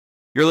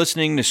You're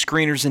listening to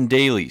Screeners and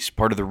Dailies,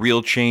 part of the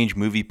Real Change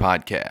Movie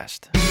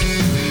Podcast.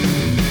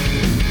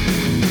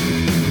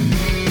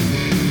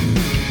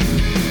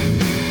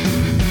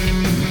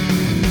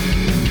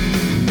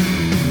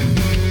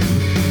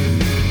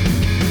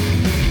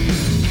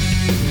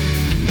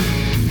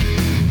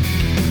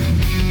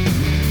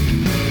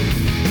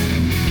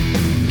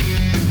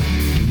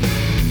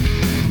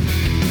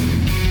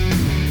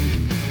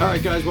 All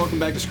right, guys, welcome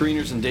back to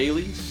Screeners and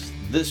Dailies.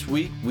 This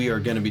week, we are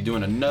going to be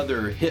doing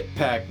another hit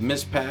pack,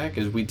 miss pack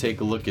as we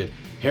take a look at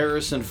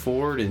Harrison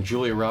Ford and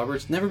Julia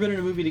Roberts. Never been in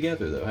a movie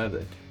together, though, have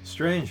they?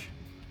 Strange,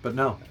 but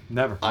no,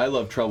 never. I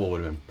Love Trouble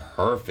would have been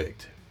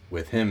perfect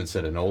with him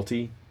instead of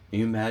Nolte. Can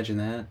you imagine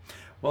that?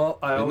 Well,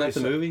 Isn't that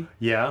the movie?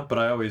 Yeah, but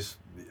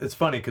it's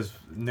funny because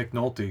Nick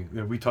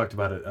Nolte, we talked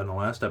about it on the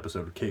last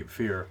episode of Cape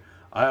Fear.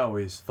 I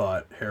always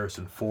thought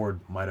Harrison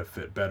Ford might have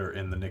fit better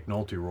in the Nick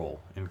Nolte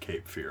role in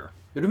Cape Fear.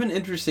 It would have been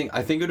interesting.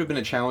 I think it would have been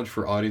a challenge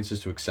for audiences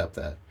to accept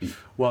that.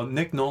 Well,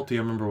 Nick Nolte, I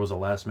remember, was a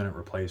last-minute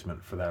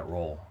replacement for that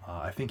role.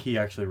 I think he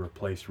actually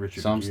replaced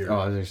Richard Gere.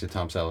 I was going to say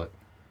Tom Selleck.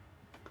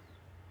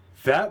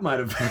 That might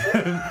have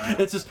been...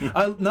 It's just...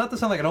 not to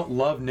sound like I don't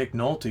love Nick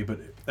Nolte, but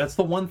that's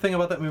the one thing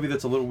about that movie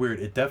that's a little weird.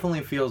 It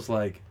definitely feels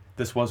like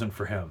this wasn't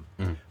for him.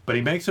 Mm. But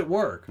he makes it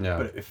work. Yeah.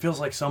 But it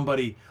feels like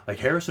somebody... Like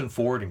Harrison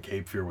Ford in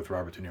Cape Fear with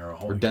Robert De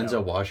Niro. Or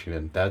Denzel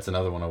Washington. That's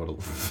another one I would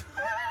have...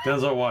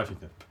 Denzel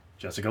Washington.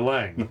 Jessica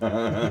Lange,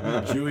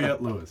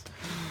 Juliette Lewis.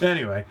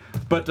 Anyway,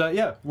 but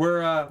yeah,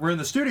 we're in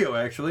the studio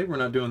actually. We're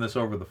not doing this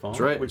over the phone,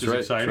 which is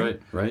exciting.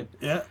 That's right.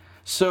 Yeah.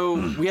 So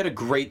we had a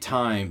great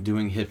time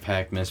doing Hit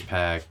Pack, Miss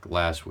Pack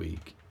last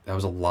week. That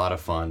was a lot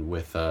of fun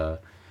with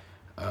Pacino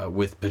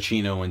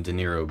and De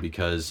Niro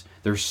because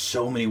there's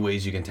so many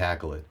ways you can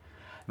tackle it.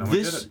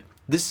 This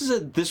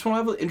one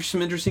I have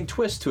some interesting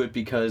twist to it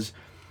because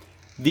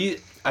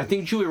I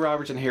think Julia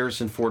Roberts and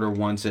Harrison Ford are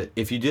ones that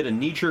if you did a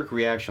knee-jerk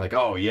reaction like,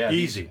 oh yeah,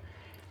 easy.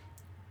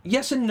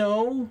 Yes and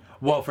no.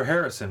 Well, for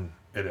Harrison,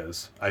 it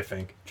is, I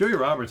think. Julia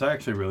Roberts, I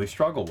actually really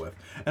struggle with.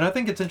 And I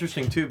think it's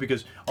interesting, too,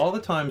 because all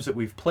the times that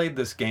we've played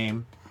this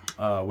game,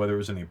 whether it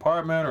was in the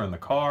apartment or in the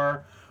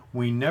car,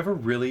 we never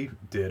really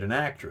did an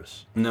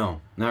actress.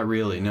 No, not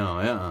really,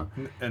 no.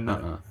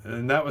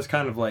 And that was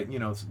kind of like,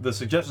 the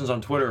suggestions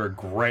on Twitter are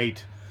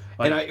great.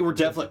 Like, we're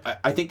definitely.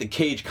 I think the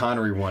Cage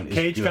Connery one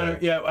is good. Connery,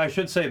 yeah. I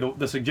should say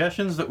the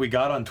suggestions that we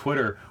got on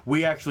Twitter,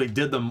 we actually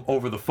did them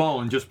over the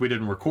phone. Just we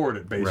didn't record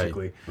it,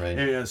 basically. Right.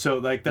 And so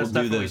that's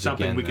definitely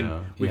something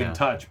again, we can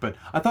touch. But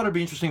I thought it'd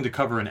be interesting to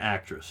cover an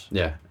actress.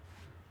 Yeah.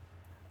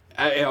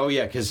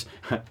 Because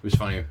it was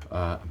funny.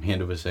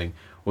 Amanda was saying,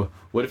 "Well,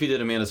 what if you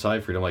did Amanda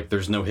Seyfried?" I'm like,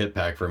 "There's no hit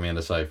pack for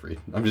Amanda Seyfried."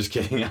 I'm just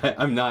kidding.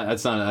 I'm not.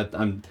 That's not.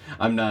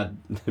 I'm not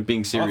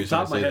being serious.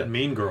 Off the top of my head,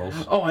 Mean Girls.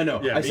 Oh, I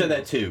know. Yeah, I said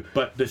that too.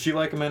 But does she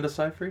like Amanda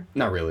Seyfried?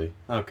 Not really.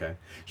 Okay.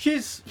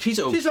 She's okay. She's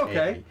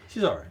okay.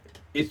 She's all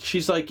right.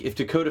 She's like if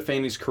Dakota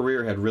Fanning's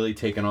career had really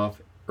taken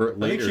off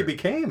later. I think she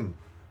became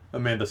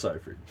Amanda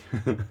Seyfried.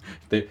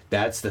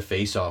 That's the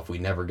face-off we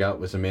never got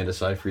was Amanda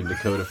Seyfried and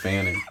Dakota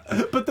Fanning.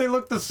 But they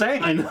look the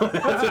same. I know.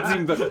 That's what's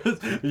even better.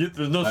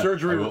 There's no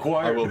surgery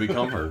required. I will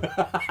become her.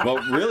 Well,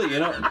 really,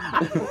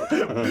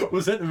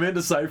 Was that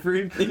Amanda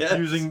Seyfried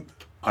using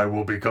 "I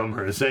will become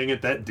her," saying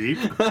it that deep?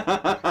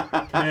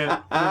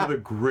 Man, one of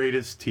the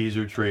greatest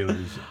teaser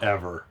trailers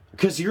ever.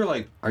 Because you're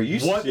like, are you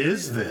What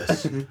serious? is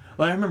this?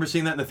 I remember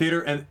seeing that in the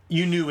theater, and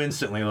you knew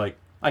instantly, like,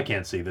 I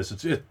can't see this.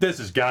 This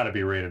has got to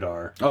be rated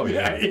R. Oh,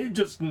 yeah. You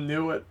just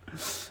knew it.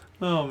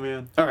 Oh,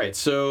 man. All right,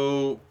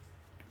 so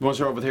you want to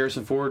start off with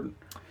Harrison Ford?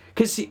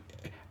 Because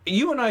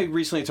you and I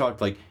recently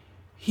talked, like,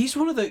 he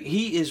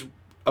is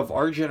of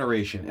our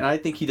generation, and I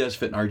think he does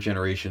fit in our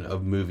generation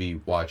of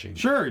movie watching.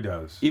 Sure he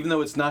does. Even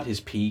though it's not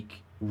his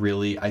peak,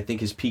 really. I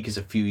think his peak is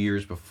a few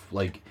years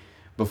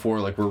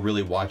before we're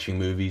really watching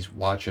movies,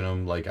 watching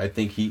them. Like, I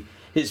think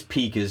his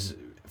peak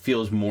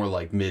feels more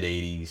like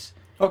mid-'80s.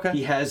 Okay.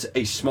 He has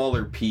a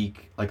smaller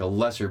peak, like a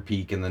lesser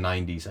peak in the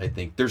 90s, I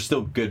think. There's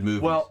still good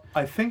movies. Well,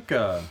 I think,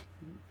 I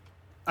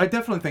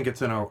definitely think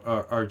it's in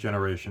our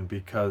generation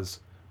because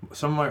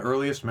some of my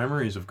earliest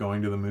memories of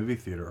going to the movie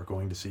theater are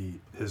going to see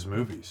his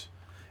movies.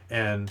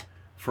 And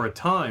for a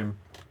time,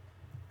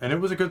 and it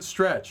was a good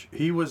stretch,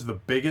 he was the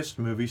biggest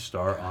movie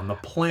star on the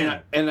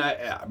planet. And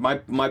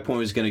my point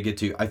was going to get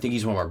to, I think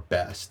he's one of our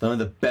best, one of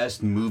the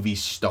best movie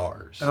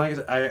stars. And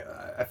like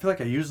I feel like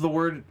I use the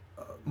word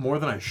more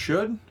than I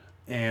should.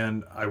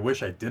 And I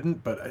wish I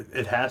didn't, but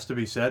it has to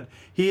be said.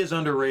 He is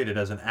underrated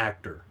as an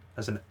actor.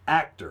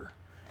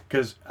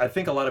 Because I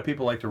think a lot of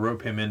people like to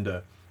rope him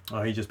into,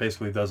 he just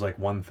basically does like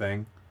one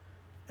thing.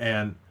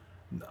 And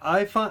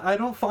I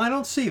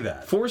don't see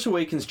that. Force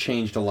Awakens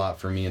changed a lot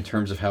for me in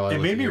terms of how I look at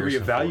It made me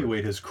Harrison reevaluate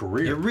Ford. his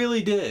career. It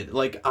really did.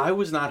 Like, I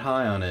was not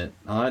high on it.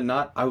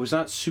 I was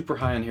not super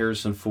high on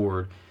Harrison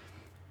Ford.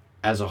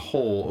 As a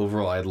whole,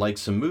 overall, I liked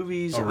some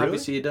movies. Oh, really?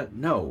 Obviously,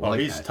 no. Oh,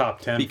 he's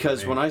top 10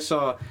 because when I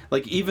saw,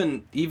 like,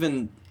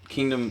 even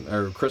Kingdom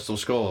or Crystal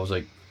Skull, I was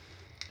like,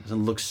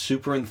 doesn't look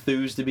super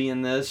enthused to be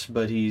in this,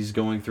 but he's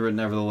going through it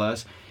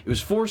nevertheless. It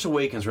was Force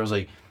Awakens where I was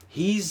like,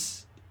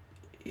 he's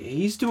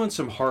he's doing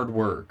some hard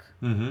work.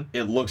 Mm-hmm.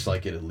 It looks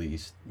like it, at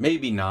least.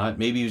 Maybe not.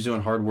 Maybe he was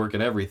doing hard work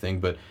and everything,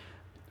 but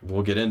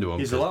we'll get into him.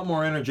 He's a lot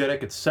more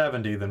energetic at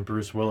 70 than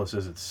Bruce Willis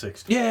is at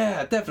 60.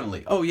 Yeah,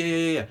 definitely. Oh,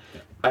 yeah.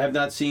 I have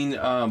not seen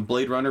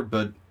Blade Runner,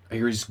 but I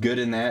hear he's good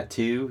in that,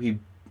 too.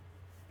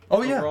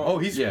 Oh, yeah. Oh,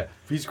 he's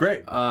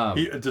great.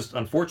 It's just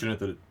unfortunate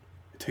that it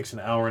takes an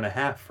hour and a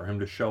half for him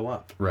to show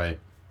up. Right.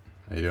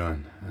 How you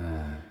doing?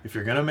 If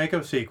you're going to make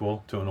a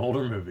sequel to an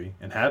older movie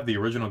and have the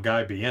original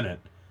guy be in it,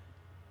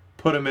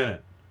 put him in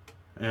it.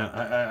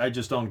 Yeah, I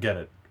just don't get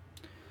it.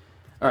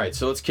 All right,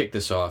 so let's kick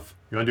this off.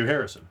 You want to do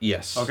Harrison?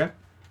 Yes. Okay.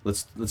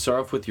 Let's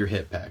start off with your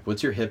hit pack.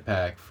 What's your hit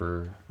pack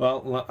for...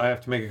 Well, I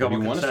have to make a couple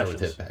concessions. Do you want to start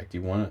with hit pack? Do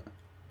you want it?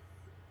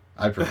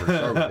 I prefer to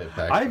start with hit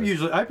pack.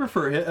 I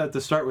prefer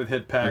to start with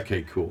hit pack.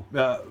 Okay, cool.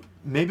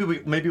 Maybe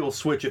we'll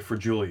switch it for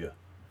Julia.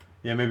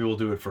 Yeah, maybe we'll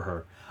do it for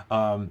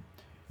her.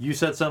 You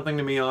said something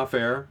to me off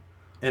air,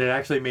 and it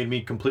actually made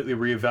me completely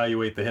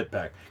reevaluate the hit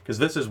pack. Because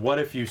this is what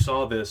if you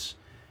saw this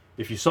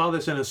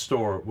in a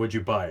store, would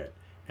you buy it?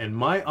 And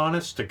my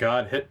honest to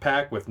God hit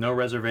pack with no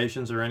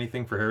reservations or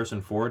anything for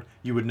Harrison Ford,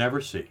 you would never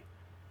see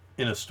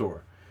in a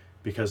store.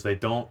 Because they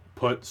don't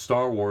put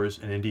Star Wars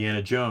and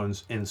Indiana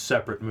Jones in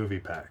separate movie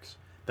packs.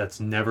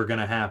 That's never going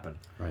to happen.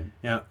 Right.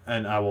 Yeah,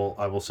 and I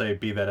will say,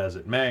 be that as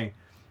it may,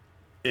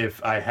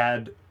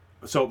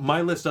 so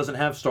my list doesn't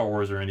have Star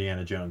Wars or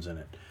Indiana Jones in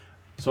it.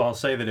 So I'll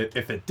say that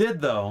if it did,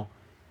 though,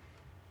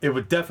 it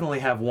would definitely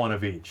have one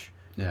of each.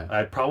 Yeah.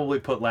 I'd probably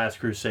put Last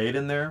Crusade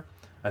in there.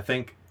 I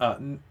think,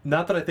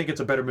 not that I think it's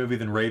a better movie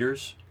than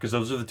Raiders, because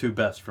those are the two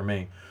best for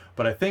me,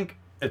 but I think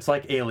it's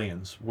like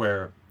Aliens,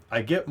 where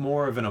I get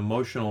more of an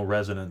emotional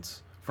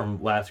resonance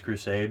from Last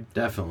Crusade.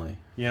 Definitely.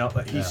 You know,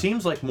 he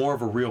seems like more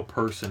of a real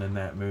person in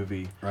that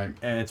movie. Right.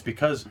 And it's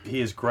because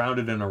he is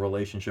grounded in a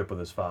relationship with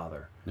his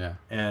father. Yeah.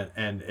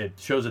 And it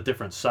shows a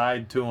different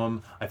side to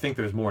him. I think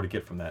there's more to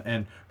get from that.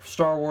 And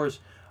Star Wars,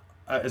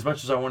 as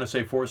much as I want to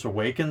say Force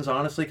Awakens,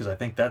 honestly, because I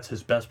think that's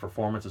his best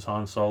performance as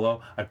Han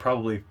Solo, I'd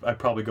probably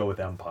go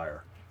with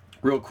Empire.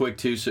 Real quick,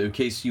 too, so in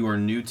case you are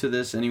new to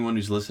this, anyone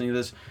who's listening to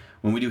this,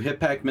 when we do hit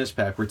pack, miss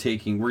pack, we're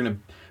going to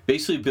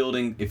basically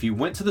building, if you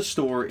went to the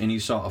store and you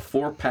saw a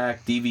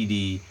 4-pack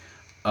DVD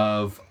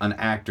of an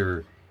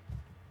actor,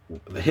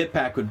 the hit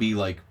pack would be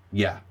like,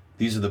 yeah,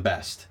 these are the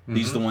best. Mm-hmm.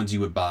 These are the ones you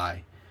would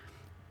buy.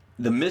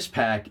 The miss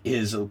pack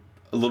is a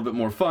little bit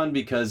more fun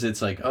because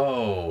it's like,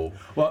 well,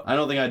 I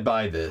don't think I'd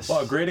buy this. Well,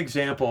 a great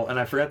example, and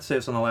I forgot to say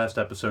this on the last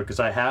episode because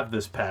I have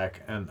this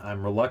pack and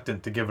I'm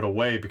reluctant to give it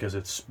away because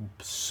it's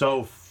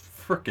so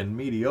freaking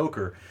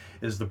mediocre,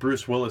 is the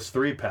Bruce Willis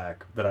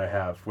 3-pack that I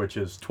have, which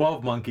is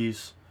 12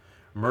 Monkeys,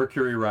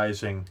 Mercury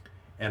Rising,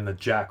 and The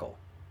Jackal.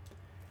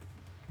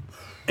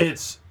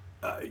 It's...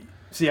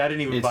 see, I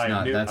didn't even buy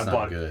it new. That's I bought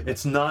not good.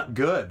 It's not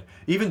good.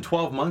 Even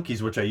 12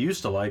 Monkeys, which I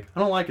used to like, I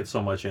don't like it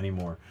so much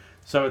anymore.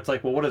 So it's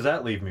like, well, what does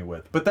that leave me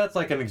with? But that's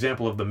like an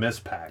example of the miss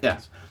pack. Yeah.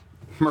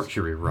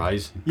 Mercury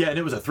Rising. Yeah, and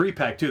it was a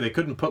 3-pack too. They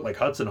couldn't put like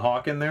Hudson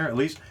Hawk in there. At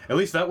least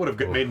that would have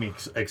made me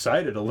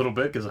excited a little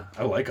bit because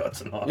I like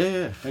Hudson Hawk.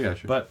 Yeah, I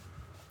got you. But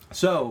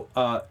so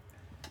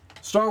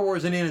Star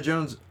Wars, Indiana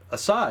Jones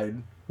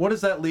aside, what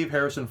does that leave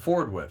Harrison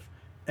Ford with?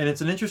 And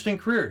it's an interesting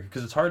career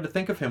because it's hard to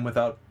think of him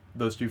without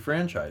those two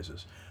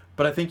franchises.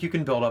 But I think you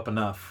can build up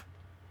enough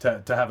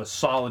to have a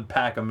solid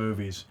pack of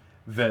movies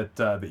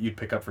that you'd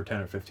pick up for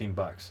 $10 or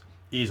 $15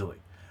 easily.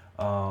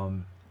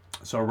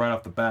 So right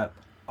off the bat,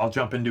 I'll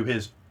jump into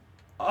his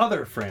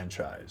other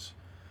franchise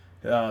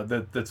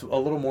that's a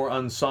little more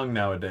unsung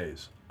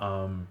nowadays.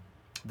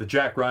 The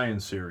Jack Ryan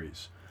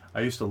series.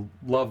 I used to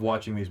love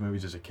watching these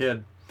movies as a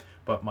kid,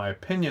 but my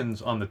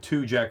opinions on the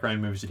 2 Jack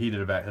Ryan movies that he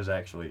did has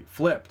actually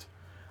flipped.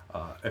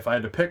 If I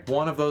had to pick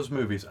one of those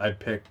movies, I'd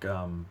pick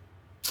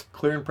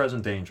Clear and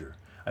Present Danger.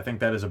 I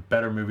think that is a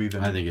better movie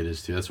than... I think it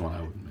is too. That's one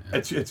I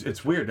would...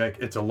 It's weird. Like,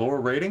 it's a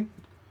lower rating.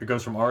 It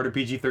goes from R to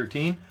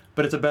PG-13,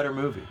 but it's a better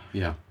movie.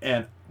 Yeah.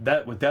 And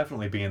that would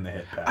definitely be in the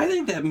hit pack. I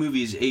think that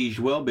movie's aged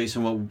well based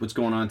on what's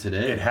going on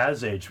today. It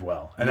has aged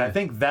well. And I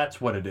think that's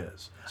what it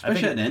is.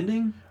 Especially that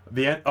ending.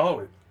 The end...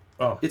 Oh.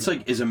 It's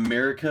like, is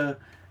America...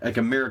 Like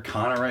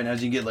Americana right now,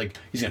 as you get like,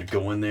 he's going to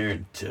go in there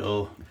and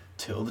tell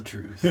the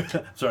truth.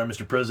 Sorry,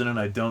 Mr. President,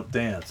 I don't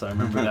dance. I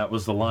remember that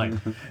was the line.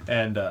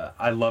 And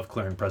I love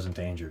Clear and Present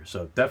Danger.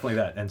 So definitely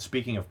that. And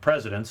speaking of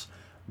presidents,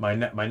 my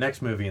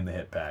next movie in the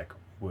hit pack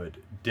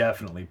would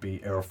definitely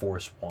be Air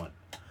Force One.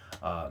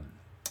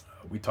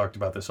 We talked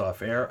about this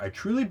off air. I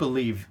truly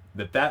believe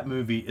that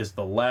movie is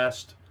the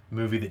last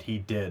movie that he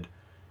did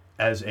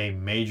as a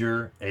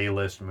major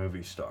A-list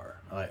movie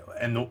star.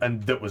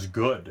 And that was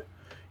good,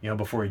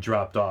 before he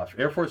dropped off.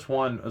 Air Force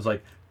One was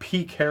like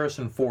peak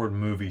Harrison Ford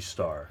movie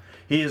star.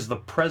 He is the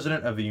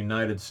president of the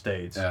United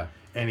States,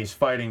 and he's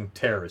fighting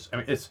terrorists. I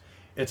mean,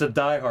 it's a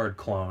Die Hard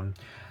clone,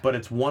 but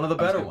it's one of the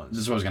better ones.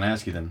 This is what I was going to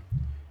ask you then.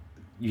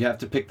 You have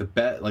to pick you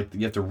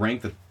have to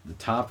rank the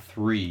top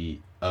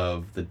 3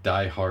 of the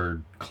Die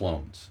Hard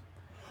clones.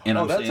 And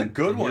that's a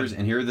good one.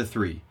 And here are the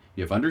 3.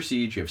 You have Under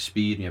Siege, you have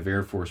Speed, and you have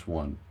Air Force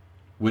One.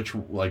 which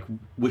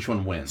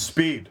one wins?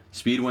 Speed.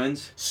 Speed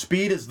wins?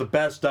 Speed is the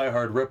best Die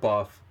Hard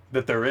ripoff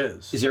that there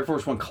is. Is Air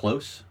Force One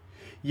close?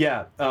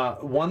 Yeah.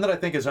 One that I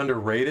think is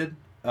underrated,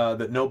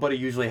 that nobody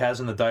usually has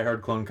in the Die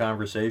Hard clone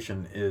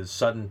conversation, is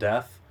Sudden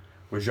Death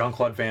with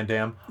Jean-Claude Van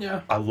Damme.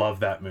 Yeah. I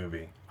love that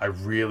movie. I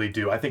really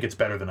do. I think it's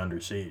better than Under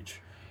Siege.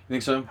 You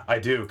think so? I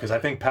do, because I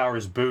think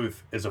Powers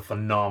Booth is a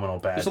phenomenal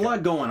bad There's guy. a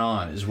lot going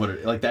on, is what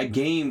it, like that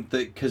game,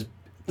 because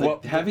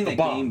having the that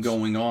bombs. game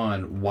going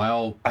on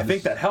while I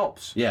think that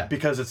helps. Yeah.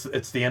 Because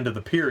it's the end of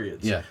the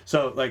periods. Yeah.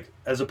 So, like,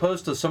 as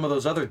opposed to some of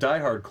those other Die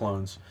Hard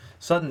clones,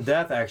 Sudden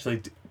Death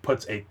actually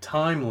puts a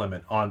time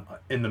limit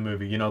in the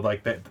movie. You know,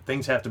 like, that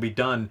things have to be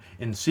done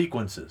in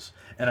sequences.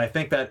 And I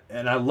think that,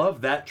 and I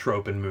love that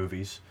trope in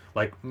movies,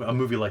 like a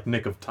movie like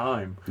Nick of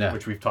Time,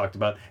 which we've talked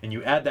about. And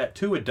you add that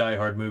to a Die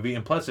Hard movie,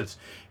 and plus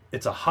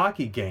it's a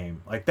hockey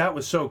game. Like, that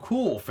was so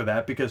cool for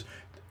that, because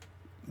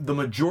the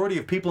majority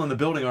of people in the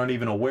building aren't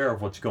even aware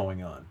of what's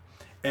going on.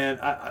 And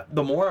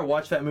the more I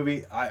watch that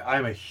movie,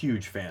 I'm a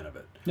huge fan of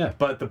it. Yeah.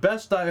 But the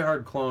best Die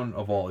Hard clone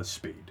of all is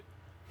Speed.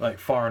 Like,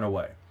 far and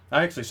away.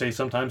 I actually say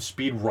sometimes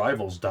Speed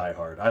rivals Die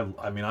Hard.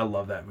 I mean, I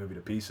love that movie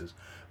to pieces.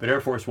 But Air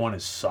Force One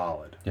is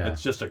solid. Yeah.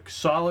 It's just a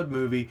solid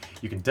movie.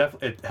 You can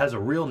it has a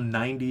real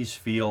 90s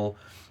feel.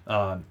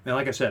 And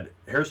like I said,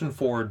 Harrison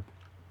Ford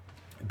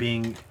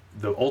being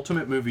the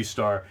ultimate movie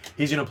star,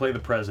 he's going to play the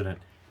president,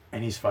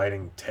 and he's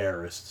fighting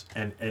terrorists.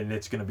 And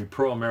it's going to be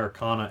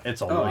pro-Americana.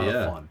 It's a lot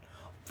of fun.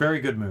 Very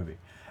good movie.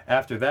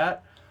 After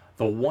that,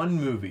 the one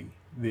movie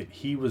that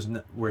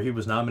where he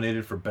was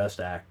nominated for Best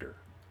Actor,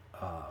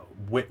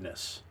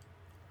 Witness.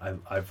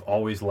 I've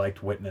always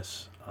liked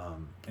Witness.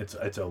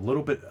 It's a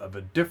little bit of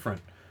a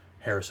different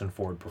Harrison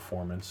Ford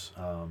performance.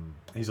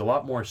 He's a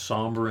lot more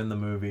somber in the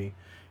movie.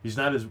 He's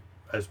not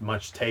as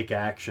much take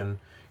action,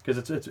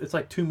 because it's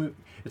like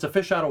it's a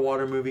fish out of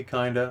water movie,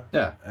 kinda.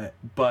 Yeah.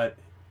 But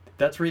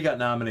that's where he got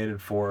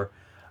nominated for.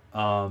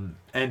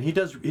 And he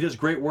does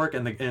great work,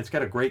 and it's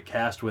got a great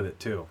cast with it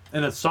too,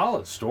 and a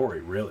solid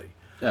story, really.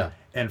 Yeah.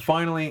 And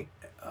finally,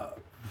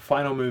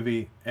 final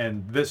movie,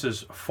 and this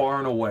is far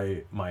and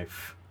away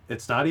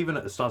it's not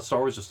Star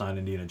Wars, it's not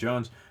Indiana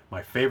Jones.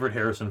 My favorite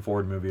Harrison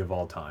Ford movie of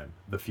all time,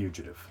 The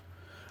Fugitive,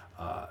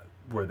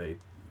 where they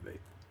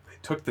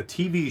took the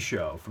TV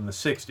show from the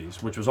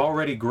 '60s, which was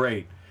already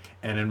great,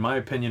 and in my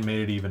opinion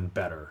made it even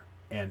better.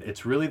 And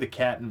it's really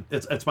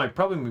it's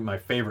probably my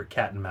favorite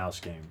cat and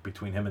mouse game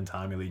between him and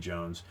Tommy Lee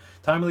Jones.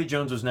 Tommy Lee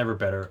Jones was never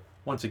better.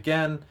 Once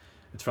again,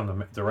 it's from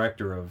the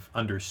director of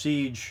Under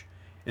Siege.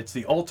 It's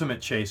the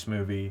ultimate chase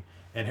movie,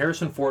 and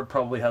Harrison Ford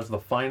probably has the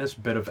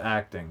finest bit of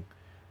acting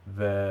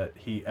that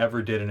he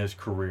ever did in his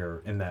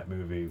career in that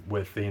movie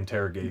with the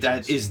interrogation.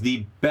 That is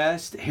the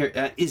best.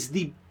 That is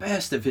the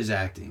best of his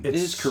acting. In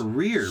his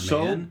career,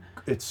 man.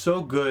 It's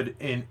so good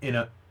in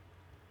a.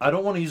 I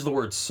don't want to use the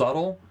word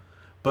subtle,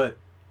 but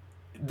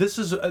this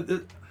is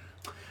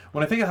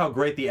when I think of how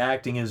great the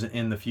acting is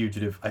in The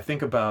Fugitive, I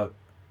think about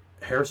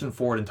Harrison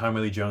Ford and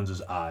Tommy Lee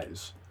Jones's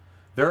eyes.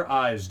 Their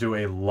eyes do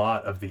a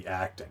lot of the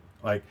acting.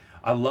 Like,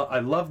 I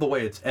love the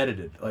way it's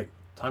edited. Like,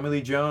 Tommy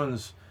Lee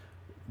Jones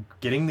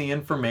getting the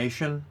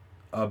information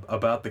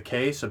about the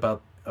case,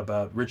 about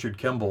Richard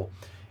Kimball,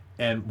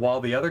 and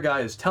while the other guy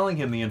is telling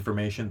him the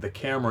information, the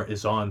camera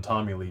is on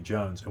Tommy Lee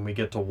Jones, and we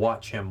get to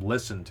watch him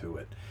listen to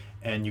it.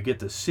 And you get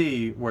to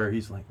see where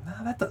he's like,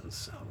 nah, that doesn't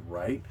sound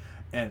right.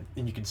 And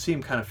you can see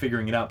him kind of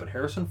figuring it out. But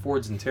Harrison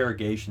Ford's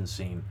interrogation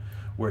scene,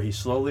 where he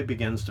slowly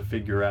begins to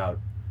figure out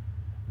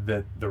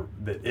that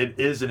it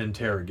is an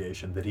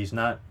interrogation, that he's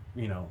not,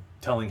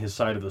 telling his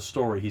side of the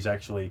story. He's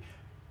actually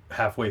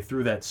halfway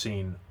through that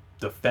scene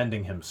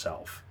defending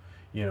himself.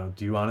 Do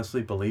you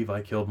honestly believe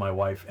I killed my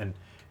wife?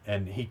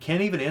 And he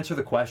can't even answer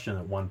the question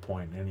at one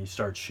point, and he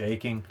starts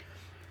shaking.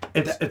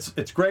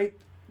 It's great.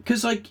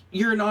 Because, like,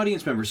 you're an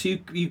audience member, so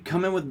you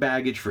come in with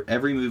baggage for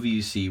every movie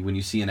you see when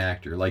you see an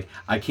actor. Like,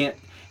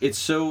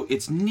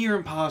 it's near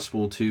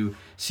impossible to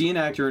see an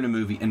actor in a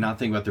movie and not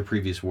think about their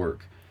previous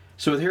work.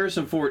 So with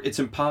Harrison Ford, it's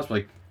impossible.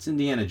 Like, it's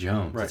Indiana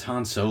Jones. Right. It's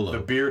Han Solo. The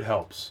beard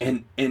helps.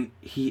 And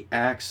he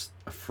acts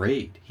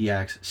afraid. He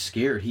acts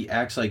scared. He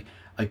acts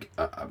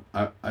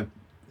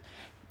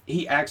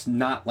he acts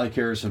not like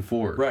Harrison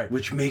Ford. Right.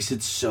 Which makes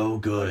it so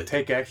good.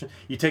 Take action.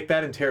 You take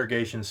that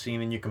interrogation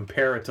scene and you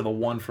compare it to the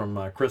one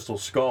from Crystal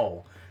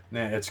Skull.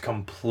 It's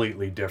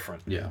completely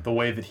different. Yeah. The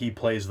way that he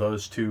plays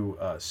those two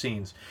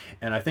scenes.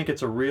 And I think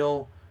it's a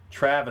real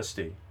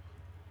travesty.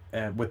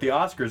 And with the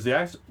Oscars,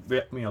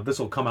 this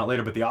will come out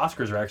later, but the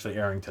Oscars are actually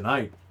airing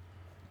tonight.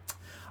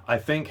 I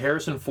think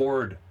Harrison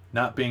Ford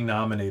not being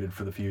nominated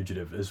for The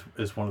Fugitive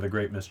is one of the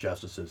great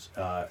misjustices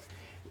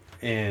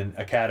in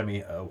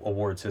Academy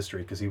Awards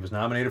history, because he was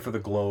nominated for the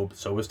Globe.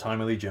 So was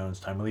Tommy Lee Jones.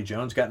 Tommy Lee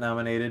Jones got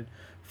nominated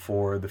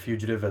for The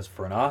Fugitive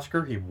for an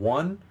Oscar. He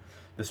won.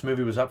 This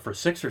movie was up for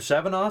 6 or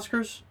 7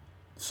 Oscars,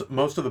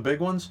 most of the big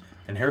ones,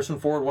 and Harrison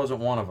Ford wasn't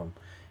one of them.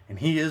 And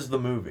he is the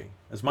movie.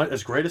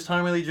 As great as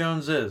Tommy Lee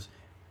Jones is,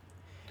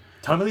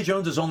 Tommy Lee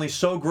Jones is only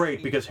so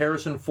great because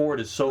Harrison Ford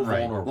is so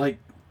vulnerable. Like,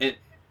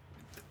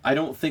 I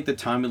don't think the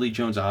Tommy Lee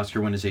Jones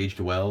Oscar win has aged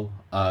well,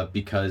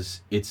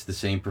 because it's the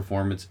same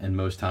performance in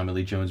most Tommy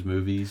Lee Jones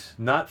movies.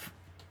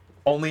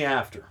 Only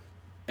after.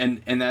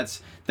 And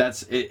that's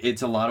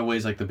it's a lot of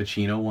ways like the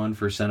Pacino one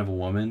for Scent of a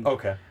Woman.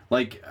 Okay.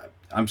 Like,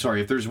 I'm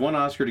sorry, if there's one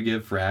Oscar to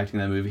give for acting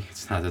in that movie,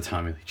 it's not the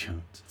Tommy Lee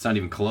Jones. It's not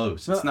even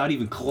close. It's not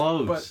even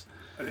close.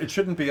 But it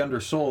shouldn't be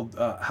undersold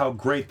how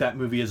great that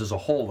movie is as a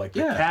whole. Like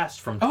the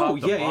cast from top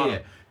to bottom. Yeah.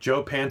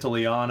 Joe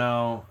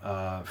Pantoliano,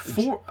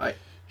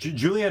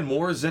 Julianne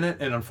Moore's in it,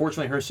 and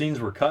unfortunately her scenes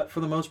were cut for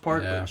the most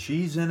part, but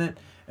she's in it.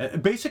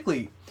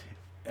 Basically,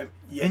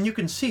 and you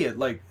can see it,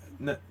 like,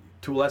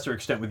 to a lesser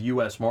extent with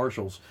U.S.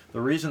 Marshals.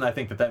 The reason I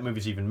think that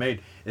movie's even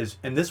made is,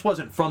 and this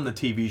wasn't from the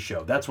TV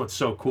show, that's what's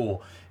so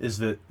cool, is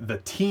that the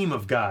team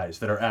of guys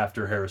that are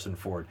after Harrison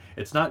Ford.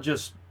 It's not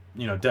just,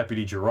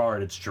 Deputy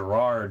Gerard, it's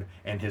Gerard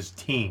and his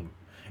team.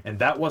 And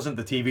that wasn't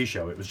the TV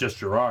show. It was just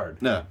Gerard.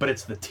 No. But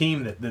it's the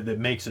team that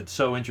makes it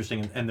so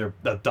interesting. And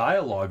the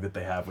dialogue that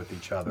they have with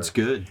each other. It's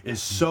good.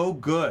 Is so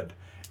good.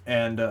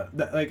 And I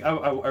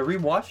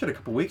rewatched it a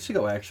couple weeks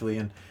ago, actually.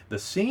 And the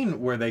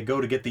scene where they go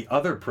to get the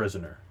other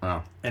prisoner.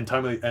 Oh. And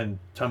Tommy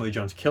Lee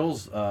Jones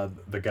kills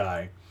the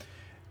guy.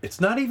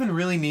 It's not even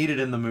really needed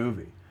in the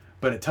movie.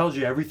 But it tells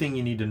you everything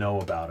you need to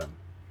know about him.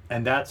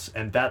 And that's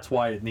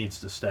why it needs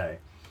to stay.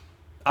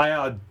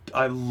 I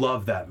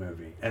love that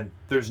movie, and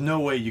there's no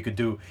way you could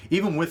do,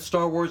 even with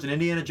Star Wars and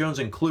Indiana Jones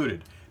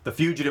included, The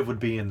Fugitive would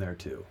be in there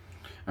too.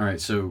 All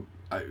right, so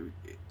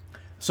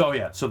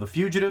The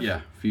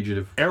Fugitive,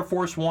 Fugitive, Air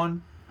Force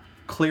One,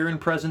 Clear and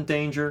Present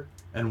Danger,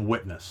 and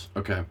Witness.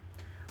 Okay,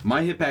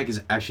 my hit pack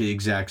is actually the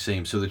exact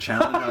same. So the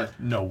challenge,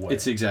 no way,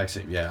 it's the exact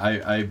same. Yeah,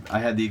 I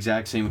had the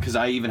exact same because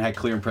I even had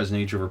Clear and Present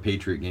Danger over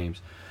Patriot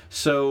Games.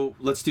 So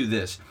let's do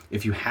this.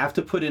 If you have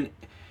to put in,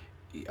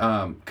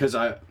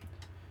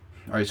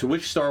 all right, so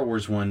which Star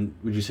Wars one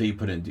would you say you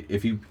put in?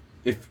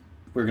 If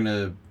we're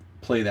gonna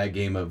play that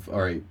game of,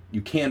 all right,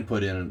 you can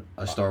put in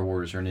a Star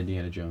Wars or an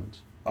Indiana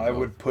Jones. I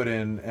would put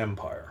in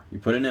Empire. You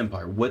put in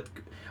Empire. What?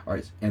 All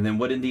right, and then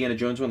what Indiana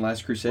Jones one?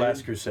 Last Crusade.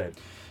 Last Crusade.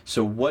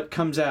 So what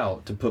comes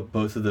out to put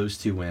both of those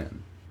two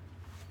in?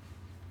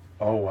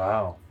 Oh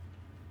wow.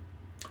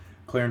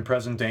 Clear and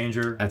Present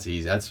Danger. That's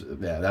easy.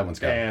 That one's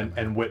got.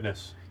 And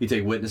Witness. You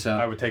take Witness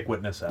out. I would take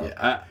Witness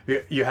out.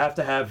 Yeah. You have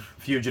to have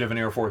Fugitive and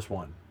Air Force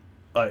One.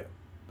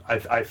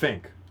 I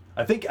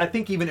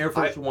think even Air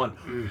Force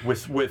One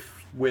with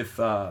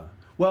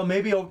well,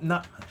 maybe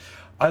not.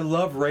 I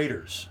love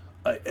Raiders.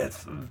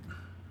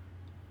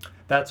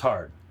 That's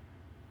hard,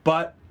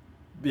 but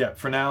yeah.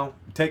 For now,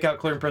 take out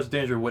Clear and Present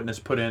Danger, Witness,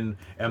 put in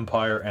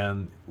Empire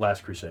and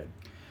Last Crusade.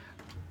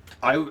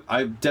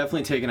 I've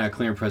definitely taken out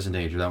Clear and Present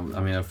Danger.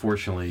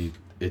 Unfortunately,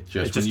 it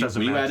just doesn't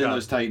when you add in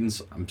those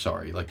Titans, I'm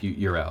sorry, like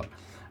you're out.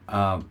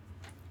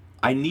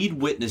 I need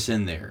Witness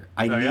in there.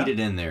 I need it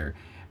in there.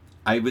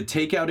 I would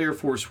take out Air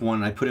Force One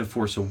and I put in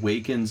Force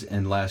Awakens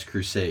and Last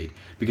Crusade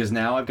because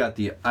now I've got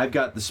the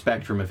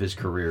spectrum of his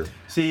career.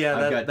 See, yeah,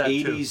 I've got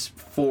 80s,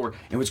 4,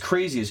 and what's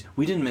crazy is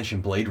we didn't mention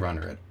Blade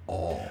Runner at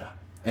all,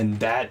 and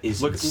that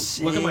is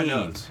insane. Look at my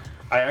notes.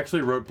 I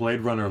actually wrote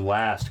Blade Runner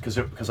last because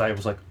I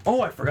was like,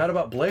 oh, I forgot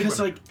about Blade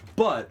Runner.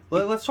 But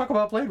let's talk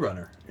about Blade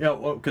Runner.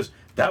 Because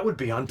that would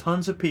be on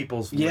tons of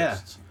people's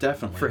lists.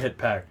 Definitely for Hit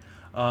Pack.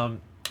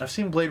 I've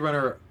seen Blade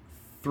Runner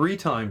 3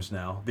 times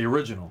now, the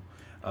original.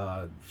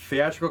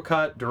 Theatrical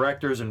cut,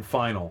 directors, and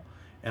final,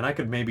 and I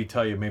could maybe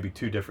tell you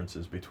 2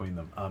 differences between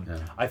them.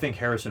 I think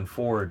Harrison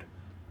Ford,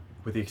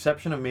 with the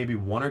exception of maybe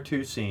 1 or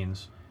 2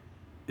 scenes,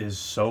 is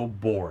so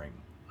boring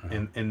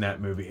in that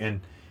movie.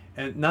 And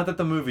not that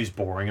the movie's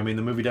boring. I mean,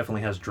 the movie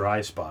definitely has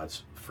dry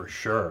spots for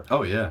sure.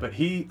 Oh yeah. But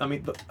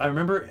I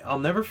remember. I'll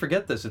never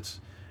forget this.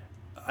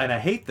 And I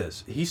hate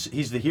this.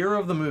 He's the hero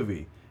of the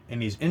movie,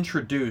 and he's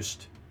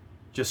introduced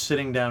just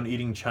sitting down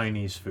eating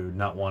Chinese food,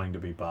 not wanting to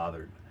be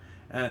bothered,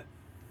 and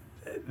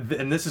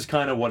this is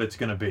kind of what it's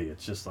going to be.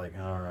 It's just like,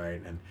 all right.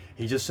 And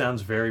he just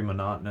sounds very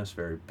monotonous,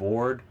 very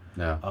bored.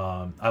 Yeah.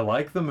 I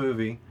like the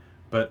movie,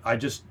 but I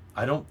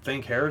don't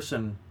think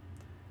Harrison,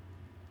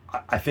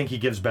 I think he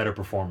gives better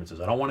performances.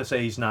 I don't want to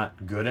say he's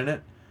not good in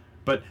it,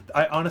 but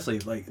I honestly,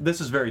 this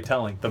is very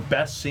telling. The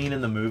best scene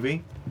in the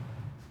movie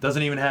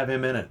doesn't even have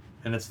him in it,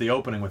 and it's the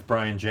opening with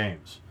Brian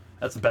James.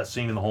 That's the best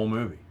scene in the whole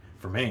movie,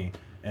 for me.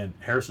 And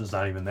Harrison's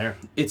not even there.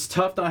 It's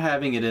tough not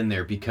having it in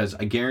there because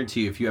I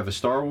guarantee you, if you have a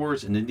Star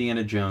Wars, an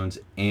Indiana Jones,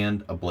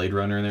 and a Blade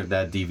Runner in there,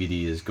 that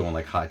DVD is going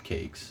like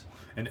hotcakes.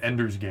 An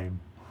Ender's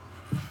Game.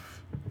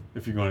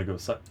 If you're going to go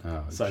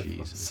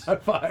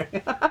sci-fi.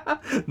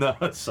 No,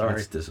 sorry.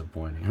 That's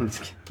disappointing. I'm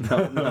just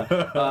kidding.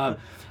 No.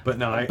 But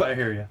no, I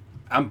hear you.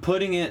 I'm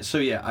putting it, so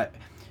yeah,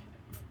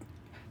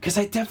 because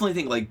I definitely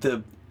think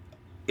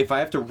if I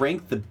have to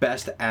rank the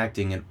best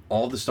acting in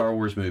all the Star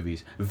Wars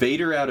movies,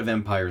 Vader out of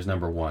Empire is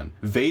number 1.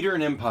 Vader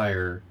in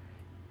Empire...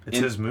 It's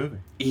his movie.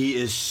 He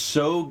is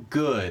so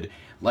good.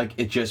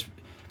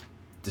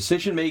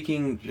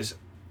 Decision-making, just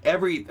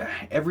every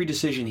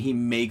decision he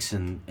makes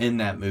in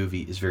that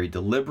movie is very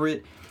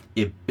deliberate.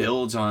 It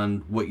builds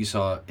on what you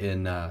saw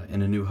in A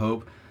New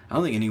Hope. I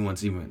don't think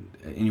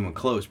anyone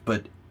close,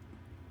 but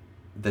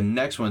the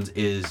next one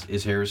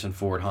is Harrison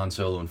Ford, Han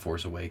Solo, and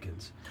Force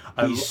Awakens.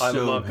 He's I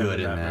so love him good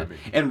in that.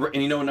 movie. And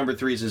you know, number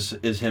 3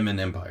 is him in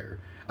Empire.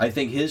 I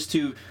think his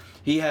two,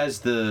 he has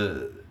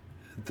the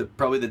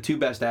probably the 2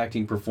 best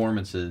acting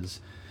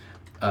performances,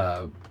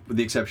 with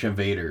the exception of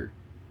Vader,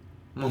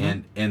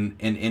 and in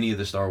any of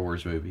the Star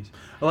Wars movies.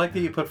 I like that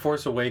you put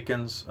Force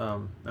Awakens.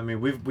 I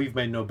mean, we've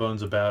made no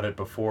bones about it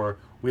before.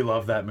 We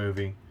love that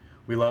movie.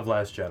 We love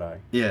Last Jedi.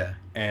 Yeah.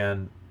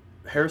 And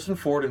Harrison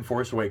Ford in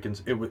Force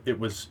Awakens,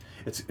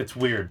 it's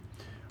weird,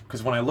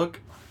 because when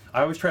I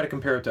always try to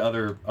compare it to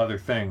other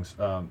things,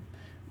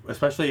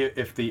 especially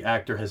if the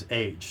actor has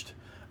aged.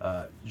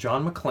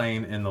 John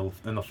McClane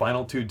in the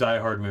final 2 Die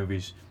Hard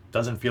movies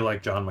doesn't feel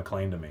like John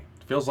McClane to me.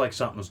 It feels like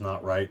something's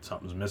not right,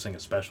 something's missing,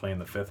 especially in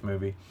the 5th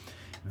movie.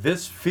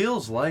 This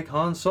feels like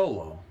Han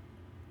Solo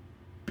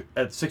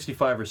at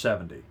 65 or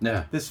 70.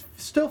 Yeah. This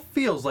still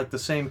feels like the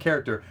same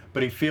character,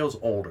 but he feels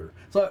older.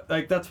 So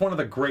like that's one of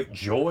the great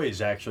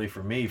joys actually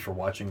for me for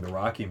watching the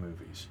Rocky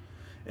movies,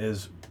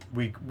 is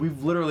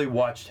we've literally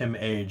watched him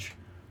age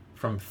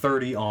from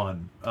 30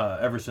 on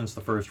ever since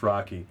the first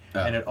Rocky,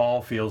 and it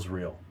all feels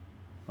real.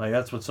 Like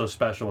that's what's so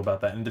special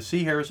about that. And to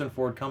see Harrison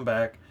Ford come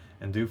back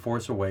and do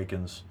Force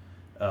Awakens,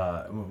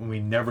 we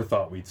never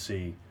thought we'd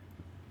see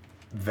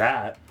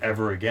that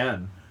ever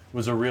again,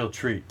 was a real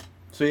treat.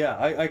 So yeah,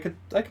 I could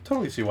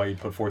totally see why you'd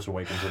put Force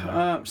Awakens in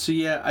there. So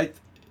yeah,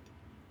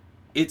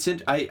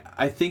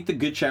 I think the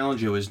good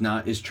challenge though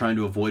is trying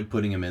to avoid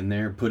putting him in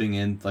there, putting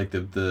in like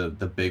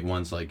the big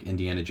ones like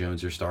Indiana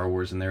Jones or Star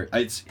Wars in there.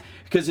 It's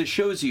because it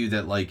shows you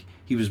that like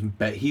he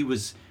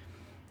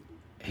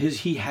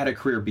had a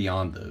career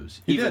beyond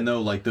those, even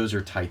though like those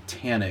are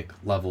Titanic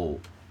level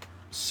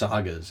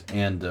sagas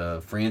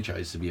and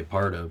franchise to be a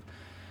part of.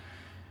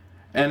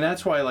 And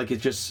that's why like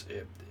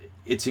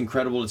it's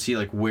incredible to see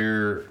like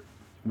where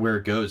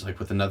it goes, like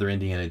with another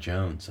Indiana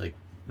Jones, like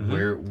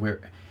where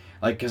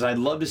like, because I'd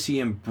love to see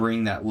him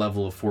bring that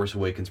level of Force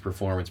Awakens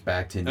performance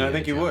back to Indiana And I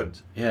think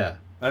Jones. he would. Yeah.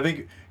 I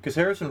think because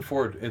Harrison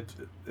Ford,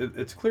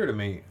 it's clear to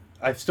me,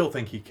 I still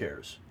think he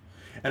cares,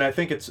 and I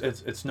think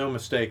it's no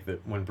mistake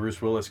that when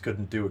Bruce Willis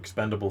couldn't do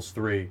Expendables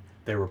 3,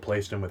 they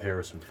replaced him with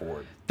Harrison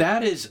Ford.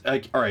 That is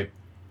like, all right,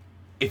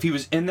 if he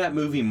was in that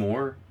movie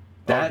more,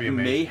 that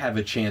may have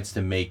a chance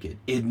to make it.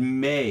 It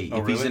may,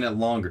 if he's in it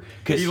longer.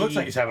 Because he looks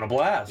like he's having a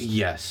blast.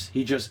 Yes.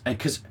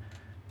 Because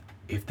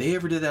if they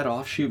ever did that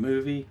offshoot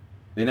movie,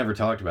 they never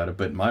talked about it,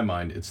 but in my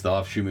mind, it's the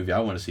offshoot movie I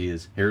want to see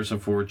is Harrison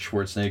Ford,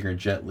 Schwarzenegger, and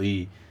Jet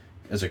Li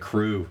as a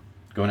crew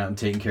going out and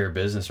taking care of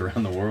business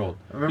around the world.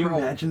 Can you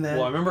imagine that?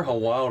 Well, I remember how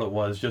wild it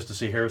was just to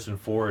see Harrison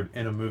Ford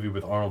in a movie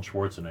with Arnold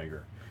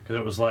Schwarzenegger. Because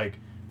it was like,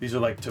 these are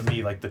like, to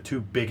me, like the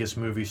 2 biggest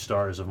movie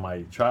stars of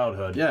my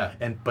childhood. Yeah.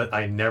 But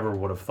I never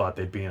would have thought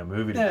they'd be in a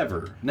movie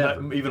together.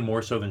 Never. Even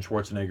more so than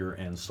Schwarzenegger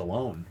and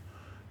Stallone.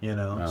 You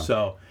know? Wow.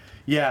 So,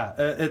 yeah,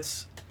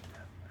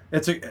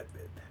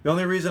 the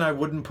only reason I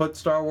wouldn't put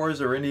Star Wars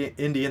or Indy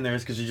in there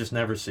is because you just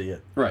never see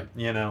it. Right.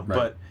 You know? Right.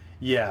 But,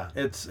 yeah,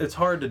 it's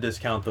hard to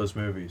discount those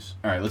movies.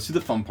 All right, let's do the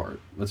fun part.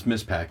 Let's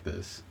mispack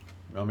this.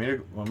 Want me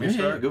to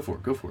start? Yeah, go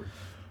for it.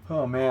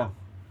 Oh, man.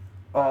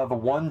 The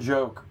one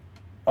joke...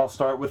 I'll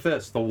start with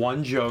this. The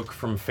one joke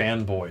from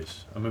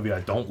Fanboys, a movie I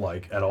don't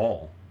like at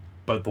all.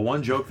 But the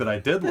one joke that I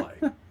did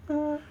like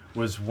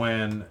was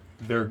when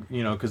they're,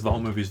 because the whole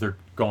movie's they're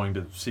going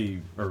to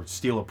see or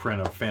steal a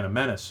print of Phantom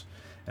Menace.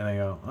 And they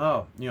go,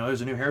 oh,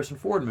 there's a new Harrison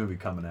Ford movie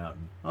coming out.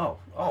 And, oh,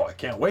 I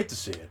can't wait to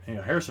see it.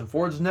 Harrison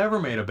Ford's never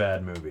made a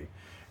bad movie.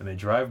 And they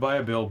drive by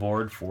a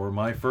billboard for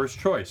my first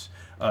choice,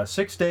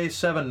 6 Days,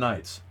 7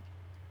 Nights.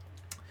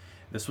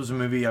 This was a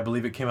movie, I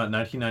believe it came out in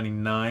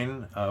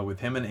 1999, with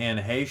him and Anne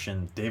Heche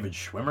and David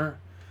Schwimmer.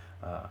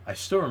 I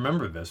still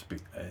remember this.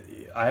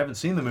 I haven't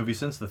seen the movie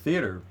since the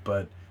theater,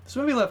 but this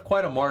movie left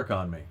quite a mark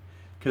on me.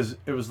 Because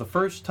it was the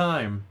first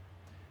time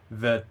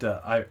that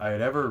I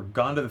had ever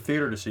gone to the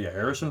theater to see a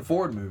Harrison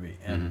Ford movie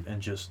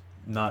and just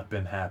not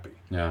been happy.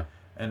 Yeah.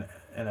 And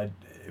I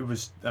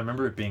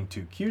remember it being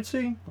too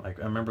cutesy. Like,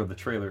 I remember the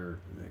trailer,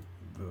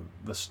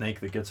 the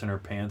snake that gets in her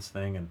pants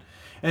thing,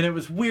 and it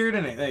was weird,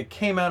 and it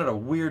came out at a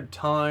weird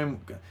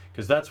time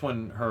because that's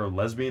when her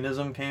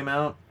lesbianism came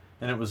out,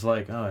 and it was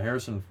like, oh,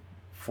 Harrison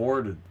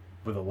Ford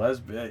with a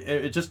lesbian.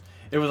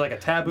 It was like a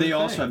taboo. They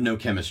also have no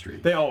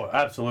chemistry.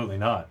 Absolutely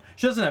not.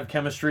 She doesn't have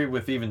chemistry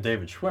with even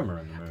David Schwimmer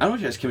in the movie. I don't know if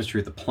she has chemistry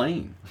with the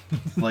plane.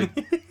 Like,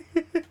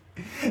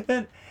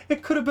 and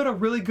it could have been a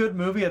really good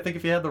movie. I think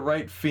if you had the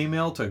right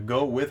female to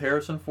go with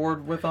Harrison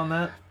Ford on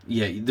that.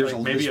 Yeah, there's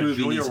like maybe this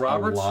movie Julia needs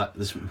Roberts. A lot.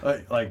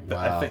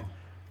 I think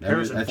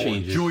Harrison Ford,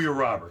 changes. Julia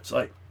Roberts,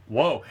 like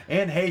whoa,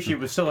 and Heche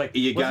was still like.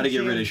 You got to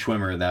get rid of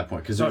Schwimmer at that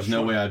point because there's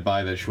no way I'd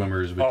buy that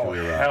Schwimmer's with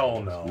Julia Roberts.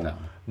 Hell no.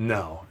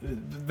 No,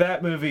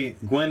 that movie.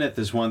 Gwyneth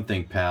is one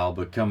thing, pal,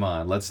 but come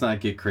on, let's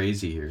not get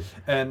crazy here.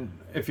 And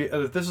if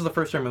this is the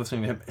first time you're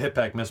listening to Hit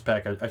Pack Miss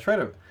Pack, I try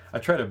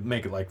to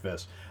make it like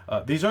this.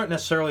 These aren't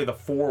necessarily the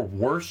 4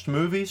 worst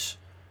movies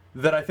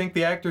that I think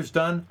the actor's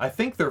done. I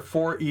think they're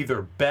 4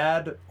 either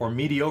bad or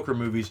mediocre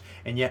movies,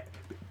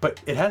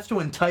 but it has to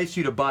entice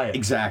you to buy it.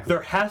 Exactly.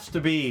 There has to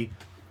be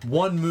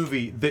one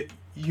movie that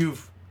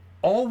you've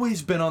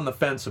always been on the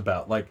fence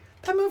about. Like,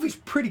 that movie's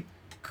pretty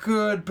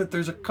good, but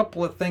there's a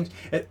couple of things.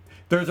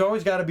 There's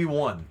always got to be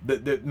one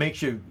that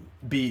makes you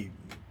be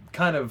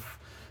kind of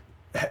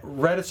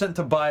reticent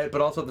to buy it,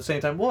 but also at the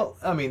same time, well,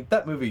 I mean,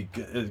 that movie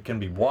can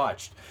be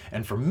watched.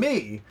 And for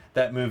me,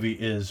 that movie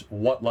is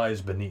What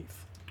Lies Beneath.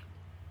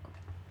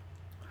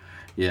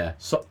 Yeah.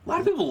 So a lot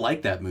of people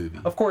like that movie.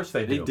 Of course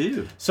they do. They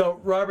do. So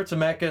Robert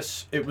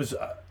Zemeckis, it was,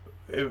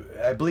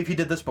 I believe he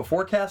did this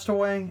before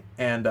Castaway,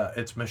 and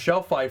it's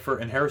Michelle Pfeiffer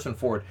and Harrison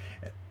Ford.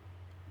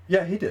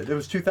 Yeah, he did. It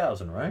was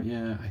 2000, right?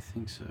 Yeah, I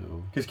think so.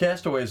 Because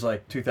Castaway is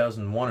like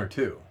 2001 or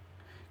 2.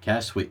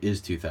 Castaway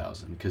is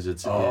 2000 because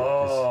it's.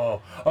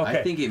 Oh, okay.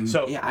 I think it.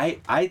 So yeah,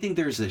 I think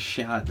there's a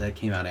shot that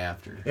came out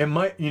after. It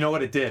might. You know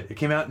what it did? It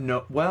came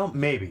out. Well,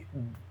 maybe.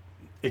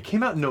 It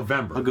came out in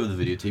November. I'll go to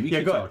the videotape.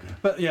 Yeah, go ahead.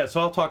 But yeah,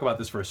 so I'll talk about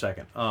this for a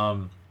second.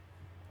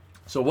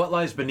 So What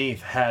Lies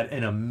Beneath had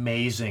an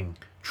amazing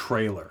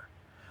trailer,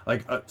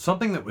 like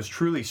something that was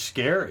truly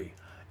scary,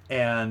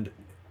 and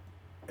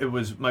it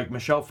was like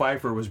Michelle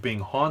Pfeiffer was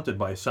being haunted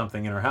by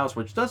something in her house,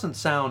 which doesn't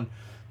sound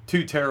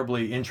too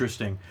terribly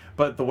interesting,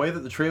 but the way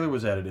that the trailer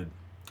was edited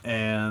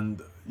and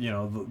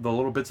the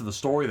little bits of the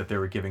story that they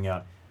were giving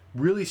out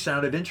really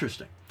sounded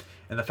interesting.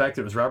 And the fact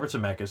that it was Robert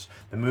Zemeckis,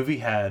 the movie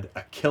had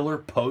a killer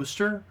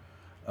poster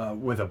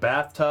with a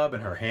bathtub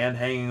and her hand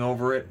hanging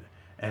over it,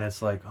 and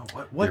it's like,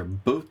 oh, what? They're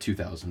both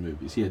 2000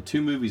 movies. He had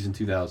 2 movies in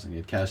 2000. He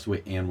had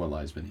Castaway and What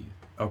Lies Beneath.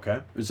 Okay.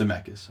 It was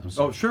Zemeckis. I'm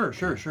sorry. Oh,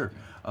 sure.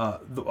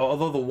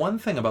 Although the one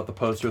thing about the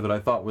poster that I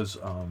thought was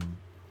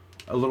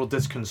a little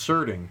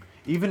disconcerting,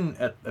 even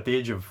at the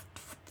age of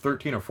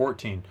 13 or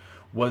 14,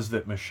 was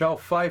that Michelle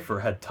Pfeiffer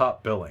had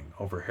top billing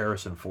over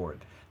Harrison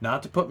Ford.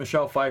 Not to put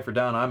Michelle Pfeiffer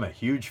down, I'm a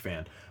huge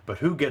fan, but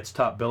who gets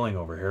top billing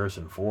over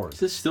Harrison Ford?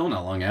 This is still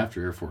not long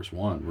after Air Force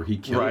One, where he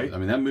killed. Right. I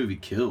mean, that movie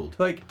killed.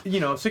 Like,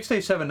 6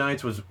 Days, 7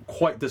 Nights was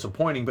quite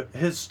disappointing, but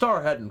his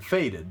star hadn't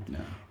faded. No.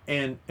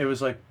 And it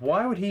was like,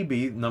 why would he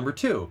be number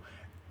 2?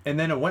 And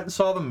then I went and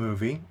saw the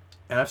movie,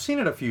 and I've seen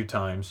it a few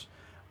times.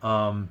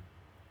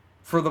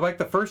 For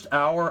the first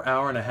hour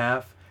and a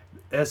half,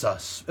 it's a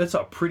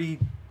pretty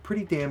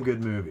damn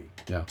good movie.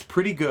 Yeah. It's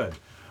pretty good.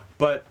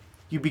 But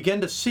you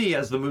begin to see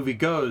as the movie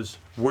goes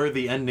where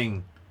the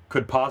ending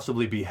could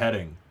possibly be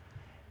heading.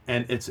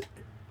 And it's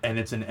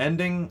an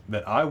ending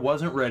that I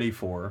wasn't ready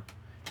for.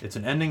 It's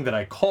an ending that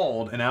I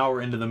called an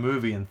hour into the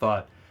movie and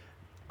thought,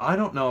 I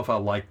don't know if I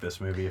like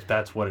this movie, if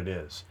that's what it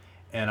is.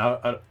 And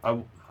I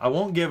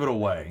won't give it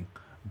away,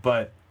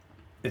 but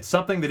it's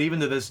something that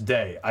even to this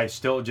day I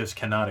still just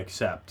cannot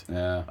accept.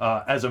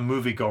 Yeah. As a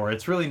moviegoer.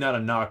 It's really not a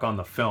knock on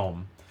the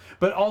film.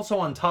 But also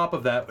on top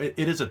of that, it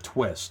is a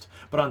twist.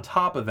 But on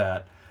top of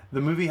that,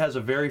 the movie has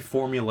a very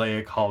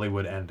formulaic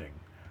Hollywood ending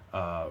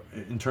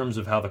in terms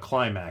of how the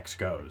climax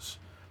goes.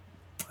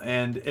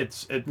 And it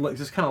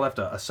just kind of left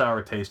a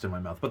sour taste in my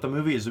mouth. But the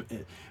movie is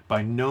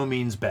by no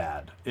means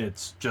bad.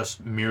 It's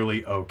just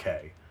merely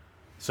okay.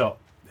 So,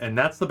 and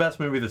that's the best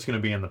movie that's going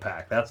to be in the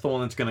pack. That's the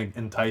one that's going to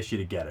entice you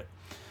to get it.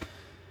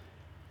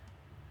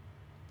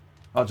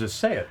 I'll just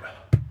say it.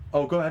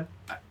 Oh, go ahead.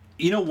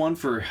 One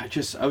for I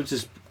wanted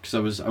to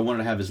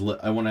have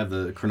I want to have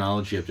the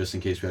chronology up just in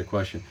case we had a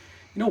question.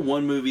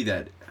 One movie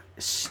that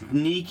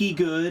sneaky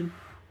good,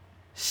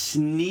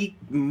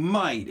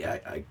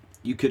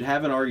 you could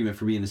have an argument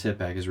for being this hit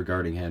pack is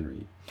Regarding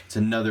Henry. It's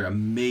another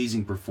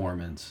amazing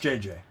performance.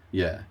 JJ.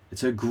 Yeah,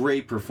 it's a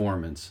great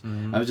performance.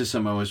 Mm-hmm. That was just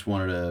something I always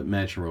wanted to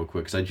mention real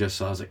quick because I just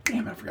saw. I was like,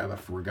 damn, I forgot about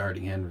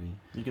Regarding Henry.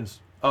 You can.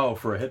 Oh,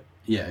 for a hit.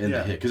 Yeah,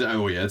 the hit because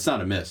it's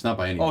not a miss, not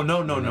by any. Oh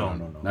no,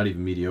 not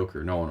even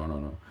mediocre.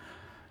 No.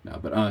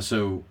 But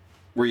so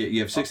where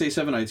you have 6 Days,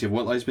 7 Nights. You have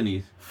What Lies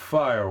Beneath.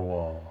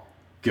 Firewall.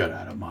 Get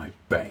out of my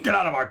bank. Get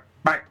out of my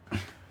bank.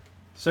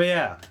 So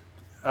yeah,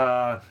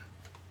 how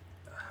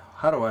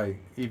do I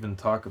even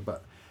talk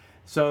about?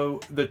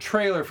 So the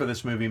trailer for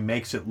this movie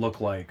makes it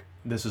look like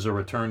this is a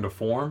return to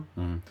form,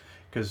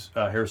 because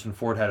Harrison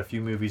Ford had a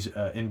few movies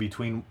in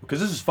between. Because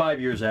this is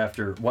 5 years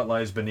after What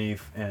Lies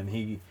Beneath, and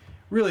he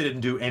really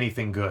didn't do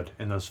anything good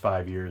in those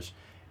 5 years.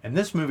 And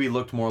this movie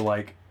looked more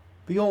like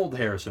the old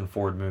Harrison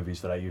Ford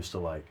movies that I used to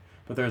like.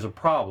 But there's a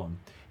problem.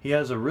 He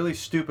has a really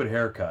stupid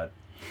haircut,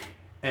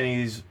 and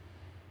he's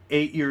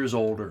 8 years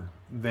older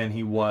than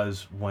he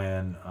was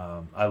when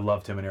I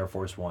loved him in Air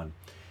Force One.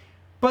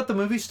 But the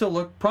movie still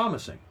looked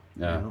promising.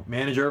 Yeah.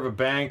 Manager of a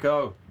bank.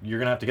 Oh, you're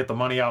gonna have to get the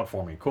money out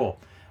for me. Cool.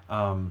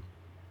 I've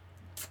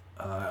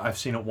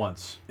seen it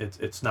once.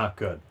 It's not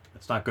good.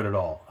 It's not good at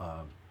all.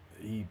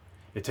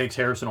 It takes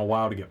Harrison a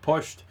while to get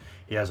pushed.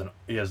 He has an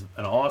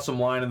awesome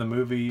line in the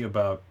movie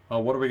about, oh,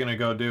 what are we gonna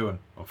go do? And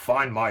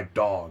find my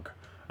dog.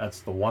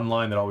 That's the one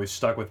line that always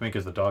stuck with me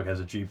because the dog has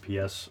a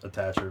GPS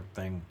attacher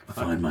thing.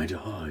 Find my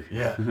dog.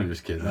 Yeah. I'm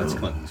just kidding. That's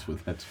Clint Eastwood.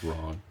 That's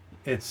wrong.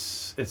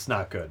 It's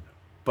not good.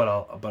 But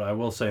I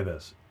will say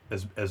this.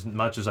 As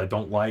much as I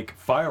don't like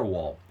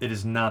Firewall, it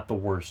is not the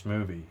worst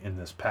movie in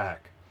this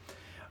pack.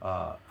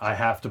 I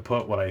have to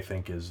put what I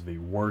think is the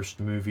worst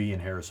movie in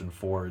Harrison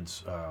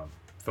Ford's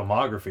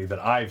filmography that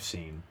I've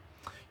seen.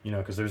 You know,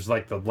 because there's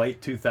like the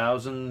late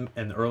 2000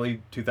 and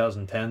early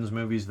 2010s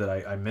movies that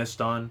I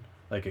missed on,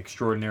 like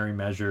Extraordinary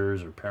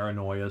Measures or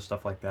Paranoia,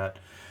 stuff like that.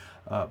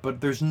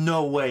 But there's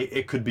no way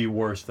it could be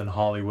worse than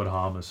Hollywood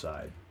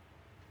Homicide.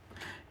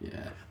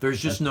 Yeah. There's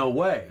just no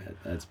way.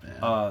 That's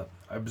bad.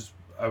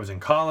 I was in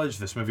college.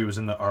 This movie was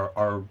in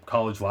our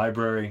college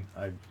library.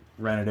 I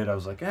rented it. I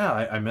was like, yeah,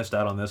 I missed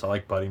out on this. I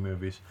like buddy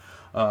movies.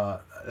 I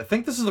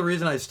think this is the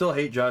reason I still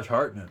hate Josh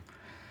Hartnett.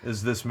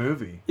 Is this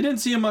movie? You didn't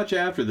see him much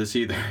after this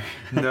either.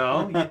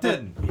 No, you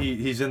didn't.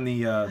 He's in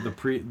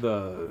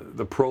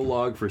the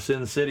prologue for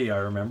Sin City, I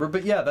remember.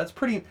 But yeah, this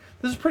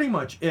is pretty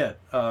much it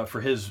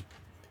for his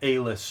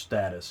A-list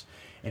status.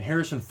 And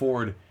Harrison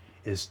Ford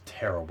is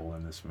terrible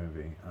in this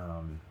movie.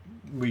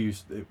 We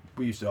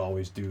used to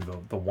always do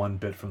the one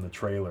bit from the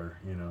trailer,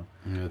 you know.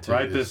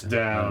 Write this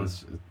down.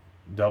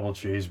 Double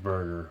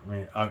cheeseburger. I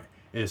mean,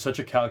 it is such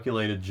a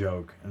calculated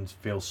joke and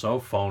feels so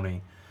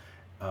phony.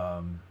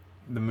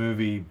 The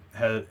movie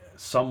had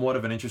somewhat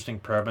of an interesting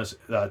premise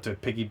to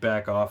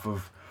piggyback off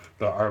of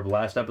our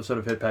last episode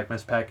of Hit Pack,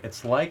 Miss Pack.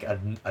 It's like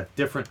a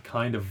different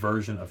kind of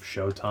version of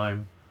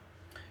Showtime.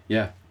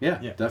 Yeah,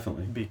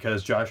 definitely.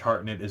 Because Josh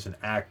Hartnett is an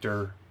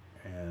actor,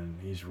 and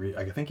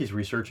I think he's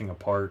researching a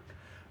part.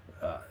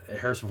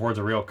 Harrison Ford's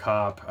a real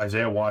cop.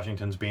 Isaiah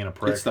Washington's being a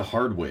prick. It's The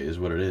Hard Way is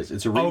what it is.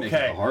 It's a remake of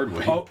The Hard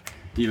Way. Oh,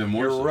 even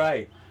more You're so.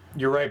 right.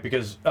 You're right,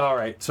 because, all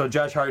right, so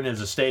Josh Hartnett is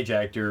a stage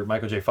actor,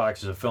 Michael J.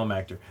 Fox is a film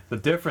actor. The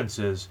difference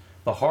is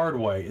The Hard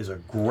Way is a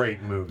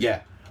great movie.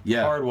 Yeah.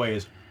 The Hard Way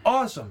is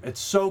awesome. It's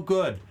so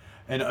good.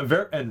 And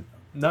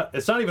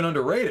it's not even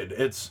underrated.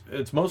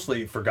 It's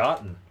mostly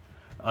forgotten,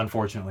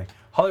 unfortunately.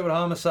 Hollywood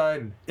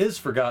Homicide is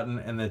forgotten,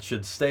 and it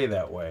should stay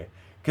that way.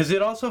 Because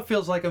it also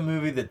feels like a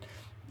movie that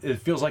it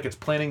feels like it's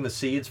planting the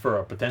seeds for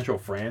a potential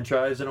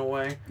franchise in a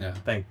way. Yeah.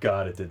 Thank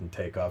God it didn't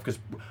take off, because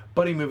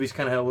buddy movies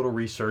kind of had a little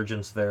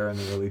resurgence there in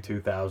the early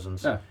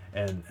 2000s,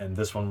 and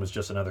this one was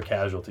just another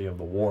casualty of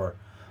the war.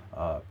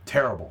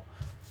 Terrible.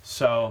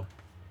 So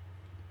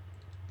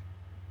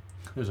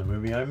there's a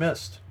movie I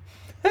missed.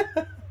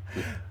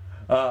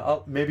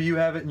 Maybe you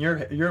have it in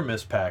your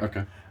Miss Pack.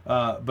 Okay.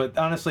 But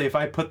honestly, if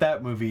I put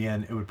that movie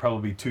in, it would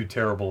probably be too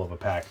terrible of a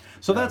pack.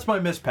 So that's my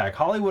Miss Pack: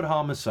 Hollywood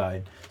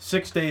Homicide,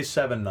 6 Days,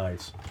 7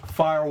 Nights,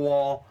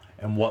 Firewall,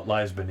 and What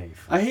Lies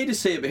Beneath. I hate to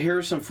say it, but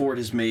Harrison Ford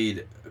has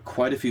made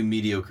quite a few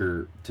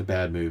mediocre to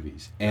bad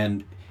movies,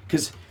 and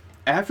because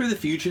after The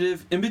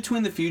Fugitive, in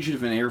between The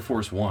Fugitive and Air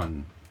Force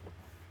One,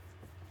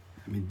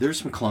 I mean,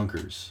 there's some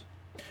clunkers.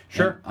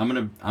 Sure.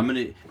 And I'm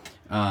gonna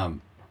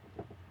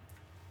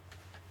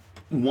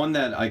one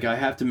that I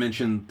have to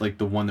mention, like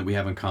the one that we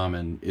have in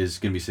common is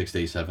gonna be 6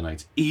 Days, 7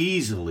 Nights.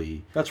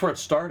 Easily. That's where it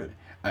started.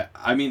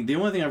 I mean, the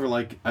only thing I've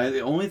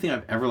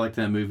ever liked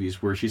in that movie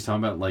is where she's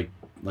talking about like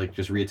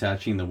just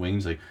reattaching the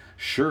wings. Like,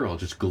 sure, I'll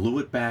just glue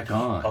it back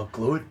on. I'll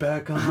glue it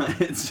back on.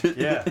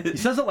 Yeah, he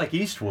says it like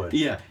Eastwood.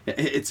 Yeah,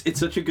 it's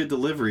such a good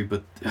delivery,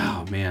 but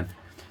oh man,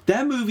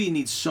 that movie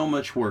needs so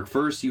much work.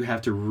 First, you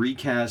have to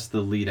recast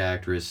the lead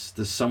actress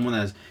to someone that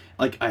has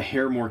like a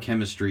hair more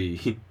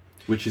chemistry.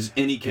 Which is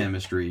any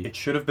chemistry. It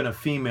should have been a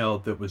female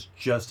that was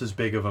just as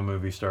big of a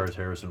movie star as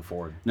Harrison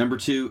Ford. Number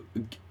two,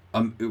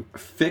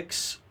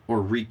 fix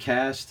or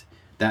recast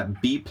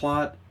that B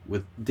plot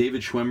with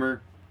David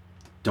Schwimmer.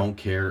 Don't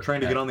care.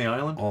 Trying to get on the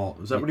island?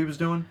 Is that what he was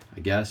doing?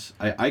 I guess.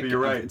 You're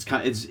right.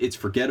 It's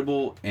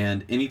forgettable,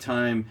 and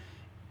anytime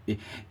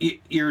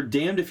you're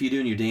damned if you do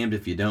and you're damned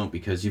if you don't,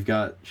 because you've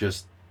got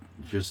just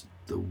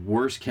the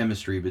worst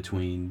chemistry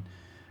between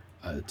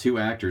two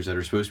actors that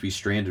are supposed to be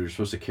stranded, are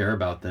supposed to care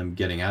about them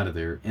getting out of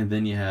there, and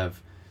then you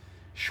have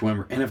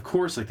Schwimmer, and of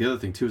course, like the other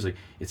thing too is like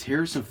it's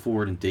Harrison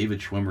Ford and David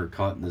Schwimmer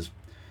caught in this,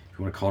 if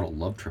you want to call it a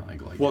love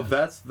triangle. Well,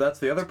 that's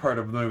the other part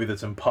of the movie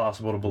that's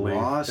impossible to believe.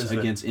 Ross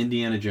against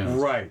Indiana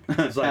Jones. Right.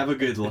 It's like, have a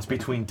good look. It's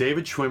between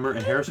David Schwimmer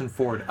and Harrison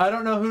Ford. I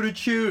don't know who to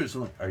choose.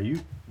 I'm like, are you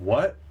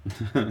what?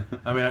 I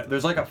mean,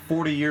 there's like a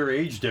 40-year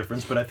age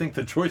difference, but I think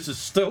the choice is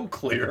still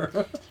clear.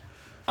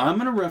 I'm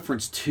gonna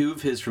reference two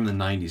of his from the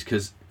 '90s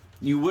because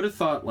you would have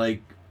thought,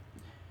 like,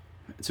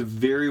 it's a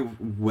very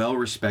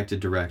well-respected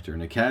director, an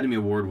Academy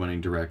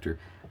Award-winning director,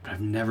 but I've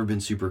never been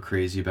super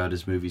crazy about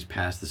his movies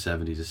past the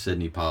 70s as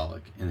Sidney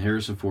Pollack. And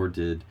Harrison Ford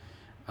did,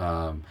 he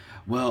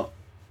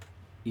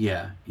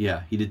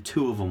did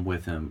two of them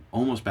with him,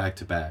 almost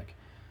back-to-back.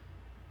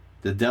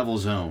 The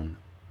Devil's Own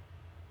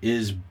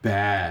is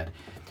bad.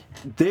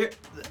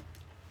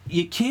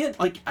 You can't,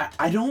 like,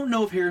 I don't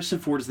know if Harrison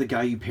Ford is the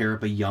guy you pair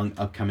up a young,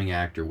 upcoming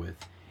actor with.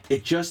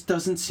 It just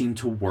doesn't seem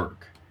to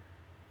work.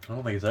 I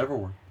don't think it's ever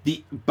worked.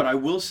 But I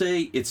will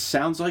say, it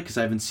sounds like, because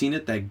I haven't seen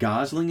it, that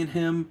Gosling and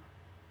him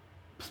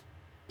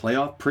play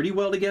off pretty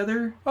well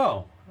together.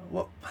 Oh,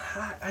 well,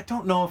 I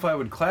don't know if I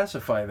would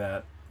classify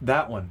that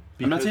one.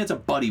 I'm not saying it's a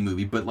buddy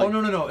movie, but like...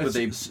 Oh, no.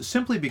 It's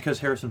simply because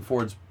Harrison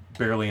Ford's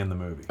barely in the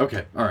movie.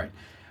 Okay, all right.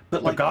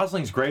 But like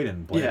Gosling's great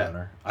in Blade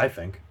Runner, I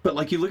think. But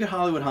like you look at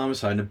Hollywood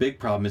Homicide, and a big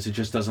problem is it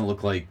just doesn't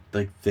look like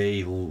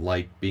they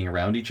like being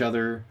around each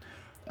other.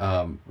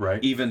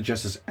 Right. Even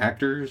just as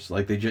actors,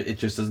 like it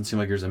just doesn't seem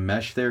like there's a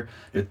mesh there.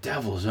 The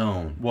Devil's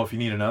Own. Well, if you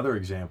need another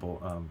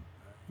example, I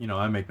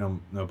make no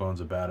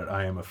bones about it.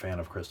 I am a fan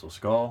of Crystal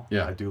Skull.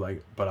 Yeah. I do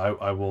like, but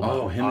I will.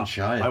 Oh, him and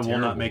Shia. I will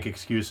terrible. not make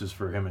excuses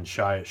for him and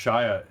Shia.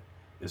 Shia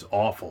is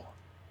awful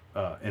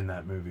in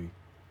that movie.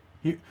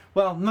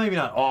 Well, maybe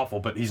not awful,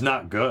 but he's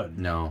not good.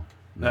 No.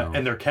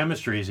 And their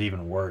chemistry is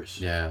even worse.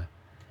 Yeah.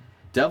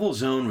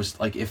 Devil's Own was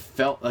like, it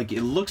felt like,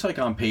 it looks like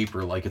on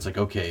paper, like it's like,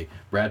 okay,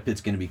 Brad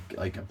Pitt's gonna be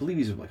like, I believe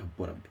he's like a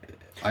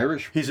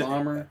Irish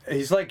bomber.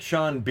 He's like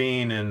Sean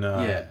Bean in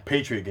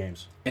Patriot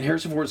Games. And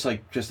Harrison Ford's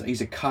like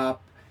he's a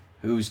cop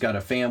who's got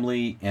a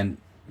family, and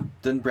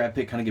doesn't Brad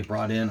Pitt kind of get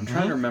brought in? I'm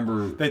trying to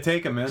remember. They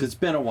take him in. It's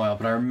been a while,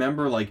 but I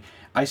remember like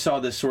I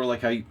saw this sort of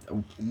like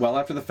well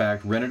after the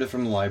fact, rented it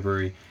from the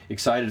library,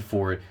 excited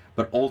for it,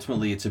 but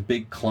ultimately it's a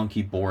big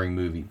clunky boring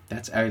movie.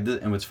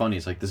 And what's funny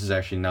is like this is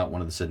actually not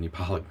one of the Sidney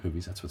Pollack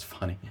movies. That's what's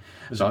funny.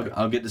 So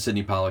I'll get to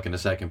Sidney Pollack in a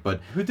second,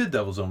 but who did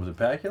Devil's Own? Was it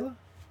Pacula?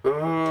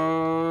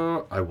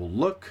 I will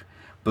look,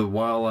 but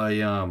while I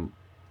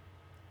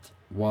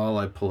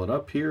pull it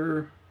up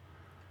here,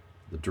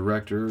 the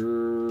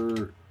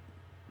director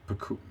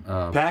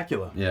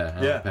Pacula.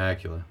 Yeah.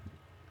 Pacula.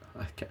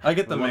 I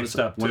get them mixed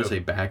up too. I want to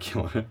say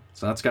Bakula.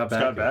 It's not Scott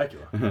Bakula.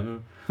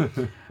 Scott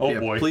Bakula. Oh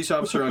boy. Police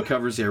officer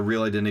uncovers the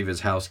real identity of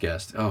his house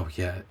guest. Oh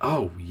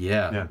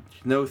yeah.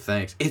 No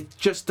thanks. It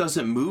just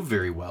doesn't move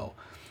very well.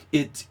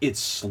 It's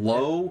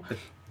slow.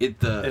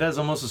 It has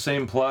almost the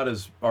same plot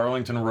as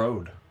Arlington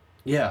Road.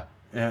 Yeah.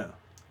 Yeah.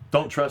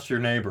 Don't trust your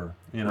neighbor.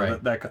 You know,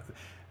 right.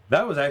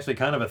 that was actually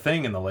kind of a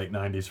thing in the late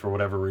 90s for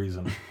whatever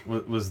reason.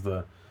 Was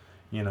the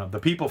the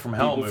People from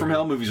Hell movie. People from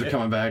Hell movies are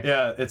coming back.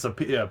 Yeah, it's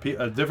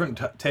a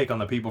different take on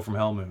the People from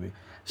Hell movie.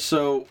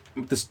 So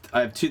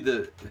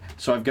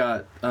I've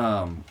got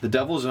The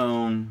Devil's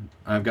Own.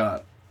 I've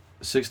got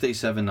 6 Days,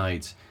 7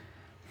 Nights.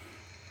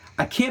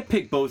 I can't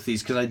pick both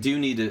these because I do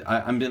need to.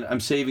 I'm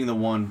saving the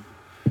one.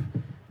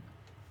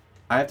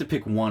 I have to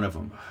pick one of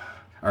them.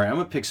 All right, I'm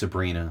gonna pick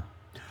Sabrina.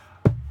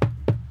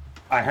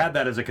 I had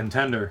that as a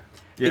contender.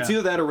 Yeah. It's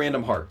either that or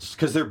Random Hearts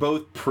because they're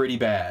both pretty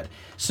bad.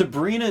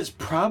 Sabrina is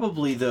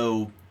probably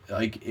though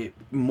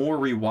more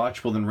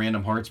rewatchable than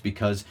Random Hearts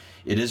because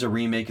it is a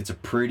remake. It's a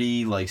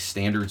pretty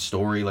standard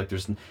story. Like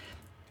there's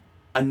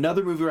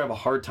another movie where I have a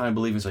hard time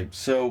believing. It's like,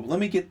 so let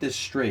me get this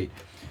straight.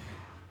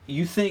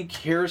 You think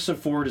Harrison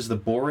Ford is the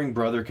boring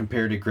brother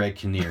compared to Greg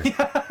Kinnear?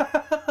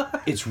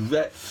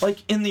 It's like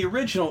in the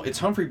original, it's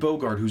Humphrey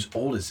Bogart who's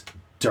old as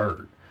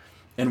dirt,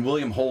 and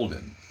William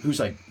Holden who's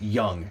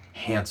young,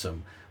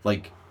 handsome.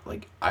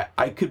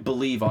 I could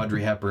believe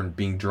Audrey Hepburn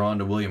being drawn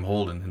to William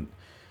Holden, and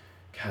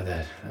God,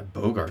 that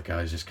Bogart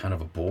guy is just kind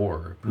of a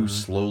bore who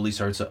slowly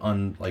starts to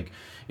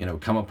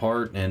come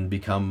apart and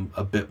become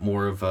a bit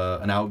more of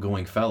an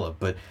outgoing fella.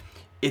 But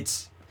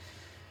it's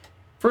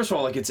first of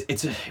all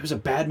it was a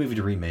bad movie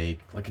to remake.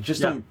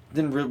 Wasn't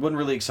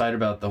really excited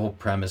about the whole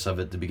premise of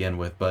it to begin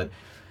with, but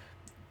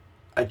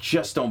I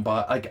just don't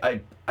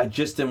buy. I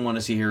just didn't want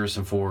to see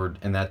Harrison Ford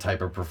in that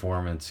type of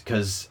performance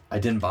because I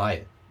didn't buy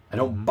it. I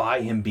don't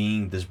buy him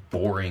being this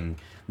boring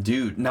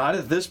dude. Not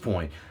at this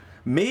point.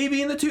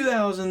 Maybe in the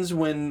 2000s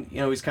when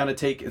he's kind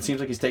of it seems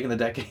like he's taking the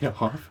decade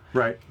off.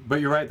 Right, but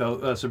you're right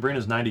though.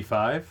 Sabrina's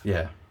 95.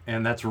 Yeah,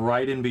 and that's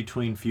right in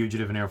between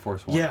Fugitive and Air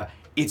Force One. Yeah,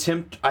 it's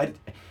him.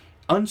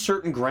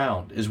 Uncertain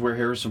Ground is where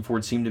Harrison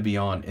Ford seemed to be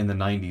on in the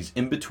 90s,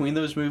 in between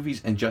those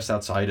movies and just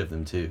outside of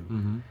them too.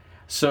 Mm-hmm.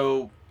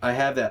 So I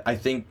have that. I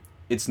think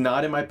it's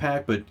not in my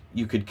pack, but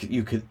you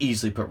could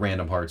easily put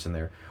Random Hearts in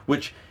there.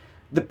 Which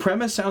the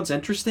premise sounds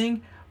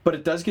interesting, but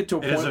it does get to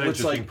a point where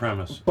it's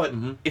premise. But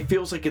it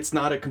feels like it's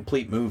not a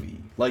complete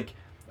movie.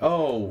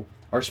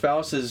 Our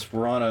spouses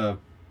were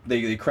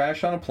they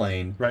crashed on a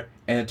plane, right?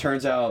 And it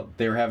turns out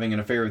they were having an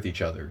affair with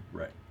each other,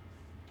 right?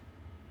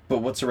 But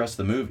what's the rest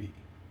of the movie?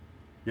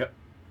 Yep.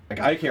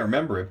 I can't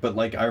remember it, but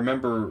I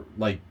remember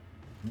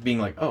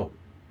being oh,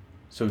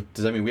 so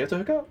does that mean we have to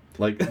hook up?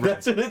 Right.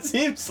 That's what it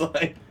seems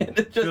like. And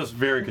it just feels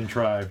very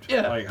contrived.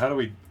 Yeah. How do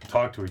we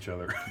talk to each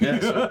other? Yeah.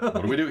 So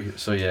what do we do here?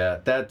 So yeah,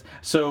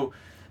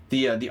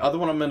 the other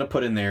one I'm gonna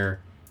put in there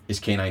is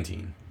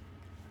K-19.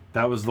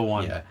 That was the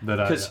one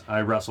that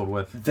I wrestled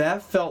with.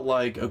 That felt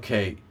like,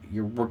 okay,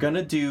 we're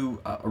gonna do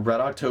a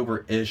Red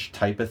October-ish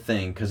type of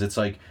thing because it's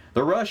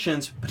the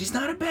Russians, but he's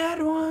not a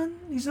bad one.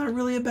 He's not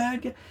really a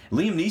bad guy.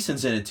 Liam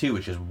Neeson's in it too,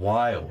 which is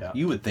wild. Yeah.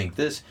 You would think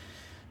this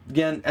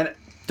again, and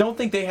don't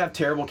think they have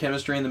terrible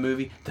chemistry in the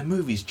movie. The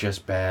movie's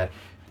just bad.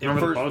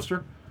 Remember the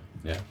poster?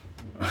 Yeah.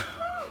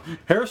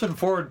 Harrison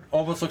Ford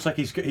almost looks like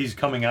he's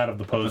coming out of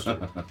the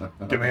poster.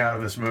 Get me out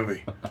of this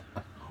movie.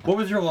 What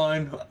was your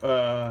line?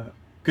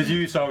 Because you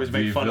used to always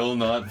make fun. We will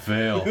not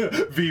fail.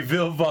 We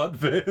will not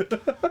fail.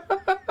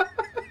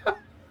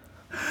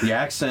 The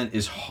accent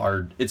is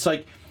hard. It's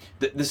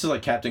this is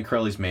like Captain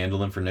Corelli's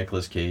mandolin for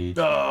Nicolas Cage.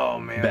 Oh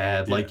man,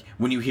 bad. Yeah.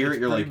 When you hear it,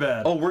 you're like,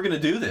 bad. Oh, we're gonna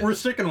do this. We're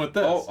sticking with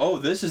this. Oh,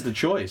 this is the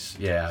choice.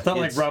 Yeah. It's not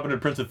like Robin Hood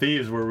Prince of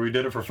Thieves where we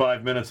did it for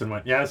 5 minutes and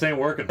went, yeah, this ain't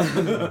working.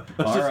 Let's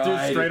just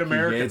do straight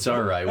American. It's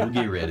all right. We'll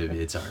get rid of it.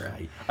 It's all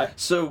right.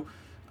 So,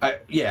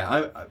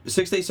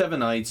 6 Days, 7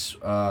 Nights,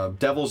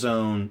 Devil's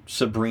Own,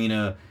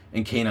 Sabrina,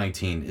 and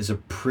K-19 is a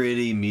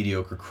pretty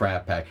mediocre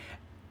crap pack.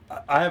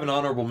 I have an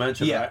honorable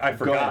mention. Yeah, I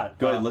forgot.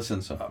 Go ahead,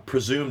 listen.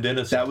 Presumed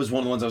Innocent. That was one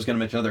of the ones I was going to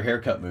mention. Another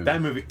haircut movie.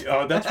 That movie.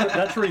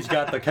 That's where he's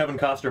got the Kevin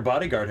Costner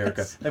bodyguard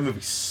haircut. That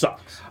movie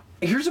sucks.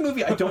 Here's a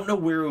movie I don't know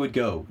where it would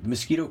go.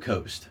 Mosquito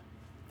Coast.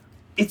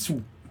 It's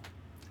one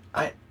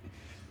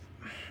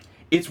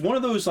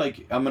of those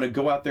like I'm gonna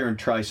go out there and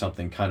try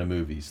something kind of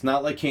movies.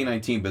 Not like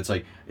K-19, but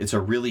it's a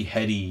really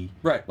heady,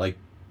 right? Like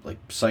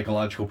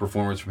psychological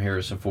performance from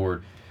Harrison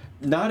Ford.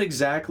 Not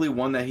exactly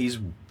one that he's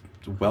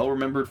well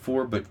remembered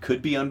for, but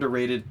could be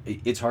underrated.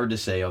 It's hard to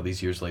say all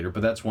these years later,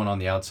 but that's one on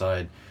the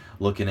outside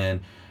looking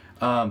in.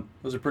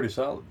 Those are pretty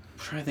solid. I'm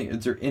trying to think.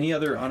 Is there any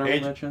other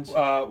honorable mentions?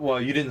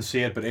 Well, you didn't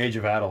see it, but Age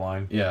of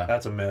Adeline. Yeah,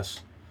 that's a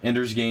miss.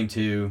 Ender's Game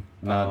 2.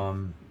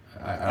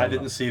 I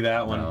didn't see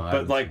that one,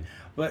 no,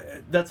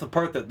 but that's the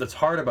part that's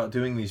hard about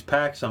doing these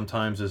packs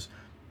sometimes is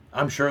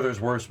I'm sure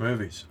there's worse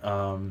movies,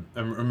 or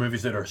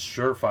movies that are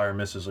surefire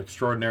misses.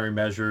 Extraordinary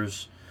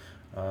Measures,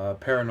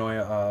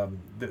 Paranoia.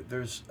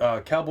 There's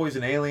Cowboys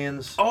and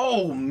Aliens.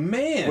 Oh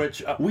man,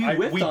 which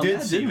we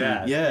did see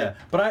that. Yeah,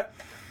 but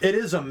it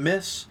is a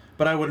miss.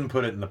 But I wouldn't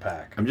put it in the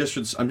pack. I'm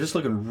just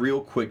looking real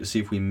quick to see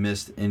if we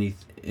missed any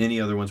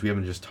other ones we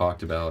haven't just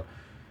talked about.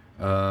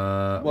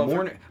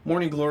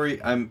 Morning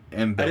Glory. I'm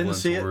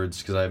ambivalent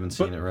towards because I haven't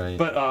seen it right.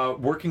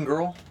 But Working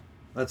Girl,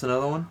 that's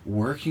another one.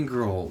 Working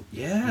Girl,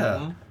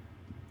 yeah,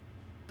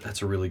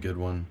 that's a really good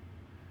one.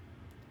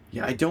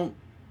 Yeah, I don't.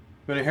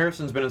 But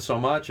Harrison's been in so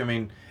much. I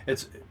mean,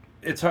 it's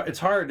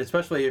hard,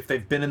 especially if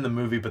they've been in the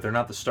movie, but they're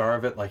not the star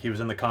of it. Like he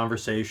was in The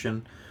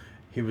Conversation.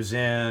 He was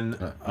in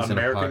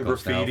American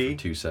Graffiti.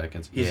 For 2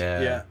 seconds.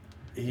 Yeah,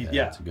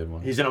 that's a good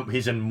one.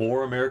 He's in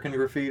more American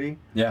Graffiti.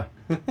 Yeah.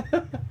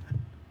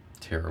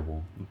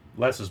 Terrible.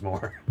 Less is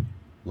more.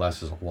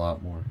 Less is a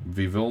lot more.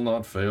 We will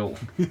not fail.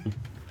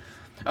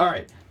 All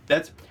right,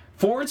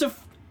 Ford's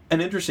an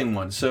interesting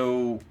one.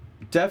 So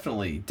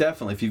definitely,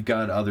 if you've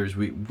got others,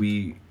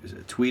 we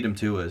tweet them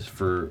to us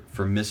for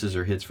misses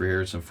or hits for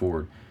Harrison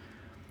Ford.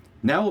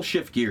 Now we'll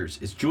shift gears.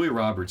 It's Julia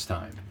Roberts'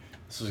 time.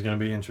 This is going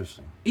to be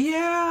interesting.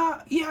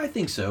 Yeah, I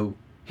think so.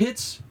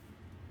 Hits,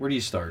 where do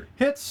you start?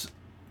 Hits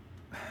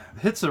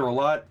are a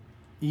lot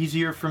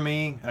easier for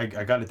me. I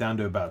got it down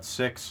to about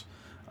 6.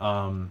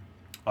 I'll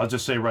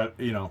just say,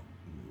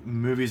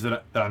 movies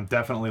that I'm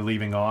definitely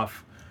leaving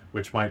off,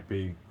 which might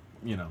be,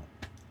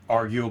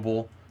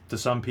 arguable to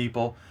some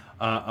people.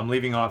 I'm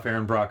leaving off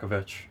Erin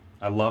Brockovich.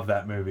 I love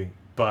that movie,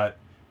 but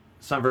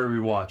it's not very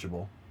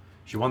rewatchable.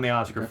 She won the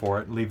Oscar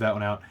for it. Leave that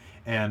one out.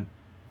 And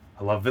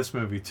I love this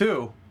movie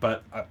too,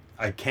 but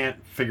I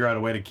can't figure out a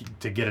way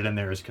to get it in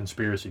there as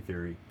conspiracy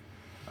theory.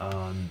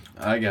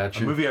 I got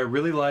you. A movie I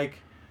really like,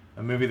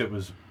 a movie that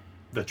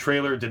the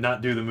trailer did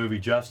not do the movie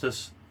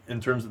justice in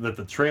terms of that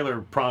the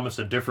trailer promised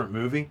a different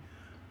movie.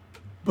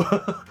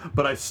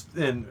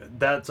 And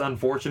that's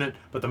unfortunate,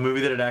 but the movie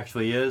that it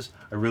actually is,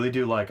 I really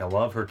do like. I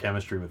love her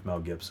chemistry with Mel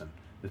Gibson.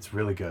 It's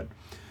really good.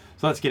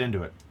 So let's get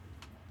into it.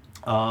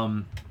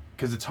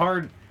 Because it's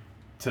hard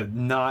to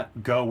not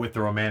go with the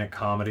romantic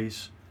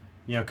comedies.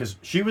 Because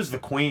she was the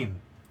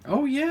queen.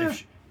 Oh yeah.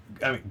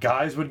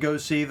 Guys would go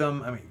see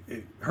them.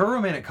 Her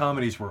romantic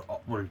comedies were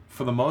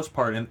for the most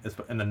part in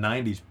the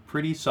 '90s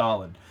pretty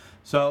solid.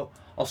 So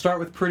I'll start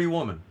with Pretty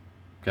Woman.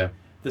 Okay.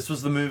 This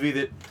was the movie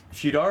that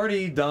she'd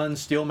already done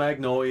Steel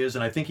Magnolias,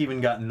 and I think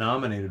even got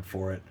nominated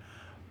for it,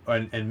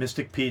 and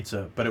Mystic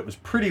Pizza. But it was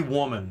Pretty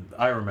Woman,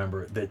 I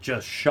remember, that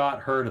just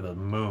shot her to the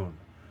moon,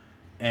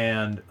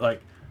 and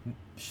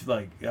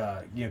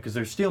because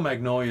there's Steel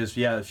Magnolias,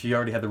 yeah, she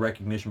already had the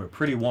recognition, but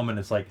Pretty Woman,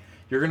 it's like,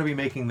 you're going to be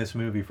making this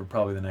movie for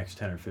probably the next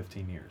 10 or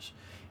 15 years.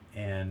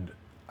 And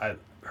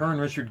her and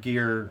Richard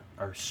Gere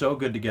are so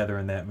good together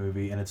in that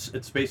movie, and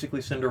it's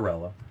basically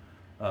Cinderella,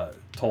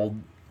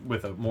 told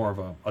with a more of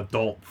a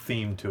adult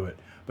theme to it.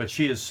 But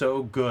she is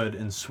so good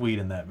and sweet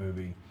in that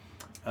movie.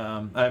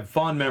 I have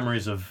fond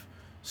memories of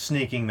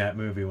sneaking that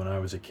movie when I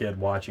was a kid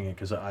watching it,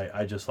 because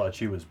I just thought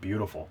she was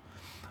beautiful.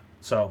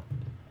 So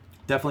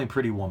definitely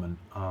Pretty Woman.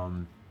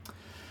 Oh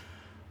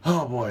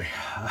boy.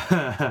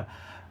 I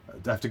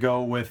have to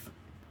go with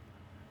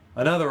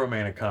another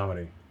romantic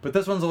comedy, but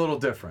this one's a little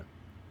different.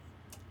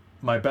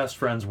 My Best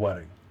Friend's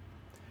Wedding.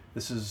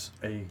 This is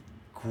a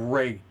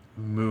great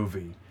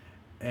movie,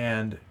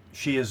 and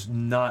she is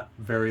not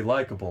very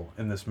likable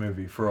in this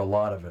movie for a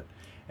lot of it.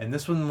 And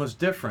this one was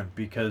different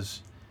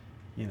because,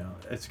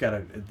 it's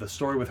got the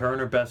story with her and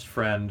her best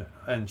friend,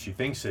 and she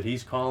thinks that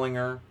he's calling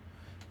her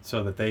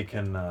so that they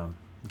can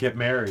get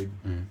married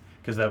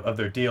because of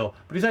their deal.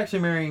 But he's actually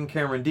marrying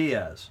Cameron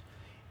Diaz.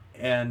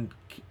 And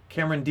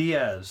Cameron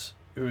Diaz,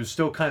 who was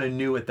still kind of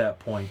new at that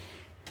point,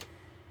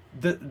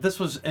 this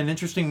was an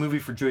interesting movie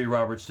for Julia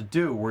Roberts to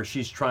do, where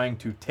she's trying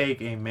to take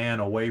a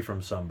man away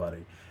from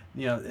somebody.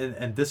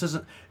 And this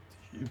isn't...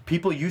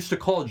 People used to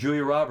call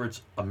Julia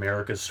Roberts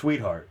America's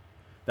sweetheart.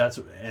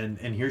 And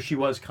here she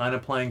was kind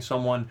of playing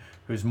someone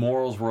whose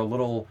morals were a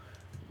little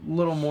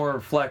more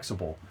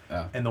flexible.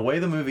 Yeah. And the way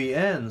the movie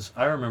ends,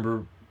 I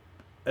remember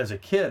as a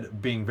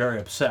kid being very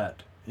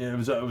upset. It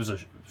was a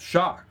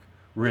shock,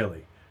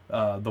 really,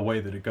 the way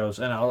that it goes.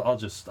 And I'll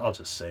just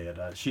say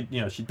it.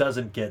 She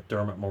doesn't get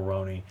Dermot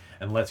Mulroney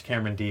and lets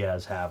Cameron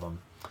Diaz have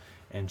him,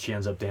 and she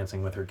ends up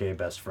dancing with her gay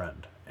best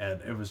friend. And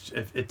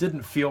it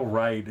didn't feel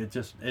right.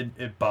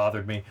 It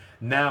bothered me.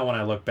 Now when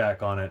I look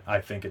back on it, I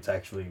think it's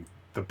actually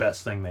the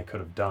best thing they could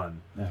have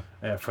done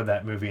for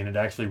that movie, and it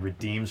actually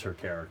redeems her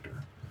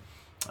character.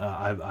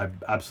 I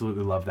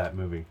absolutely love that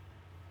movie.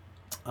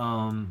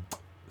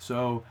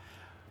 So,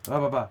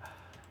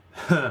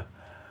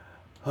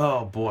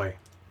 oh boy,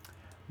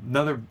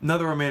 another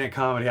romantic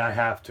comedy I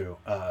have to,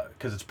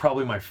 because it's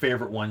probably my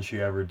favorite one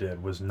she ever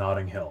did, was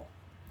Notting Hill,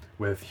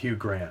 with Hugh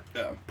Grant.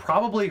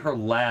 Probably her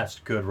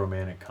last good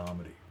romantic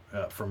comedy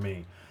for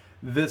me.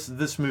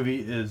 This movie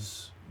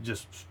is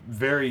just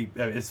very.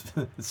 It's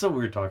so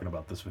weird talking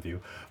about this with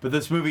you, but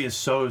this movie is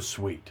so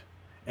sweet,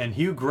 and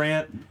Hugh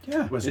Grant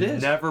was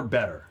never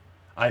better.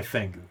 I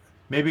think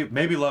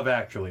maybe Love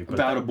Actually, but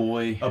About a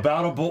Boy.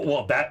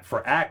 Well, that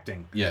for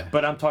acting. Yeah.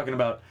 But I'm talking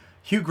about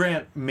Hugh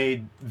Grant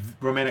made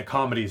romantic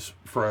comedies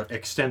for an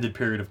extended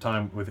period of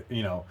time with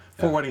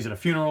Four Weddings and a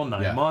Funeral,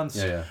 9 months.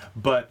 Yeah.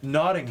 But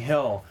Notting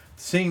Hill,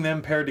 seeing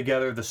them paired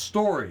together, the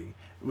story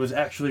was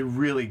actually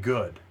really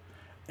good,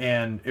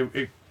 and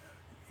it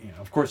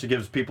of course, it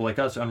gives people like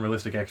us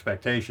unrealistic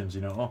expectations.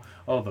 The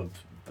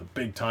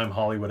big time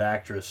Hollywood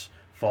actress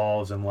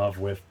falls in love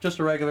with just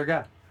a regular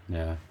guy.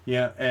 Yeah.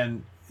 Yeah,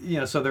 and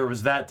so there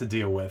was that to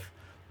deal with,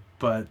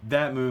 but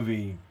that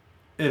movie,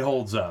 it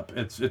holds up.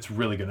 It's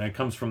really good, and it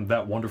comes from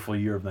that wonderful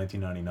year of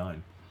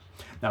 1999.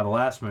 Now the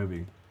last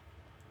movie,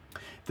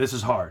 this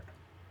is hard,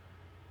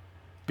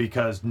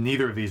 because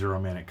neither of these are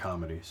romantic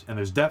comedies, and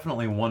there's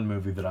definitely one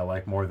movie that I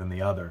like more than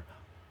the other.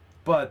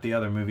 But the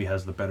other movie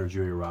has the better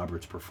Julia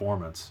Roberts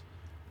performance,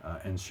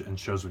 and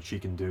shows what she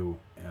can do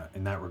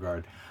in that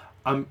regard.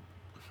 I'm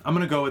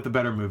gonna go with the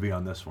better movie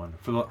on this one.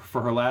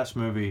 For her last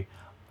movie,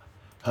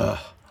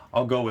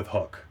 I'll go with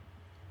Hook.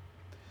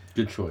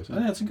 Good choice.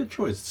 That's a good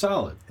choice. It's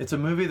solid. It's a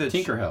movie that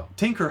Tinker Hell.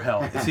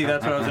 See,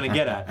 that's what I was gonna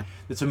get at.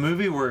 It's a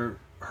movie where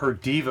her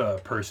diva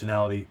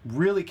personality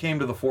really came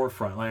to the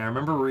forefront. Like I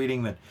remember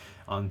reading that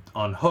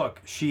on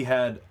Hook, she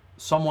had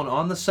someone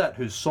on the set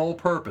whose sole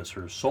purpose,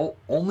 her sole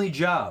only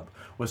job,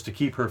 was to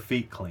keep her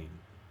feet clean.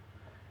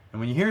 And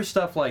when you hear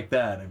stuff like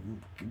that,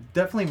 it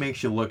definitely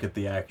makes you look at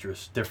the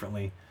actress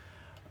differently,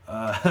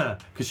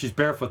 because she's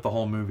barefoot the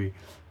whole movie.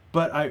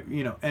 But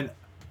and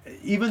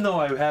even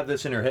though I have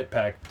this in her hit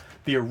pack,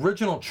 the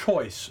original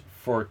choice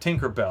for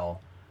Tinkerbell,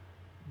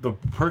 the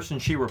person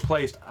she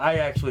replaced, I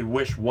actually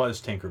wish was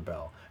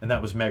Tinkerbell, and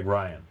that was Meg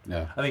Ryan.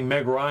 Yeah. I think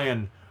Meg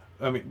Ryan.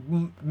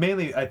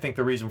 Mainly, I think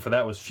the reason for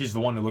that was she's the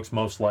one who looks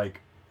most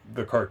like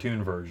the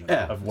cartoon version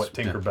of what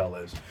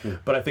Tinkerbell is. Yeah.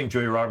 But I think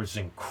Julia Roberts is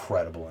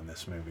incredible in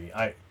this movie.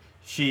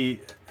 She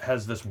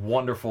has this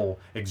wonderful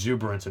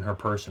exuberance in her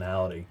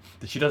personality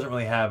that she doesn't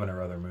really have in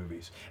her other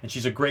movies. And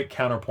she's a great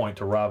counterpoint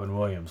to Robin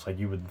Williams. Like,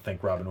 you wouldn't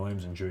think Robin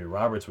Williams and Julia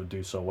Roberts would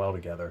do so well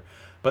together.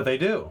 But they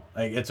do.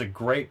 It's a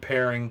great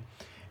pairing,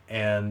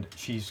 and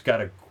she's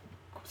got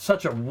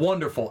such a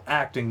wonderful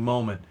acting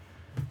moment.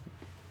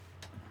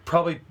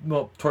 Probably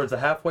towards the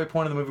halfway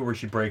point of the movie where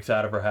she breaks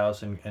out of her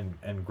house and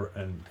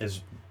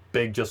is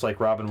big just like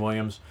Robin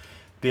Williams.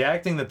 The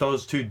acting that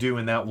those two do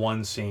in that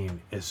one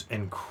scene is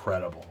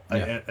incredible.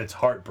 Yeah. It's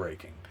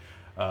heartbreaking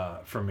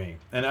for me,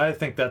 and I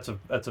think that's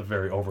a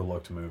very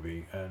overlooked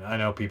movie. And I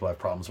know people have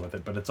problems with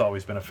it, but it's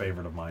always been a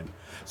favorite of mine.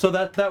 So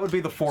that would be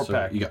the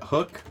four-pack. You got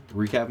Hook.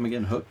 Recap them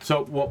again. Hook.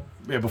 So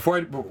real quick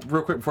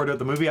before I do it,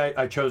 the movie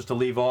I chose to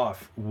leave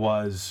off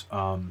was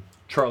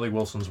Charlie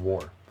Wilson's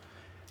War.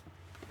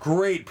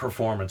 Great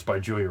performance by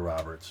Julia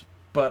Roberts,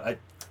 but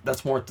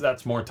that's more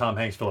Tom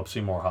Hanks, Philip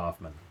Seymour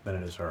Hoffman than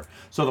it is her.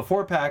 So the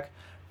four-pack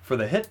for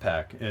the hit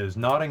pack is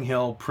Notting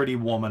Hill, Pretty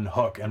Woman,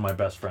 Hook, and My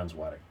Best Friend's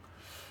Wedding.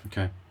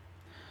 Okay.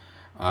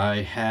 I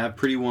have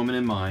Pretty Woman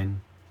in mind.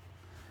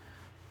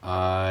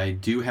 I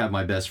do have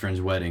My Best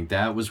Friend's Wedding.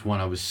 That was one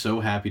I was so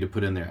happy to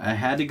put in there. I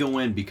had to go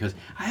in because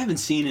I haven't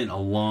seen it in a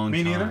long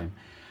time. Me neither.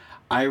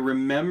 I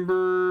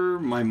remember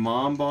my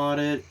mom bought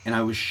it, and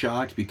I was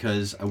shocked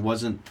because I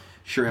wasn't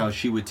sure how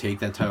she would take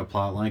that type of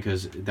plot line,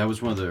 because that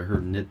was one of her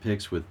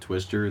nitpicks with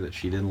Twister that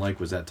she didn't like,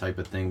 was that type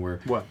of thing where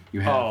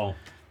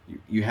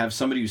you have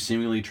somebody who's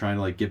seemingly trying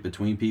to get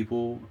between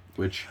people,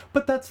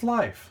 but that's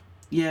life.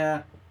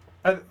 Yeah.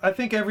 I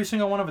think every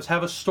single one of us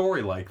have a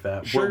story like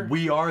that. Sure. Where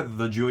we are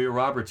the Julia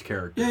Roberts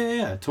character.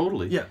 Yeah,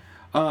 totally.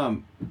 Yeah.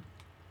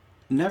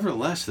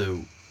 Nevertheless,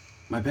 though,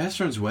 My Best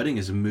Friend's Wedding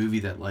is a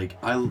movie that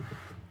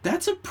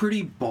that's a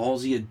pretty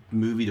ballsy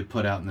movie to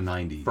put out in the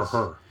 90s. For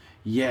her.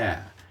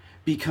 Yeah.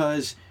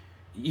 Because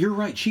you're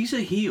right, she's a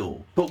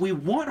heel, but we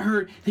want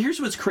her.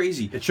 Here's what's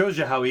crazy. It shows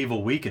you how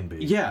evil we can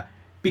be. Yeah,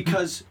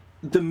 because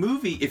the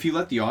movie, if you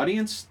let the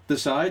audience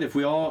decide,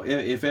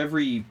 if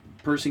every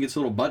person gets a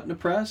little button to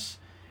press,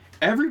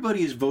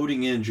 everybody is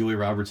voting in Julia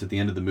Roberts at the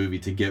end of the movie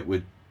to get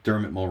with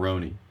Dermot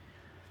Mulroney.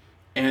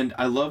 And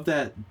I love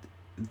that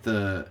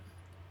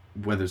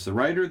whether it's the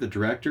writer, the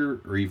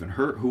director, or even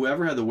her,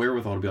 whoever had the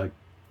wherewithal to be like,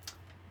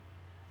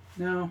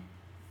 no,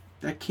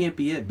 that can't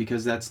be it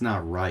because that's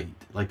not right.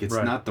 Like, it's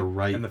not the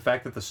right. And the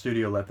fact that the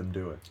studio let them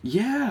do it.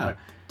 Yeah.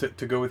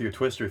 To go with your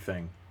Twister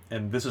thing,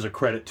 and this is a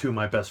credit to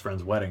My Best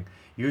Friend's Wedding.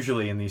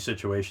 Usually in these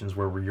situations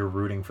where you're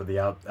rooting for the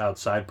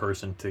outside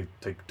person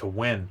to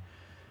win,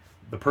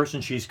 the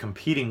person she's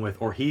competing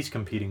with or he's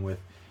competing with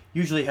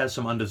usually has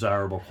some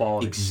undesirable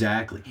qualities.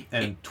 Exactly.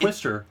 And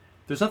Twister,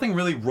 there's nothing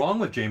really wrong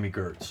with Jamie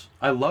Gertz.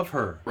 I love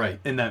her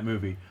in that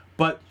movie,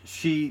 but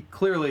she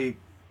clearly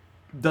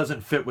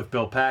doesn't fit with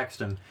Bill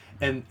Paxton.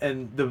 And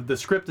the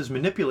script is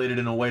manipulated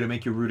in a way to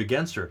make you root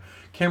against her.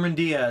 Cameron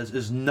Diaz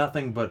is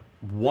nothing but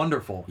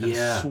wonderful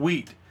and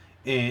sweet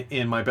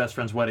in My Best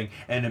Friend's Wedding,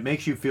 and it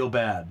makes you feel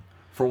bad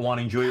for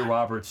wanting Julia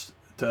Roberts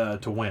to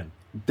win.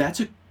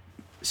 That's a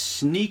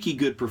sneaky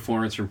good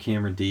performance from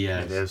Cameron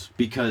Diaz. It is.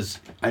 Because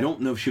I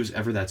don't know if she was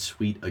ever that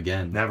sweet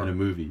again Never. in a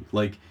movie.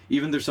 Like,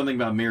 even There's Something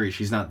About Mary,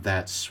 she's not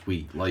that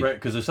sweet. Like, Right,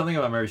 because There's Something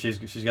About Mary, she's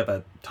got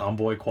that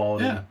tomboy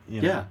quality,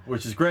 Yeah.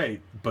 which is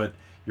great, but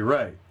you're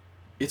right.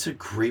 it's a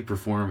great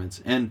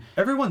performance. And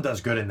Everyone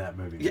does good in that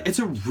movie. yeah, it's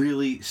a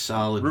really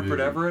solid Rupert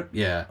movie. Everett?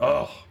 Yeah.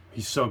 Oh,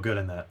 he's so good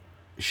in that.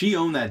 She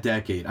owned that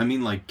decade. I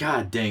mean, like,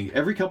 god dang,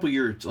 every couple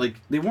years, like,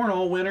 they weren't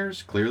all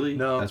winners, clearly.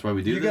 No. That's why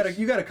we do this.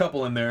 You got a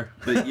couple in there.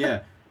 But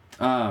yeah.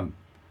 I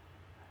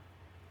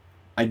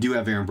do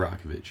have Aaron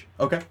Brockovich.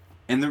 Okay.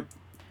 And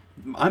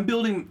I'm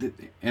building,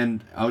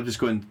 and I'll just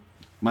go and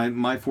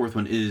my fourth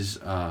one is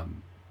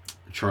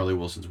Charlie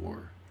Wilson's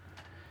War.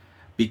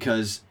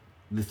 Because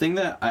the thing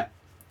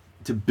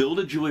to build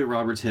a Julia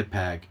Roberts hit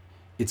pack,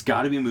 it's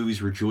got to be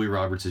movies where Julia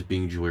Roberts is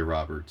being Julia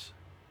Roberts.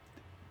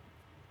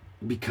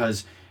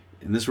 Because,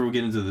 and this is where we'll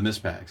get into the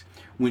mispacks.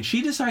 When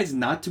she decides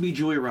not to be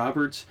Julia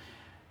Roberts,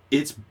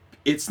 it's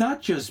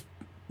not just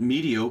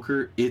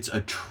mediocre, it's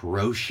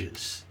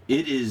atrocious.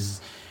 It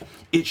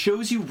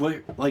shows you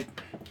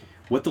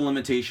what the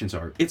limitations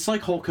are. It's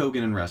like Hulk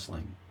Hogan in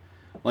wrestling.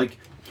 Like,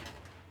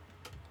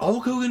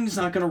 Hulk Hogan is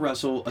not going to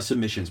wrestle a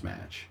submissions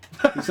match.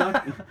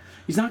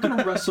 He's not going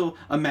to wrestle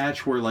a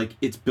match where like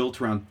it's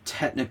built around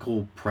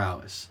technical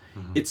prowess.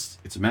 Mm-hmm.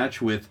 It's a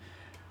match with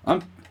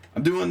I'm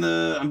doing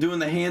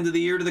the hand of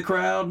the ear to the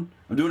crowd.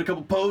 I'm doing a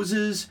couple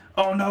poses.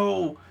 Oh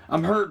no,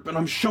 I'm hurt, but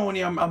I'm showing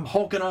you I'm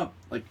hulking up.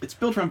 Like, it's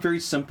built around very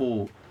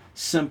simple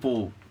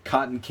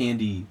cotton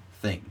candy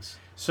things.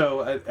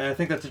 So I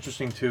think that's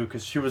interesting too,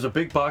 because she was a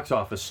big box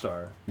office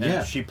star. And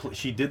Yeah.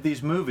 she did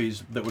these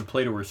movies that would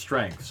play to her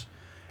strengths,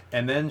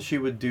 and then she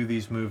would do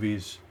these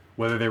movies,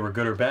 whether they were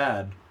good or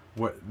bad,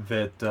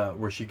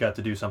 where she got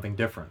to do something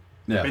different.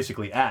 Yeah.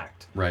 Basically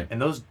act. Right.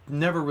 And those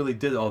never really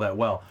did all that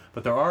well.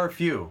 But there are a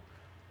few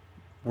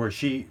where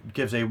she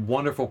gives a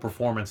wonderful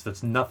performance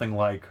that's nothing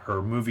like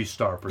her movie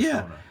star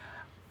persona.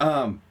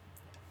 Yeah.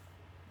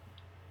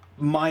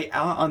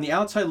 On the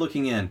outside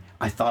looking in,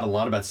 I thought a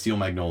lot about Steel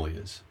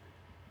Magnolias.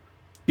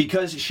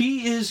 Because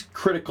she is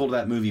critical to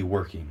that movie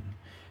working.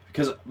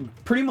 Because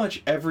pretty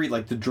much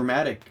the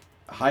dramatic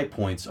high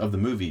points of the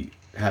movie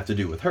have to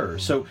do with her.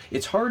 So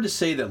it's hard to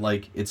say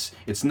that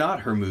it's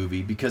not her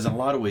movie, because in a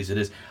lot of ways it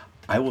is.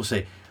 I will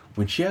say,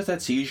 when she has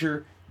that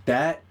seizure,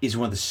 that is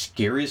one of the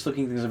scariest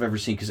looking things I've ever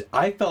seen, because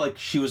I felt like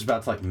she was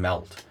about to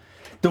melt.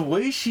 The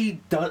way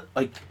she does,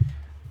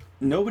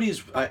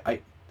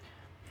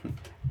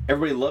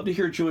 everybody loved to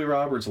hear Julia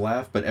Roberts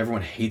laugh, but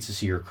everyone hates to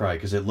see her cry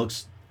because it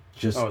looks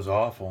just... Oh, it's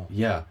awful.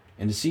 Yeah.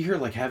 And to see her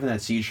having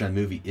that seizure in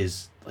that movie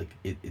is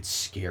it's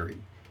scary.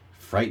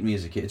 Frightened me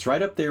as a kid. It's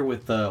right up there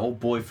with the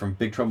old boy from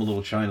Big Trouble in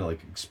Little China,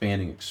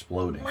 expanding,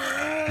 exploding.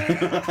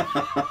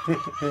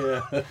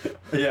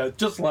 Yeah,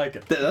 just like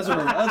it. That's what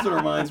it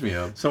reminds me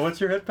of. So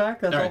what's your hit pack?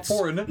 That's all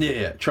four, isn't it?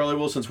 Yeah. Charlie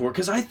Wilson's War,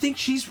 because I think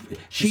she's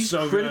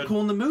so critical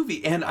good in the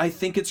movie, and I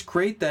think it's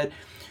great that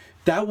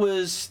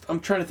was, I'm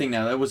trying to think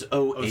now, that was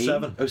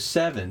 08?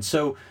 07.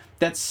 So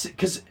that's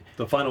because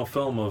the final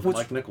film of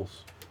Mike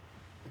Nichols.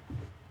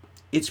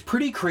 It's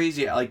pretty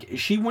crazy.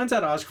 She wins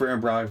that Oscar for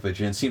Aaron Brockovich,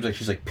 and it seems like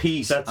she's like,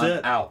 peace, I'm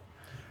out.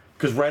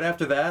 Because right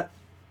after that,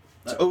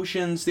 it's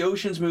the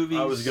Oceans movies.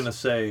 I was gonna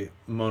say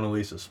Mona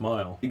Lisa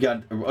Smile. You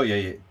got,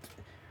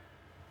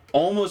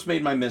 almost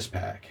made my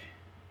mispack.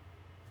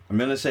 I'm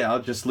gonna say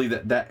I'll just leave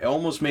that. That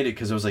almost made it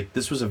because I was like,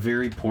 this was a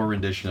very poor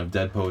rendition of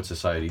Dead Poets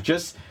Society.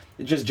 Just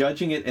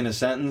judging it in a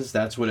sentence,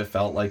 that's what it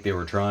felt like they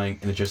were trying,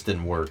 and it just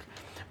didn't work.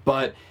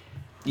 But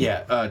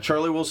yeah,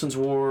 Charlie Wilson's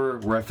War,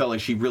 where I felt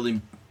like she really.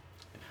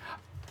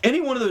 Any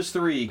one of those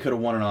three could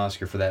have won an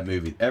Oscar for that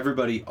movie.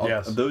 Everybody,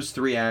 those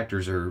three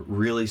actors are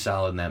really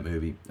solid in that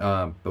movie.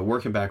 But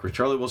working backwards,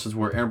 Charlie Wilson's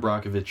War, Aaron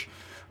Brockovich,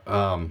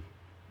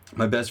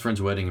 My Best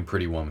Friend's Wedding, and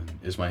Pretty Woman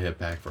is my hit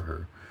pack for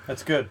her.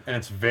 That's good, and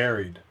it's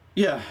varied.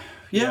 Yeah,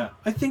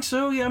 I think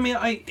so. Yeah, I mean,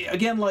 I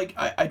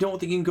don't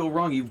think you can go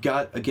wrong. You've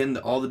got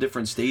all the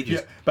different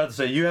stages. Yeah, about to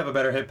say you have a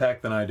better hit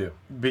pack than I do,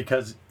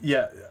 because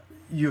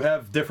you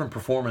have different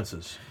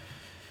performances.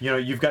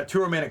 You've got two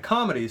romantic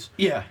comedies.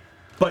 Yeah.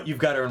 But you've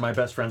got her in My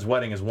Best Friend's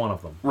Wedding as one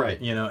of them. Right.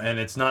 And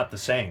it's not the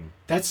same.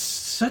 That's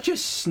such a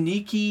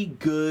sneaky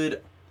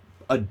good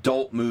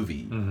adult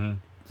movie. Mm-hmm.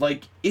 I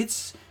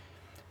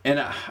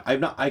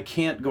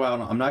can't go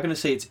out. I'm not going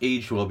to say it's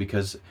aged well,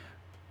 because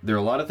there are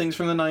a lot of things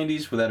from the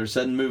 90s that are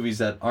set in movies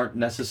that aren't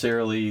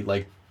necessarily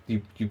like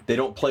they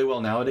don't play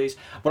well nowadays.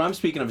 What I'm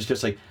speaking of is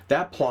just like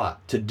that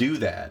plot to do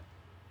that.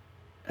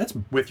 That's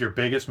with your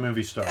biggest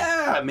movie star.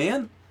 Yeah,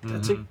 man.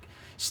 That's a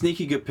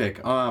sneaky good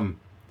pick. The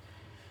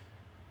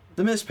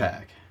Miss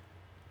Pac.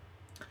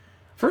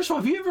 First of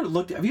all, have you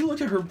looked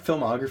at her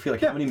filmography?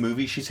 Like how many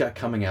movies she's got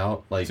coming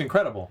out? Like it's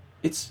incredible.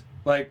 It's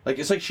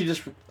it's like she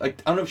just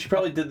like I don't know if she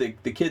probably did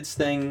the kids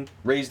thing,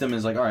 raised them, and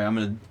is like, all right, I'm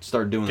gonna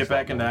start doing get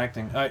back into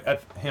acting. I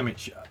mean,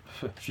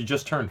 she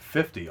just turned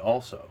 50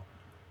 also,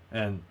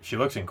 and she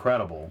looks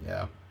incredible.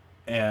 Yeah,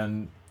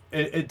 and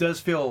it does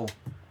feel.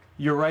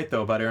 You're right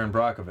though about Erin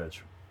Brockovich.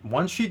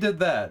 Once she did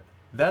that,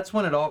 that's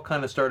when it all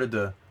kind of started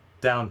to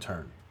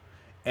downturn,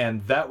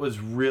 and that was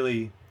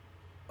really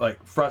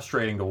like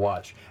frustrating to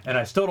watch. And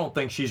I still don't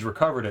think she's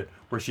recovered it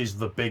where she's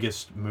the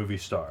biggest movie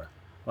star,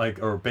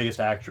 like or biggest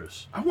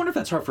actress. I wonder if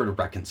that's hard for her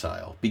to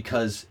reconcile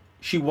because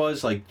she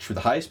was like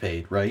the highest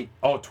paid, right?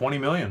 Oh, 20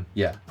 million.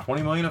 Yeah,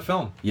 20 million a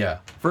film. Yeah,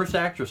 first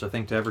actress I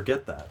think to ever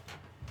get that.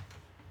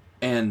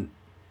 And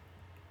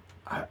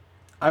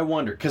I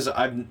wonder because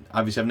I've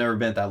never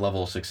been at that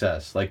level of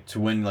success. Like to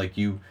when like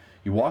you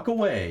walk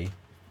away.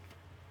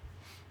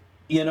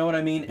 You know what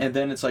I mean? And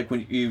then it's like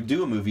when you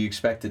do a movie, you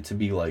expect it to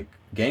be like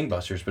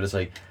gangbusters, but it's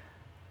like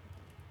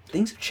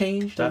things have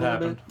changed a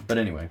little bit. But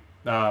anyway,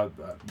 her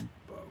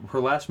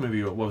last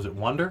movie, what was it,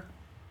 Wonder?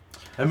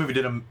 That movie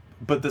did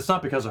but that's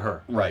not because of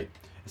her. Right.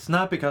 It's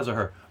not because of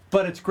her,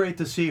 but it's great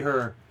to see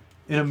her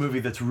in a movie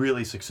that's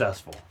really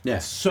successful. Yeah,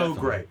 so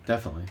great.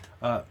 Definitely.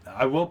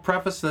 I will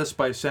preface this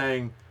by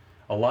saying,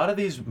 a lot of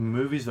these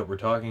movies that we're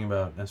talking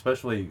about,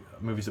 especially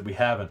movies that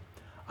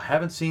I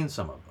haven't seen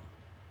some of them.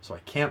 So I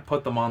can't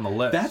put them on the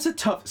list. That's a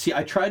tough... See,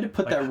 I tried to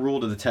put that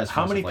rule to the test.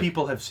 How many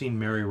people have seen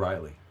Mary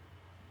Riley?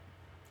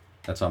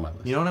 That's on my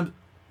list. You know what I'm...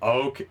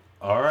 Okay.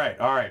 All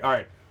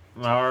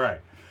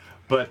right.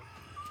 But,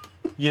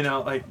 you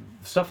know, like,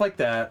 stuff like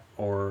that,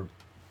 or...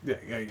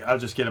 I'll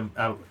just get them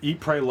out.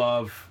 Eat, Pray,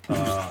 Love.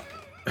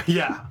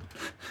 Yeah.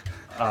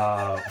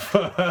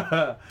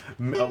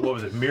 What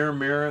was it? Mirror,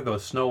 Mirror, the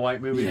Snow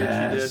White movie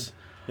that she did.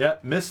 Yeah,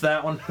 missed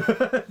that one.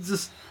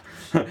 Just...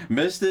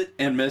 Missed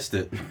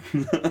it.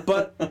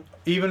 But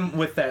even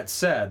with that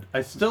said,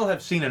 I still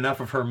have seen enough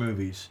of her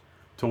movies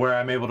to where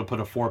I'm able to put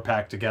a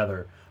 4-pack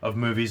together of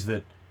movies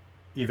that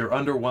either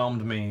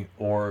underwhelmed me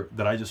or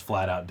that I just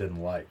flat out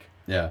didn't like.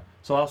 Yeah.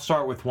 So I'll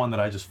start with one that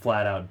I just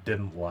flat out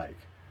didn't like.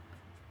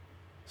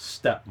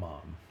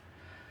 Stepmom.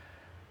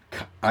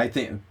 I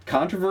think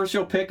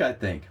controversial pick. I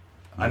think.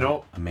 I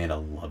know Amanda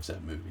loves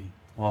that movie.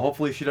 Well,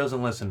 hopefully she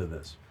doesn't listen to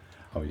this.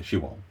 Oh yeah, she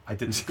won't. I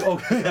didn't. Oh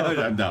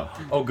no.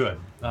 Oh good.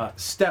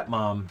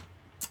 Stepmom.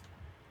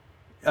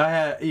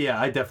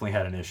 I definitely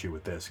had an issue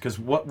with this because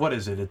what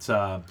is it? It's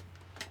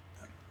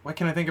why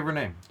can't I think of her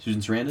name?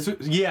 Susan Sarandon.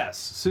 Yes,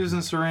 Susan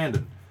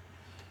Sarandon.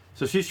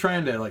 So she's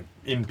trying to like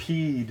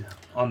impede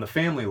on the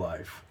family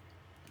life.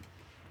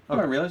 Oh,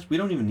 I realize we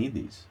don't even need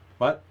these.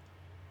 What?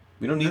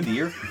 We don't need the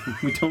ear.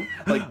 We don't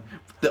like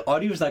the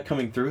audio's not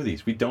coming through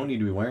these. We don't need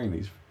to be wearing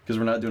these because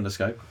we're not doing a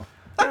Skype call.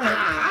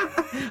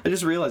 I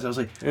just realized I was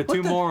like,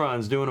 two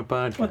morons doing a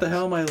podcast. What the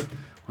hell am I?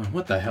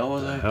 What the hell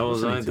was I? Hell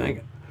was I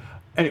thinking?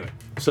 Anyway,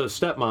 so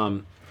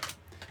Stepmom.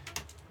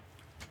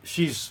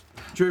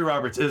 Julia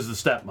Roberts is the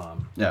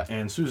stepmom. Yeah.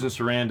 And Susan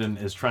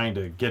Sarandon is trying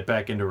to get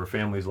back into her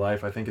family's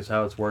life. I think is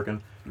how it's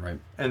working. Right.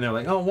 And they're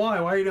like, oh, why?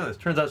 Why are you doing this?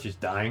 Turns out she's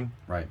dying.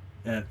 Right.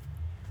 And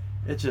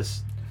it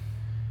just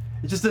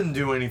didn't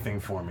do anything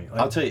for me.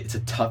 I'll tell you, it's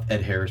a tough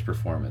Ed Harris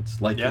performance.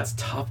 Like it's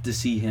tough to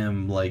see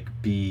him like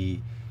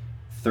be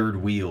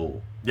third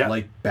wheel. Yeah.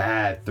 Like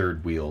bad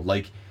third wheel.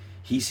 Like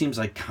he seems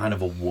like kind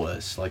of a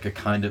wuss. Like a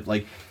kind of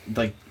like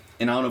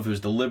and I don't know if it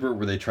was deliberate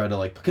where they try to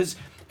like because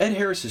Ed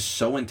Harris is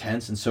so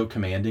intense and so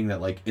commanding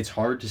that like it's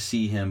hard to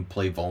see him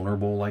play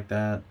vulnerable like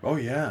that. Oh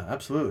yeah,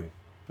 absolutely.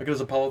 Look at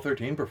his Apollo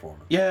 13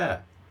 performance. Yeah.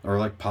 Or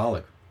like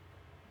Pollock.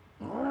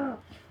 I'm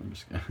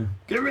just gonna...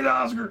 Give me the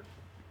Oscar,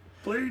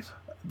 please.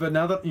 But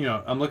now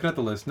that I'm looking at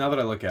the list. Now that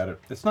I look at it,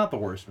 it's not the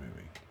worst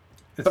movie.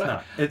 It's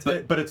not.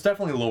 But it's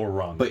definitely lower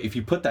rung. But if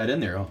you put that in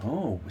there,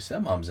 oh,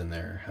 Stepmom's in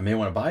there. I may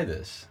want to buy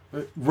this.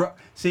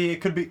 See,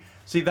 it could be.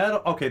 See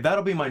that? Okay,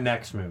 that'll be my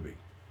next movie.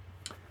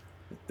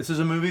 This is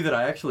a movie that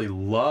I actually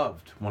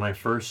loved when I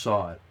first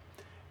saw it,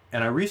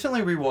 and I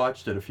recently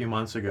rewatched it a few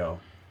months ago,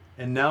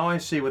 and now I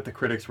see what the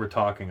critics were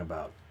talking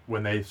about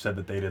when they said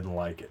that they didn't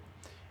like it.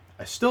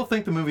 I still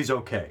think the movie's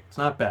okay. It's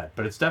not bad,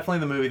 but it's definitely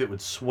the movie that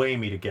would sway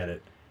me to get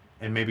it,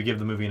 and maybe give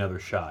the movie another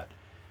shot.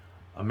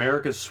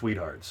 America's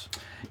Sweethearts.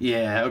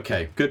 Yeah,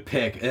 okay. Good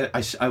pick.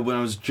 When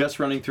I was just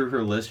running through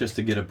her list just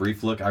to get a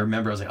brief look, I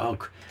remember I was like, oh,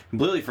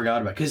 completely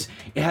forgot about it. Because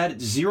it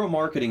had zero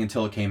marketing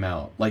until it came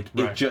out. Like,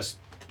 it just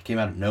came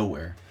out of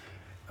nowhere.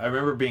 I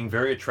remember being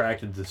very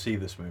attracted to see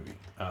this movie,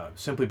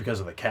 simply because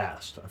of the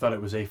cast. I thought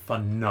it was a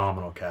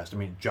phenomenal cast. I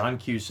mean, John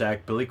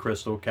Cusack, Billy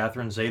Crystal,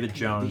 Catherine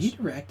Zeta-Jones. Did he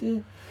direct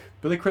it?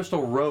 Billy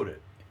Crystal wrote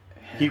it.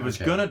 He was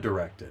going to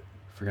direct it.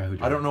 Forgot who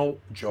did I don't know.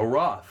 Joe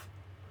Roth.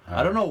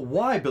 I don't know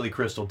why Billy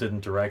Crystal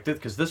didn't direct it,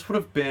 because this would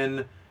have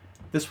been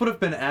This would have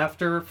been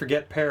after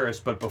Forget Paris,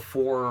 but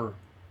before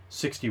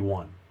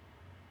 61.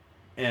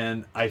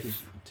 And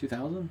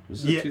 2000?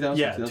 Was it 2000?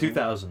 Yeah,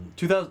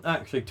 2000.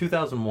 Actually,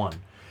 2001.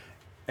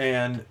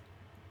 And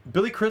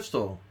Billy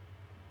Crystal,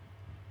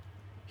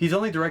 he's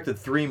only directed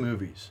 3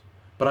 movies,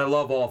 but I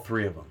love all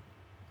 3 of them.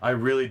 I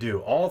really do.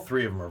 All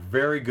 3 of them are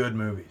very good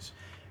movies.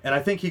 And I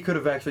think he could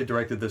have actually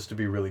directed this to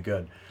be really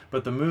good.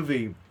 But the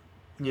movie,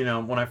 you know,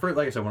 when I first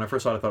saw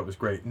it, I thought it was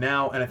great.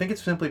 Now, and I think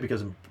it's simply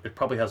because it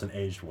probably hasn't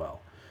aged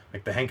well.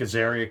 Like the Hank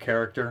Azaria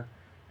character,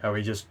 how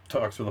he just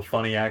talks with a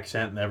funny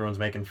accent and everyone's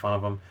making fun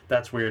of him.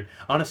 That's weird.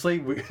 Honestly,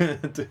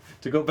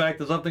 to go back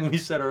to something we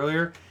said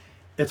earlier,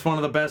 it's one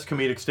of the best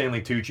comedic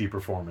Stanley Tucci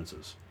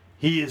performances.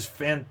 He is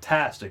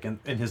fantastic in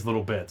his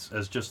little bits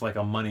as just like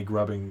a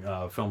money-grubbing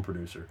film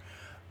producer.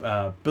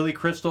 Billy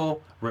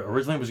Crystal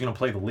originally was going to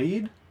play the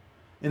lead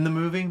in the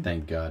movie.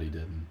 Thank God he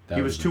didn't.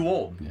 He was too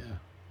old. Yeah.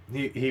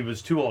 He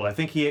was too old. I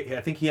think he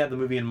had the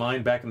movie in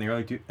mind back in the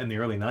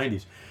early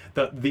 90s.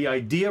 The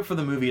idea for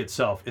the movie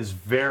itself is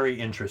very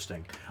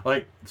interesting.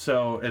 Like,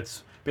 so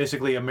it's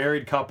basically a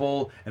married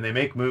couple and they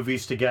make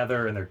movies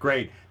together and they're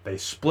great. They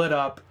split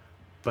up,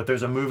 but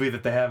there's a movie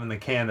that they have in the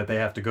can that they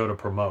have to go to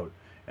promote.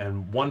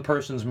 And one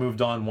person's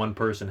moved on, one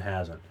person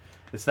hasn't.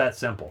 It's that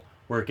simple.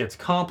 Where it gets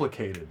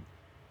complicated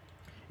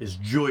is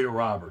Julia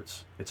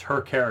Roberts. It's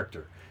her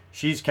character.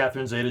 She's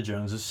Catherine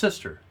Zeta-Jones'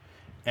 sister.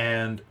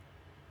 And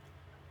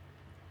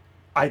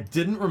I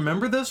didn't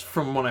remember this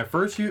from when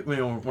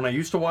I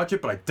used to watch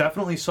it, but I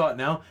definitely saw it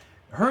now.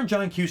 Her and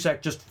John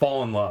Cusack just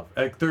fall in love.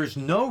 Like, there's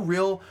no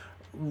real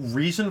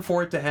reason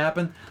for it to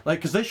happen. Like,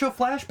 because they show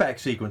flashback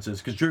sequences,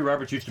 because Julia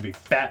Roberts used to be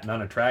fat and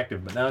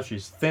unattractive, but now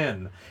she's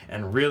thin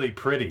and really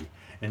pretty.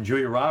 And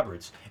Julia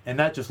Roberts, and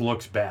that just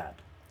looks bad.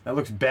 That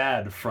looks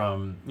bad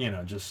from,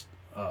 just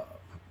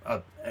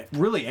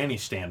really any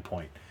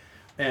standpoint.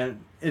 And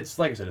it's,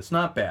 like I said, it's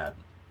not bad.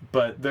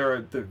 But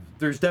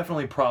there's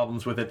definitely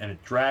problems with it, and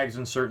it drags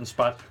in certain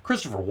spots.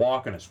 Christopher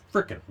Walken is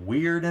freaking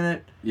weird in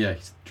it. Yeah,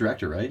 he's the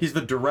director, right? He's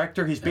the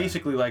director. He's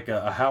basically like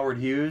a Howard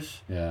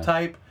Hughes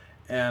type.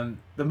 And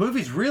the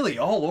movie's really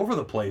all over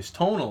the place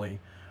tonally.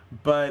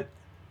 But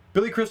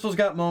Billy Crystal's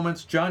got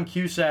moments. John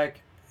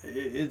Cusack,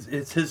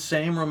 it's his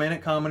same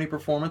romantic comedy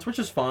performance, which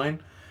is fine.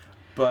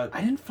 But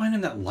I didn't find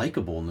him that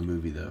likable in the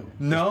movie, though.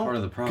 No, that's part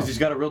of the problem. Because he's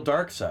got a real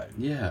dark side.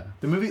 Yeah.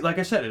 The movie, like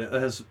I said, it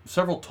has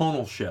several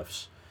tonal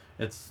shifts.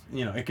 It's,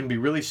 it can be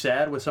really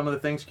sad with some of the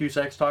things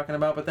Cusack's talking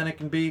about, but then it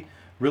can be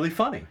really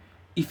funny.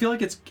 You feel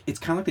like it's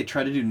kind of like they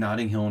try to do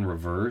Notting Hill in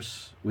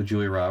reverse with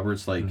Julia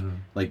Roberts. Like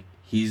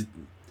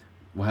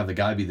we'll have the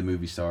guy be the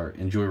movie star,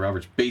 and Julia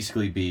Roberts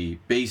basically,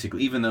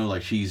 even though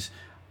like she's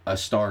a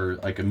star,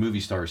 like a movie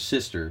star's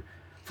sister,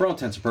 for all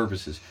intents and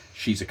purposes,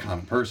 she's a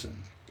common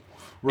person.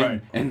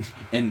 Right. And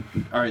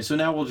all right, so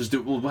now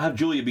we'll have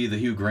Julia be the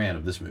Hugh Grant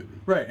of this movie.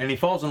 Right, and he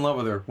falls in love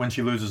with her when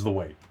she loses the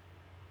weight.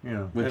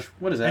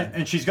 What is that?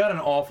 And she's got an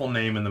awful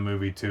name in the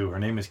movie too. Her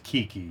name is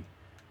Kiki.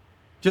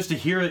 Just to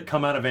hear it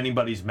come out of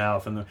anybody's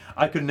mouth, and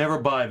I could never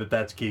buy that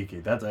that's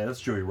Kiki.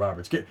 That's Julia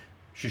Roberts.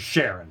 She's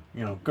Sharon.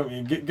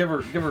 Give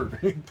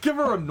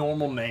her a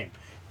normal name,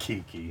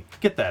 Kiki.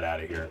 Get that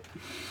out of here.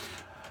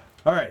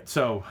 All right,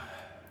 so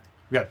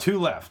we got 2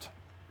 left.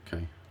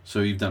 Okay,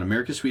 so you've done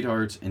America's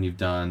Sweethearts, and you've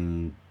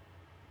done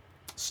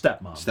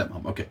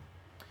Stepmom. Okay.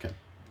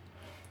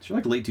 So you're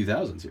like late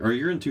 2000s, or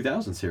you're in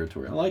 2000s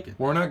territory. I like it.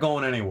 We're not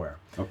going anywhere.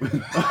 Oh.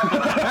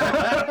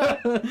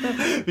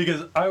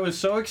 Because I was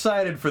so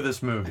excited for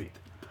this movie.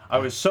 I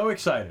was so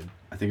excited.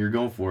 I think you're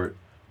going for it.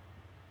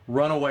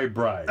 Runaway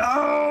Bride.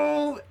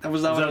 Oh! That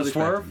was not a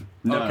swerve?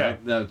 No, okay.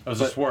 That was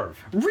a swerve.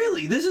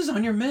 Really? This is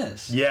on your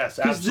miss. Yes,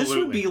 absolutely. Because this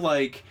would be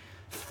like...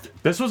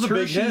 This was a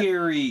big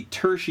hit.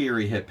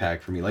 Tertiary hit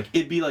pack for me. Like,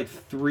 it'd be like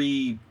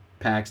 3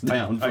 packs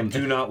down. I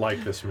do not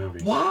like this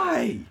movie.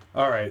 Why?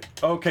 All right.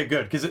 Okay,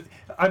 good. Because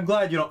I'm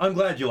glad you like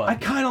it. I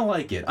kind of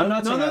like it. I'm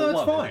not saying I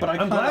love it, but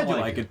I'm glad you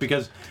like it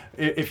because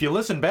if you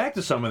listen back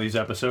to some of these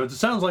episodes, it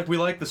sounds like we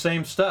like the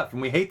same stuff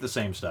and we hate the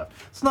same stuff.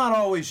 It's not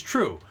always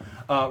true.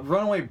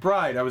 Runaway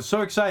Bride, I was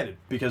so excited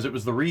because it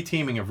was the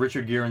reteaming of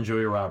Richard Gere and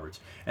Julia Roberts.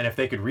 And if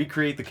they could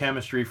recreate the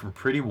chemistry from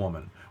Pretty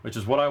Woman, which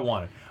is what I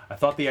wanted, I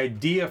thought the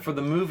idea for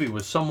the movie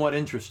was somewhat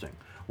interesting,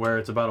 where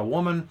it's about a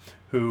woman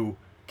who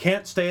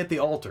can't stay at the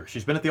altar.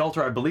 She's been at the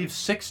altar, I believe,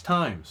 6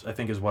 times, I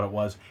think is what it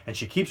was, and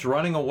she keeps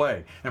running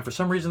away. And for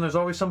some reason, there's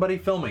always somebody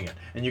filming it,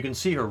 and you can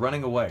see her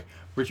running away.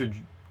 Richard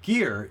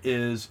Gere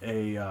is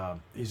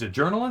he's a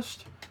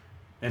journalist,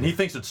 and he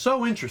thinks it's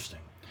so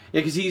interesting.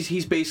 Yeah, because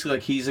he's basically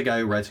like, he's a guy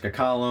who writes like a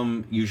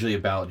column, usually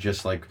about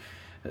just like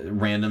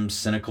random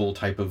cynical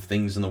type of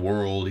things in the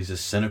world. He's a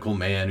cynical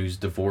man who's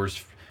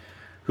divorced,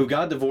 who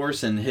got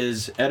divorced, and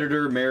his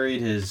editor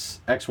married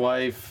his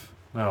ex-wife.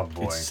 Oh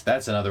boy,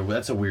 that's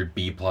a weird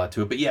B plot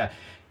to it. But yeah,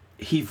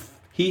 he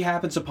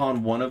happens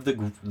upon one of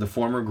the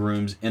former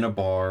grooms in a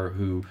bar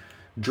who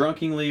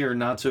drunkenly or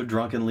not so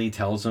drunkenly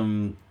tells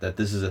him that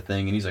this is a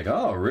thing, and he's like,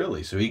 oh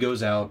really? So he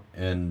goes out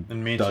and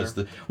does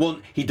her.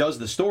 He does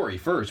the story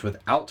first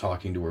without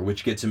talking to her,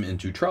 which gets him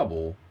into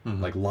trouble,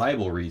 like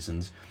libel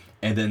reasons,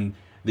 and then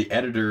the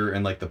editor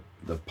and like the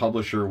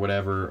publisher or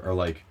whatever are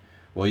like,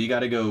 well, you got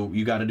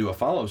to do a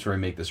follow-up story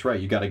and make this right.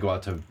 You got to go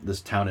out to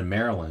this town in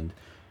Maryland.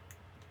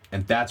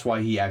 And that's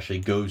why he actually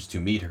goes to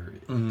meet her.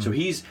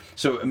 Mm-hmm.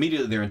 So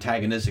immediately they're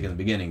antagonistic in the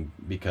beginning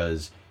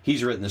because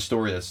he's written a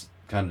story that's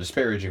kind of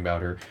disparaging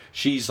about her.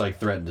 She's like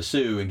threatened to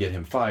sue and get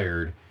him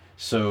fired.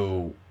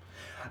 So,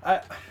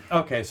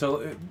 okay,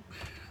 so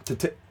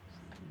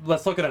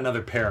let's look at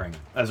another pairing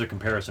as a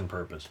comparison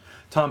purpose.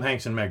 Tom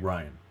Hanks and Meg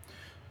Ryan.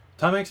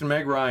 Tom Hanks and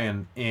Meg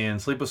Ryan in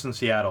Sleepless in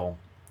Seattle,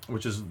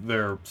 which is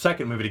their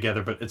second movie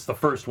together, but it's the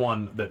first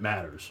one that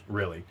matters,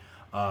 really.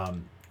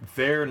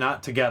 They're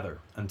not together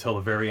until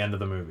the very end of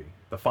the movie.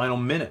 The final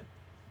minute.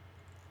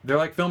 They're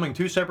like filming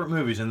two separate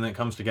movies and then it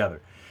comes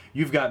together.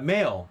 You've Got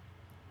Mail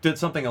did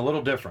something a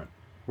little different,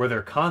 where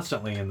they're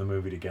constantly in the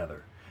movie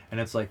together. And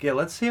it's like, yeah,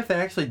 let's see if they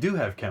actually do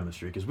have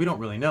chemistry, because we don't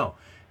really know.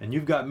 And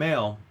You've Got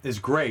Mail is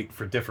great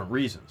for different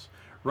reasons.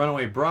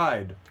 Runaway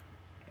Bride,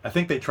 I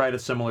think they tried a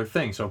similar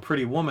thing. So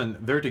Pretty Woman,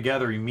 they're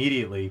together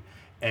immediately,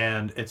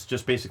 and it's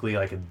just basically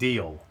like a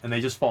deal, and they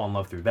just fall in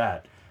love through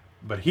that.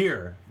 But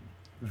here,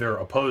 they're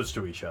opposed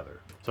to each other.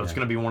 So it's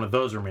going to be one of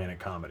those romantic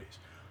comedies.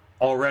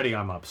 Already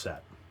I'm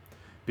upset,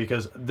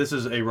 because this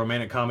is a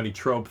romantic comedy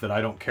trope that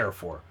I don't care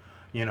for.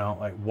 You know,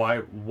 like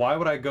why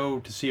would I go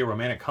to see a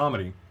romantic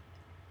comedy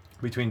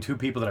between two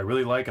people that I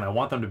really like and I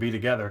want them to be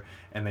together,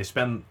 and they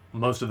spend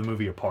most of the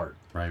movie apart?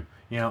 Right.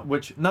 You know,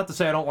 which, not to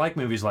say I don't like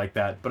movies like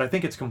that, but I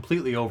think it's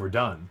completely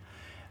overdone.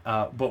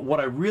 But what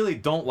I really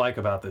don't like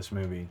about this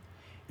movie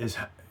is,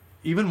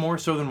 even more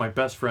so than My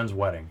Best Friend's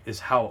Wedding, is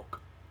how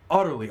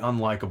utterly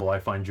unlikable I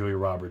find Julia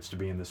Roberts to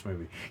be in this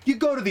movie. You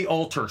go to the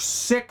altar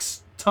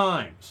 6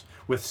 times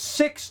with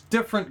 6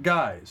 different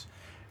guys.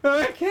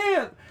 I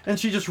can't. And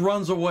she just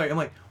runs away. I'm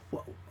like,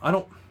 well, I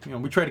don't, you know,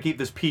 we try to keep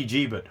this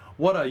PG, but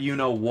what a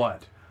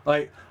you-know-what.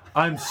 Like,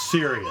 I'm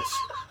serious.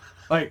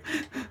 Like,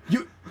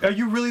 are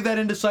you really that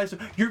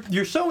indecisive?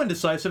 You're so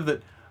indecisive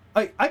that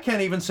I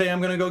can't even say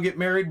I'm going to go get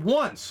married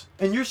once.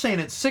 And you're saying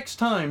it 6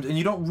 times, and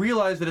you don't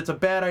realize that it's a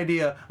bad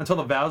idea until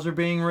the vows are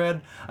being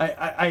read.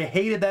 I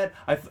hated that.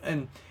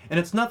 And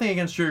it's nothing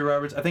against Julia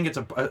Roberts. I think it's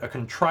a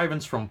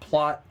contrivance from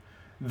plot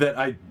that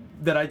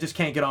I just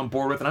can't get on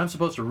board with, and I'm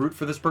supposed to root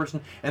for this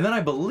person. And then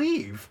I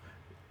believe,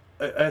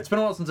 it's been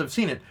a while since I've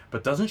seen it,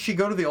 but doesn't she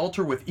go to the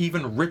altar with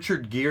even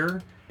Richard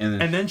Gere?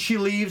 And then she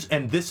leaves,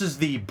 and this is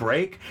the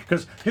break?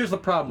 Because here's the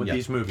problem with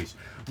these movies.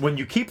 When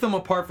you keep them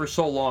apart for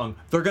so long,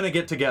 they're going to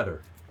get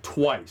together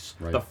twice.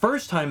 Right. The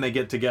first time they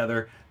get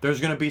together, there's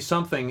going to be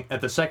something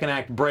at the second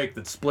act break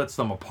that splits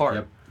them apart.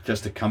 Yep.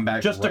 Just to come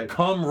back. To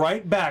come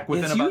right back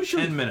within about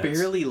 10 minutes. It's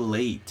usually fairly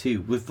late,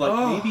 too, with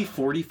like maybe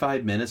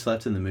 45 minutes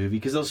left in the movie,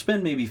 because they'll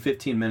spend maybe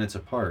 15 minutes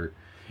apart.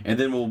 And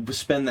then we'll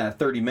spend that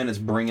 30 minutes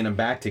bringing them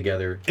back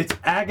together. It's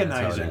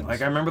agonizing.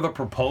 Like, I remember the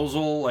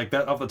proposal, like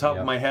that off the top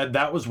of my head.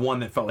 That was one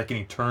that felt like an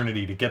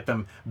eternity to get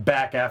them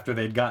back after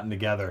they'd gotten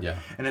together. Yeah.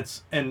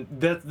 And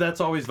that's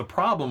always the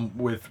problem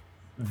with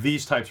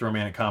these types of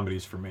romantic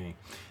comedies for me.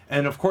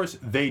 And of course,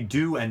 they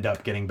do end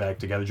up getting back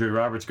together. Julia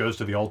Roberts goes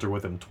to the altar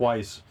with him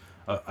twice,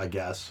 I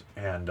guess,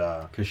 and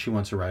because she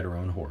wants to ride her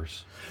own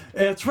horse.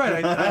 That's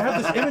right. I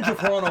have this image of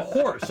her on a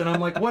horse, and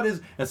I'm like, what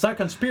is? It's not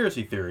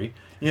conspiracy theory,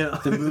 you know.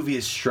 The movie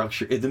is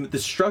structured. The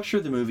structure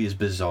of the movie is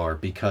bizarre,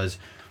 because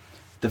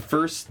the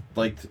first,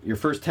 like, your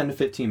first 10 to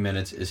 15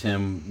 minutes is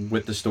him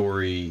with the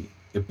story.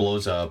 It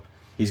blows up.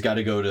 He's got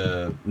to go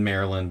to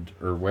Maryland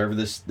or wherever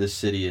this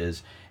city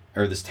is,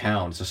 or this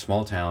town. It's a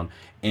small town,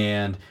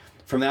 and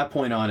from that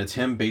point on, it's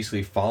him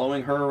basically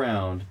following her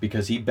around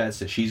because he bets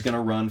that she's going to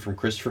run from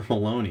Christopher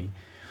Maloney.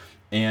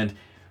 And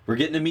we're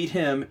getting to meet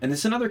him. And this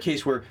is another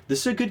case where this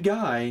is a good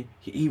guy.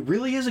 He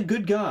really is a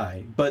good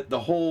guy. But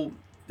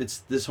it's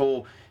this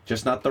whole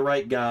just not the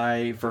right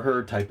guy for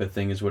her type of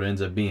thing is what it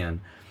ends up being.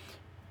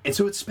 And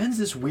so it spends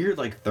this weird,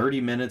 like, 30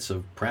 minutes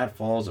of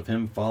pratfalls of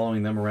him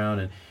following them around,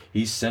 and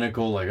he's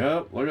cynical, like,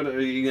 oh, look at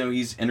it. You know,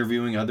 he's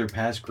interviewing other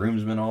past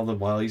groomsmen all the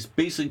while. He's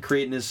basically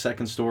creating his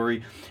second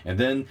story, and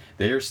then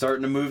they're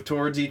starting to move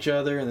towards each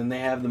other, and then they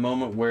have the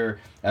moment where,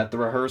 at the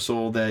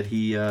rehearsal, that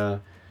he,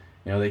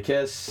 they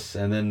kiss,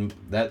 and then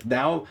that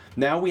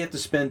now we have to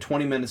spend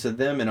 20 minutes of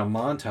them in a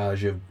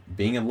montage of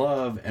being in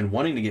love and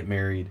wanting to get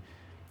married.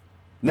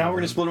 Now we're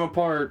going to split them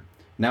apart.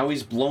 Now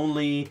he's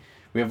lonely.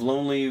 We have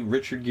lonely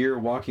Richard Gere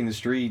walking the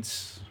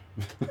streets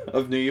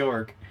of New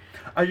York.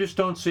 I just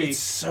don't see. It's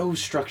so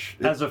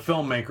structured. As a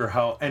filmmaker,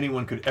 how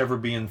anyone could ever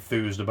be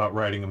enthused about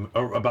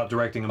about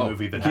directing a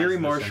movie that Gary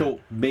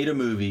Marshall made a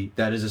movie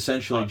that is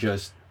essentially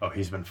just. Oh,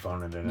 he's been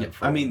phoning it in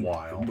for a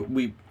while.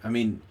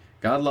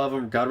 God love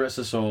him. God rest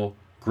his soul.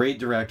 Great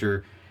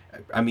director.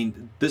 I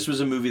mean, this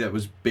was a movie that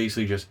was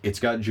basically just. It's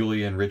got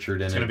Julia and Richard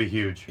in it. It's going to be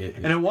huge,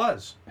 and it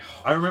was.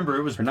 I remember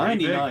it was for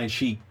 '99.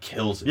 She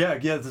kills it.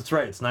 Yeah, that's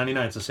right. It's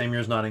 '99. It's the same year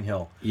as Notting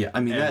Hill. Yeah, I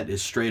mean that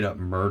is straight up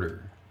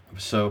murder.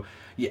 So.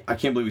 Yeah, I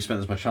can't believe we spent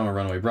this much time on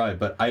Runaway Bride,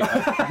 but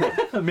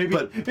maybe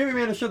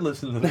I should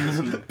listen to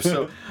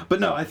this.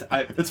 But no,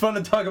 it's fun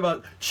to talk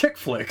about chick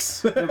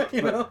flicks. But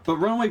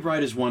Runaway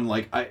Bride is one,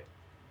 like,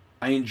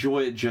 I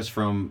enjoy it just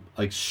from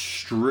like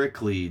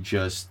strictly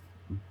just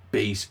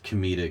base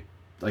comedic,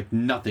 like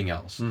nothing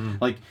else.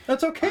 Like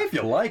That's okay if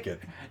you like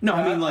it. no,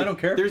 I mean like I don't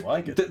care if you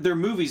like it. There are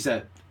movies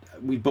that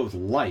we both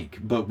like,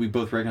 but we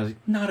both recognize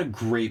like, not a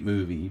great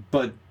movie,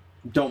 but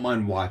don't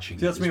mind watching.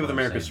 See, that's is me what with I'm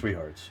America's saying.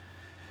 Sweethearts.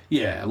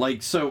 Yeah,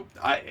 like so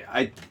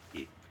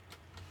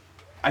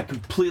I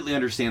completely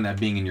understand that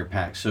being in your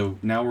pack. So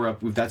now we're up.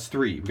 That's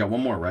 3. We got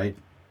one more, right?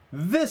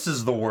 This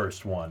is the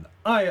worst one.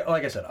 Like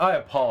I said, I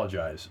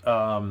apologize.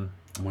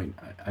 Wait,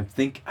 I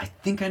think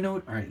I know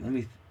it. All right, let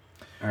me.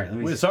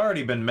 It's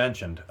already been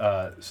mentioned.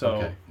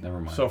 Okay, never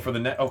mind. So for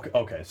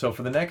the So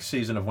for the next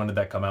season of When Did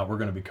That Come Out, we're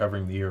going to be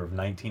covering the year of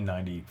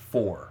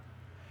 1994,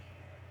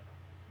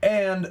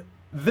 and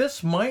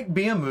this might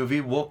be a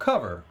movie we'll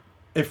cover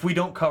if we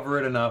don't cover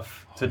it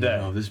enough today.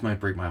 No, this might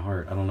break my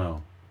heart. I don't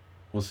know.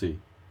 We'll see.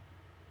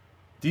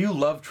 Do you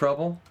love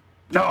Trouble?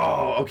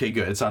 No. Okay,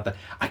 good. It's not that.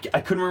 I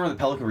couldn't remember when the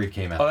Pelican Brief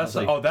came out. Oh, I was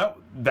like,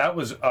 that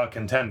was a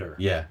contender.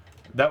 yeah.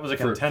 That was a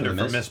For contender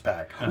the for Miss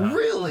Pack. Uh-huh.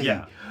 Really?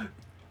 Yeah.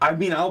 I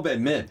mean, I'll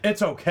admit.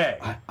 It's okay.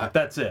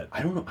 That's it.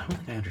 I don't know. I don't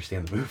think I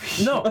understand the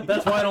movie. No,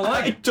 that's why I don't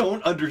like I it.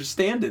 don't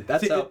understand it.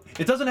 That's See, how.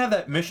 it doesn't have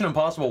that Mission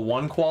Impossible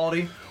 1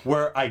 quality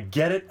where I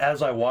get it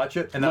as I watch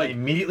it and then I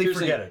immediately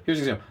forget it. Here's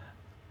an example.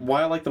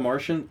 Why I like The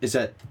Martian is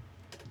that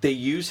they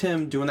use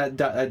him doing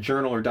that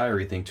journal or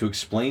diary thing to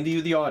explain to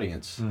you, the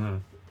audience,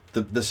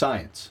 the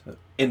science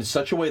in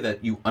such a way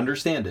that you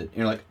understand it. And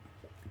you're like,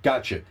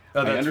 gotcha. I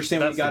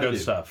understand what you got to do.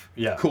 That's the good stuff.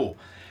 Yeah. Cool.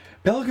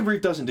 Pelican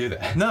Brief doesn't do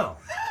that. No.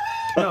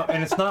 No,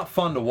 and it's not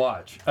fun to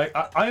watch.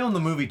 I own the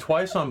movie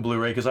twice on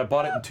Blu-ray because I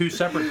bought it in 2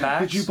 separate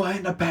packs. Did you buy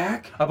it in a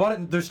pack? I bought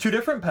it. There's 2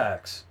 different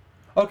packs.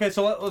 Okay,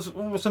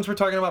 so since we're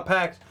talking about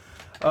packs,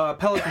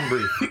 Pelican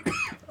Brief.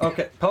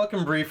 Okay,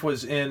 Pelican Brief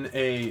was in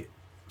a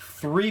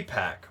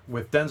 3-pack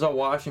with Denzel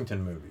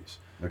Washington movies.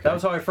 Okay. That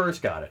was how I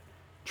first got it.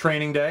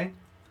 Training Day,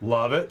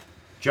 love it.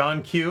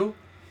 John Q,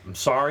 I'm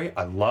sorry,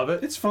 I love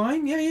it. It's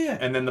fine. Yeah.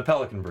 And then the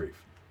Pelican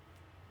Brief.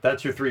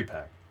 That's your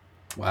 3-pack.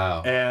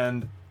 Wow.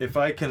 And if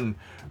I can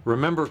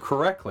remember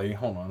correctly,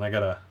 hold on,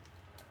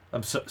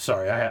 I'm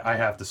sorry, I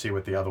have to see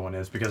what the other one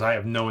is because I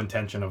have no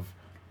intention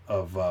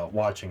of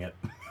watching it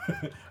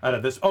out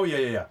of this. Oh,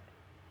 yeah.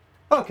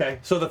 Okay,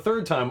 so the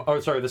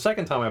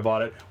second time I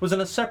bought it was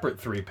in a separate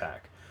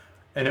 3-pack.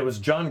 And it was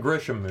John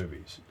Grisham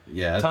movies.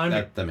 Yeah,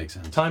 that makes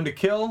sense. Time to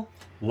Kill,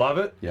 love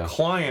it. Yeah.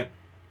 Client,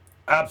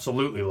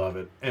 absolutely love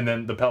it. And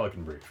then the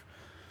Pelican Brief.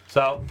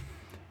 So,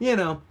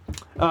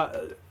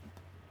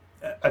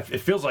 it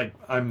feels like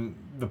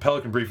the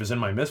Pelican Brief is in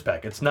my miss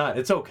pack. It's not.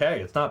 It's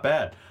okay. It's not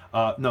bad.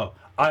 No,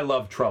 I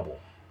Love Trouble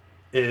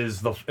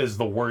is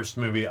the worst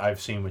movie I've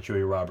seen with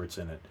Julia Roberts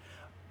in it.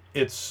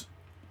 It's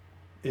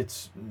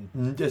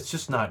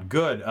just not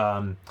good.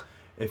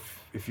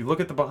 If you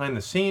look at the behind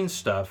the scenes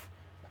stuff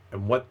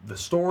and what the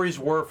stories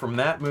were from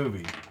that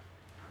movie,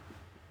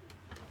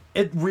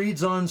 it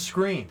reads on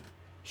screen.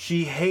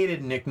 She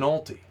hated Nick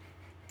Nolte,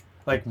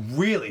 like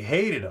really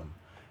hated him,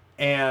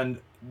 and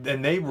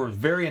they were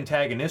very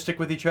antagonistic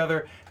with each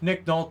other.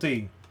 Nick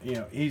Nolte,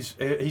 he's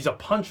a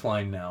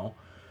punchline now,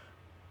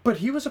 but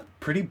he was a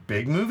pretty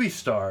big movie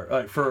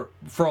star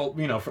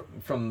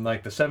from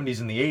like the 70s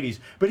and the 80s.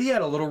 But he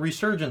had a little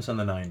resurgence in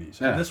the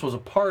 90s, and this was a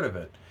part of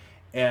it.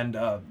 And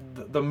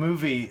the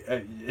movie,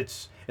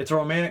 it's a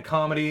romantic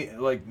comedy,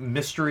 like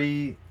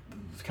mystery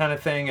kind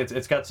of thing.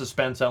 It's got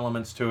suspense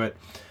elements to it.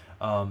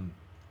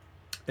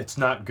 It's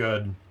not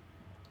good.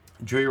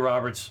 Julia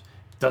Roberts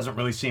doesn't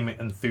really seem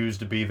enthused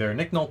to be there.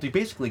 Nick Nolte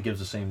basically gives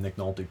the same Nick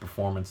Nolte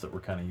performance that we're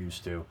kind of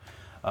used to.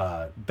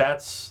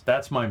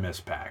 That's my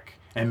miss pack.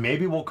 And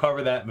maybe we'll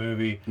cover that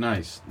movie.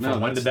 Nice.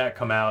 When did that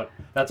come out?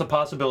 That's a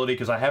possibility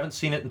because I haven't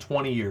seen it in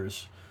 20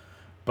 years.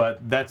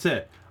 But that's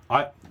it.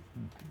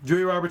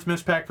 Julia Roberts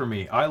miss pack for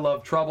me. I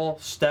Love Trouble,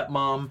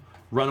 Stepmom,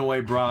 Runaway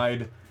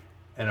Bride,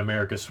 and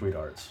America's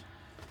Sweethearts.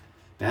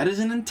 That is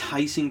an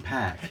enticing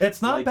pack.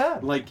 It's not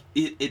bad. Like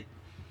it.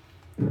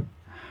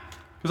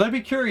 Because I'd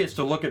be curious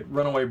to look at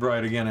Runaway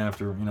Bride again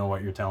after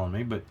what you're telling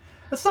me, but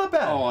it's not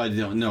bad. Oh, I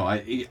don't know.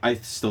 I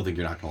still think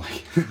you're not gonna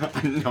like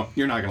it. No,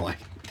 you're not gonna like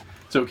it.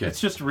 It's okay.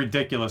 It's just a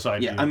ridiculous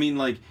idea. Yeah, I mean,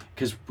 like,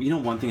 because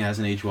one thing that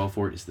hasn't aged well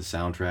for it is the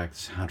soundtrack.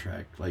 The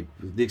soundtrack, like,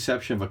 the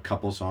exception of a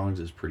couple songs,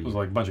 is pretty. It was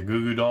like a bunch of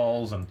Goo Goo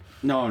Dolls and.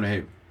 No,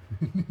 hey,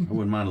 I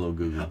wouldn't mind a little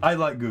Goo Goo. I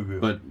like Goo Goo,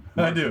 but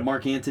I do.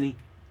 Mark Antony.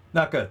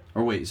 Not good.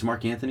 Or wait, is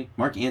Mark Anthony?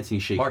 Mark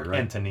Anthony's Shakespeare, Mark right?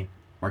 Antony.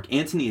 Mark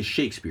Antony is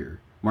Shakespeare.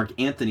 Mark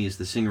Anthony is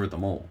the singer at the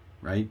Mole,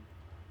 right?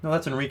 No,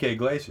 that's Enrique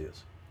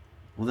Iglesias.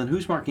 Well, then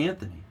who's Mark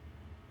Anthony?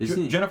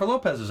 Jennifer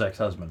Lopez's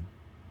ex-husband.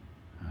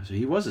 So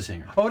he was a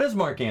singer. Oh, it is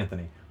Mark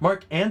Anthony.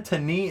 Mark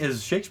Antony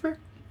is Shakespeare?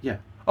 Yeah.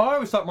 Oh, I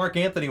always thought Mark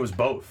Anthony was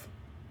both.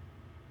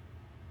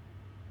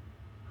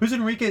 Who's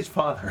Enrique's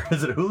father?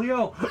 Is it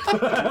Julio?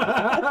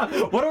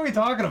 What are we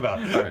talking about?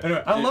 Right.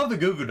 Anyway, I love the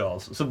Goo Goo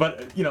Dolls. So,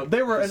 but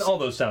they were in all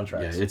those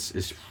soundtracks. Yeah,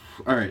 it's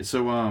all right.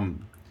 So,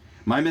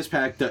 my miss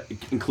pack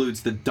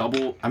includes the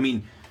double. I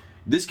mean,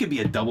 this could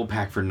be a double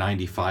pack for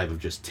 95 of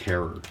just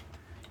terror.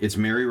 It's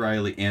Mary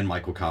Riley and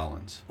Michael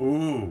Collins.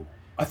 Ooh,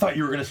 I thought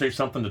you were gonna say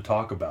something to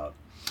talk about.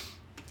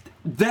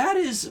 That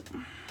is...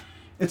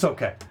 It's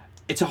okay.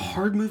 It's a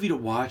hard movie to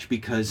watch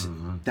because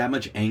that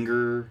much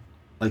anger,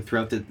 like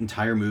throughout the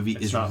entire movie,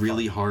 is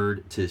really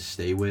hard to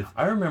stay with.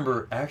 I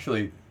remember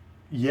actually,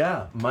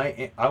 I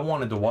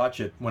wanted to watch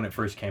it when it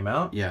first came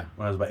out. Yeah.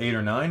 When I was about 8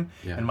 or 9,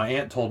 and my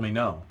aunt told me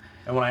no.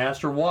 And when I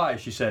asked her why,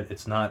 she said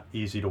it's not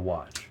easy to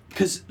watch.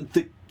 Because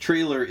the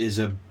trailer is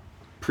a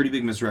pretty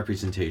big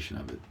misrepresentation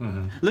of it.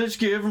 Mm-hmm. Let's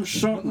give them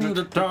something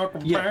to talk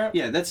about.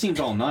 Yeah, that seems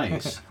all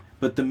nice.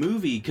 But the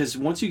movie, because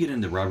once you get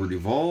into Robert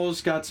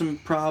Duvall's got some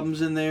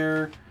problems in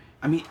there.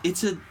 I mean,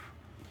 it's a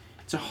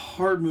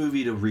hard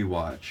movie to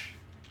rewatch.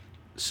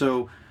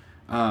 So,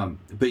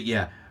 but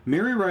yeah,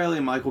 Mary Riley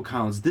and Michael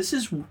Collins. This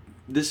is when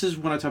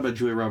I talk about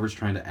Julia Roberts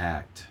trying to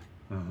act,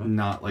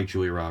 not like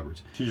Julia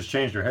Roberts. She just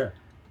changed her hair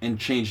and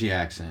changed the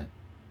accent.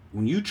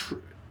 When you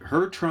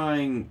her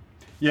trying.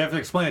 You have to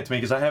explain it to me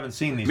because I haven't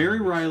seen these. Mary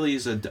movies. Riley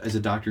is a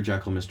Dr.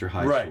 Jekyll, Mr.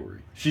 Hyde story.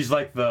 She's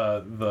like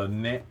the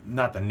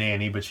not the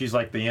nanny, but she's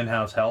like the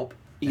in-house help.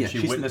 And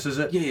she witnesses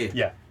it.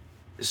 Yeah.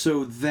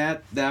 So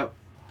that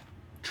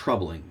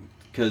troubling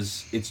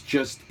because it's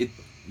just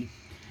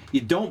you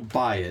don't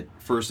buy it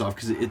first off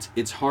because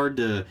it's hard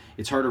to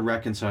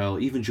reconcile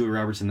even Julia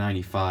Roberts in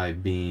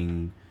 '95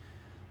 being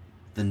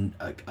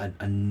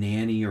a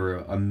nanny or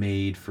a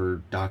maid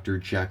for Dr.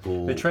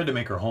 Jekyll. They tried to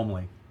make her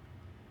homely.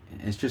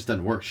 It just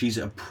doesn't work. She's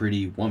a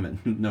pretty woman,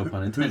 no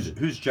pun intended.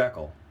 Who's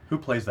Jekyll? Who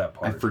plays that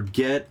part? I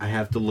forget. I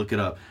have to look it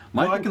up.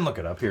 I can look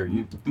it up here.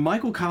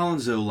 Michael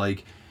Collins though,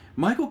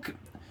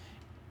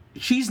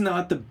 she's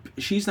not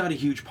a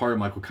huge part of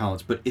Michael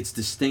Collins, but it's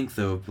distinct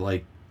though,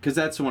 because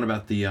that's the one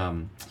about the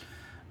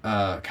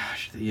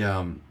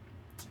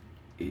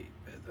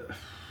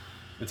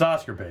it's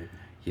Oscar bait.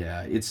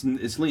 Yeah, it's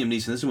Liam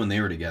Neeson. This is when they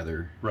were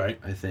together, right?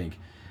 I think.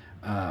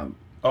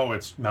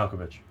 It's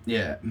Malkovich.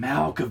 Yeah,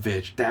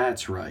 Malkovich.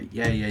 That's right.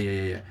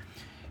 Yeah.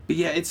 But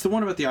yeah, it's the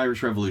one about the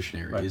Irish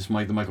Revolutionary. Right. Is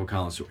the Michael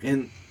Collins story,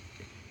 and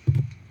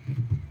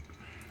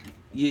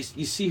you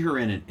see her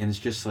in it, and it's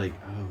just like,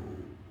 oh.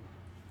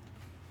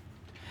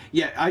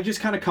 Yeah, I just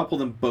kind of couple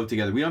them both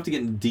together. We don't have to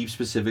get into deep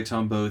specifics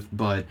on both,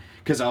 but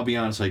because I'll be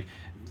honest,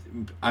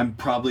 I'm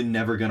probably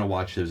never gonna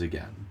watch those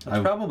again.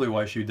 That's probably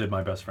why she did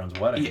My Best Friend's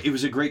Wedding. It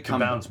was a great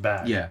bounce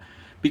back. Yeah,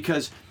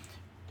 because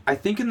I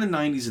think in the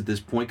 '90s at this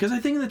point, because I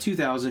think in the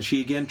 2000s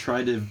she again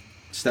tried to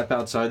step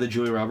outside the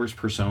Julia Roberts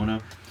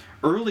persona.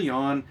 Early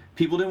on,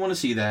 people didn't want to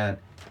see that,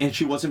 and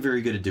she wasn't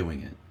very good at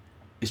doing it.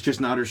 It's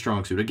just not her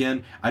strong suit.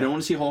 Again, I don't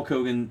want to see Hulk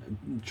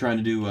Hogan trying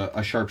to do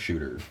a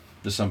sharpshooter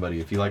to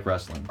somebody if you like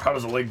wrestling. How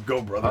does the leg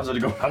go, brother? How does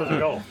it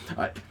go?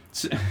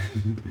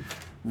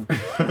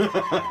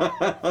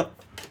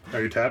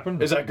 Are you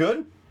tapping? Is that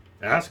good?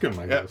 Ask him,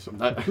 I guess.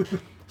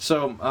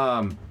 So,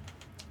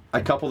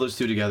 I couple those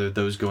two together.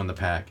 Those go in the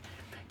pack.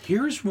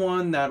 Here's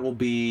one that will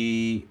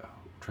be...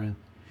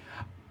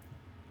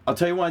 I'll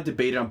tell you what I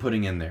debated on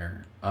putting in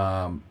there.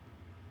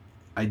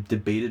 I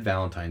debated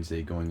Valentine's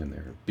Day going in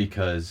there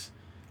because...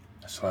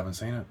 I still haven't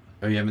seen it.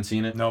 Oh, you haven't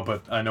seen it? No,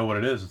 but I know what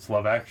it is. It's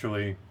Love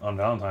Actually on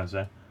Valentine's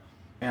Day.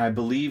 And I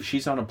believe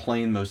she's on a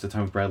plane most of the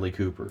time with Bradley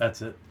Cooper.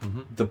 That's it.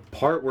 Mm-hmm. The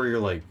part where you're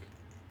like,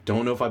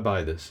 don't know if I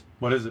buy this.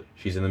 What is it?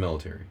 She's in the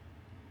military.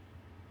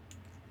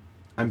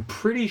 I'm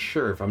pretty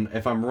sure if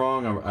I'm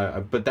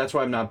wrong, but that's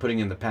why I'm not putting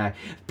it in the pack.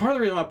 Part of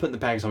the reason I'm not putting it in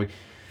the pack is like,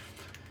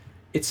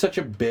 it's such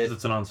a bit.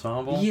 It's an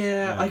ensemble.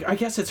 Yeah. I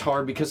guess it's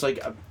hard because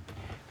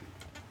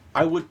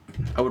I would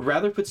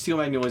rather put Steel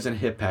Magnolias in a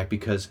hit pack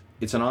because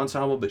it's an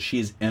ensemble, but she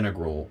is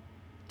integral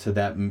to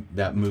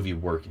that movie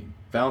working.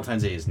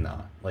 Valentine's Day is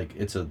not.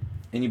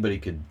 Anybody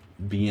could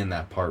be in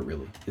that part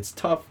really. It's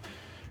tough.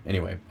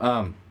 Anyway,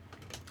 I'm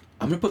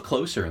gonna put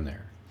Closer in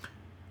there.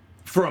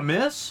 For a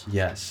miss?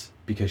 Yes,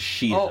 because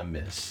she is a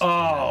miss. Oh.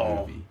 In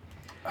that movie.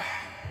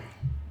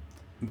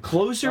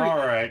 Closer. All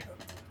right.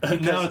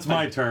 Now it's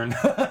my turn.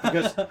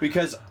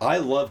 because I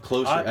love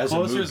Closer as a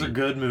movie. Closer's a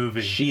good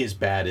movie. She is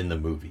bad in the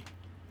movie.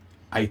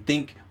 I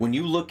think when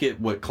you look at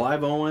what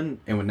Clive Owen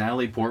and what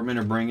Natalie Portman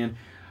are bringing,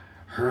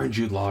 her and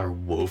Jude Law are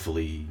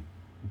woefully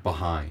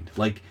behind.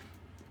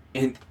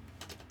 And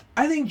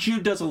I think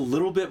Jude does a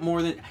little bit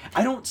more than...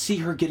 I don't see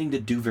her getting to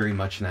do very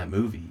much in that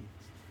movie.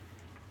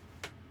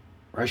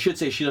 Or I should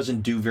say she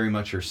doesn't do very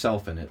much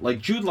herself in it.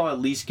 Jude Law at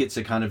least gets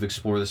to kind of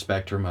explore the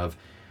spectrum of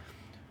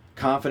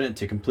confident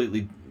to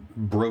completely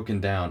broken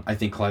down. I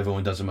think Clive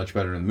Owen does it much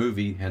better in the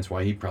movie, hence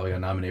why he probably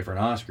got nominated for an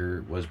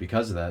Oscar, was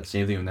because of that.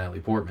 Same thing with Natalie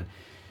Portman.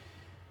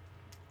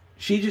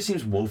 She just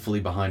seems woefully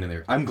behind in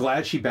there. I'm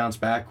glad she bounced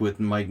back with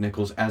Mike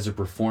Nichols as a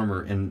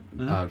performer in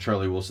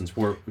Charlie Wilson's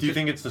War. Do you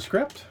think it's the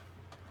script?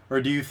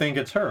 Or do you think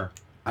it's her?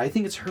 I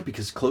think it's her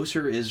because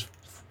Closer is,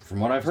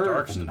 from what I've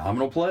heard, a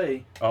phenomenal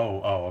play.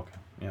 Oh, okay.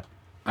 Yeah.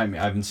 I mean,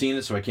 I haven't seen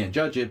it, so I can't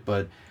judge it,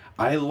 but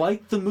I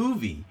like the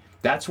movie.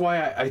 That's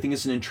why I think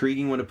it's an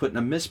intriguing one to put in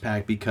a miss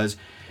pack because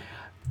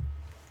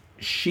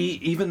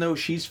even though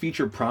she's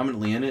featured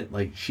prominently in it,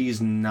 she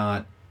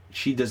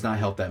does not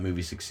help that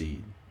movie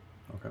succeed.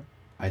 Okay.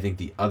 I think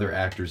the other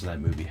actors in that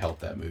movie help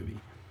that movie.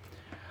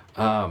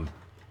 So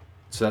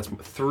that's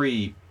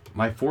 3.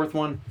 My fourth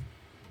one,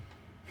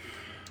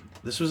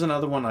 this was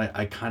another one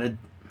I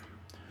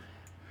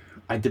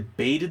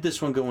debated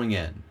this one going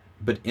in,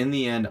 but in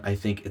the end, I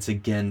think it's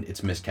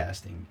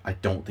miscasting. I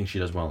don't think she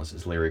does well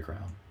as Larry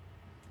Crown.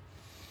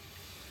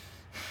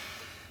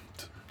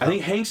 I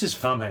think Hanks is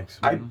Tom Hanks.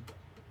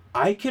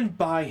 I can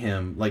buy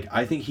him. Like,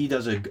 I think he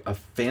does a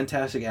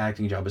fantastic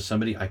acting job as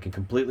somebody I can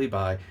completely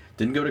buy.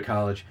 Didn't go to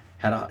college,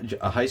 had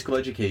a high school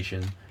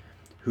education,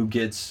 who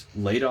gets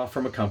laid off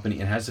from a company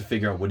and has to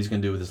figure out what he's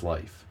going to do with his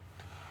life.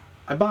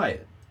 I buy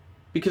it.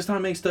 Because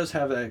Tom Hanks does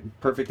have that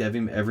perfect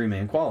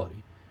everyman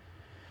quality.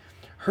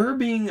 Her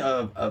being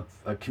a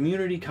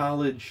community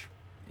college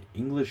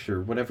English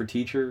or whatever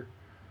teacher,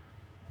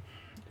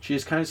 she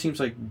just kind of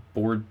seems like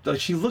bored. Like,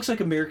 she looks like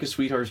America's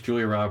Sweetheart's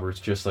Julia Roberts,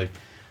 just like,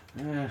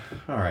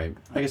 all right,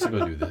 I guess I'll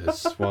go do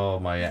this while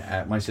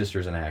my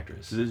sister's an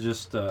actress. Is it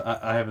just,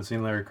 I haven't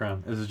seen Larry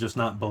Crown. Is it just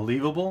not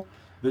believable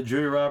that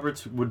Julia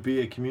Roberts would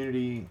be a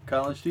community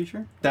college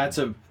teacher?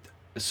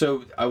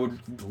 So I would,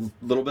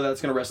 a little bit of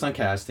that's going to rest on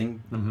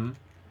casting. Mm-hmm.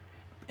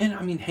 And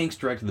I mean, Hanks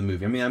directed the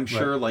movie. I mean, I'm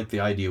sure like the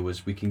idea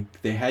was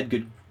they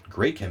had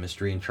great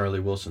chemistry in Charlie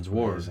Wilson's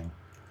War. Amazing.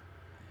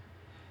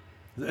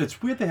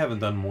 It's weird they haven't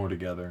done more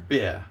together.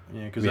 Yeah.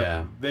 Yeah,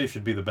 because they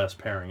should be the best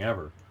pairing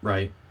ever.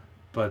 Right.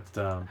 But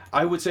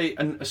I would say,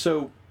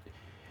 so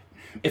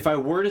if I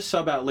were to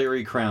sub out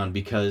Larry Crown,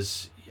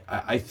 because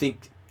I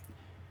think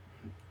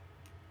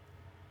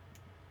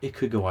it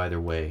could go either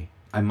way,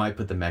 I might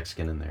put the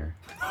Mexican in there.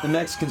 The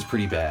Mexican's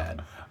pretty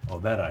bad. Oh,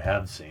 that I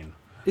have seen.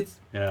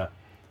 Yeah.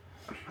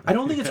 I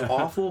don't think it's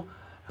awful,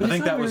 but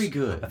it's not very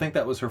good. I think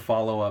that was her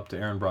follow-up to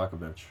Aaron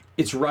Brockovich.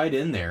 It's right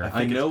in there.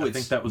 I think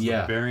that was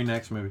the very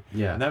next movie.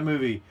 Yeah. And that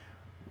movie,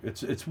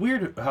 it's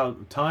weird how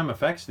time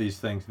affects these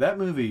things. That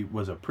movie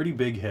was a pretty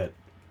big hit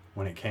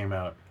when it came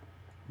out.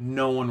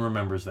 No one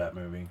remembers that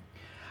movie.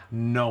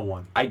 No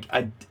one.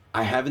 I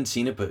haven't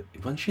seen it, but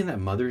wasn't she in that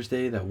Mother's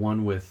Day, that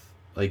one with,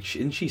 like,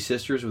 isn't she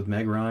sisters with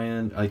Meg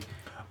Ryan? Like,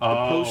 the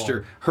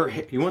poster.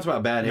 You want to talk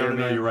about bad hair?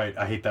 No, you're right.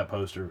 I hate that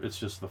poster. It's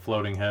just the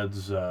floating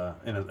heads in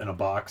a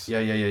box.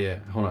 Yeah.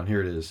 Hold on,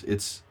 here it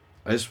is.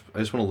 I just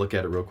want to look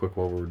at it real quick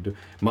while we're doing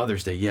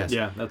Mother's Day. Yes.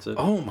 Yeah, that's it.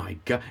 Oh my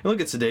God! And look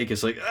at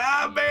Sudeikis, like,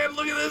 man,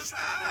 look at this.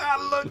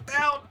 I looked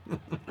out.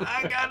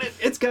 I got it.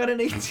 It's got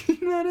an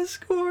 18 out of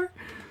score.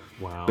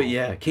 Wow. But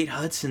yeah, Kate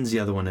Hudson's the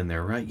other one in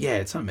there, right? Yeah,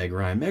 it's not Meg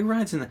Ryan. Meg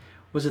Ryan's in the.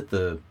 Was it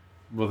the?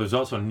 Well, there's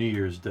also New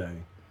Year's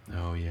Day.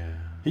 Oh yeah.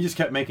 He just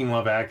kept making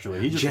Love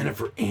Actually.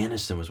 Jennifer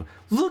Aniston was one.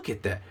 Look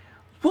at that.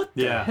 What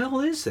the hell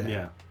is that?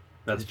 Yeah.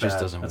 That's just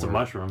doesn't work. That's a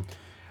mushroom.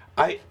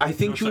 I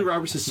think Julia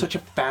Roberts is such a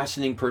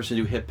fascinating person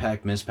to hit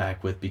pack, miss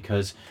pack with,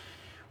 because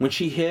when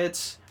she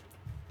hits,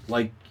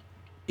 like,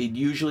 it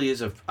usually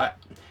is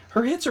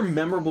her hits are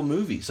memorable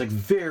movies, like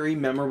very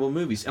memorable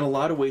movies. In a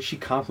lot of ways, she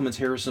complements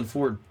Harrison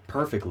Ford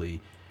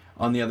perfectly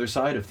on the other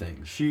side of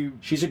things.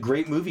 She's a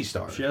great movie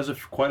star. She has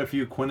quite a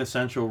few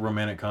quintessential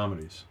romantic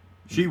comedies.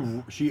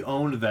 She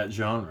owned that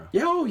genre.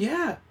 Yeah, oh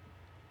yeah.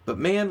 But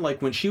man,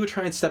 like, when she would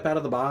try and step out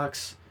of the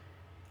box,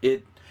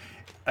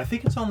 I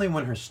think it's only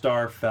when her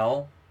star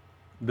fell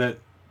that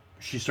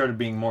she started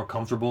being more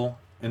comfortable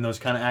in those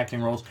kind of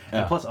acting roles.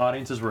 And plus,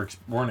 audiences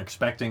weren't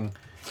expecting,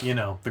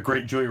 the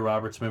great Julia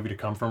Roberts movie to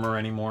come from her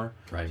anymore.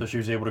 Right. So she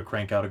was able to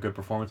crank out a good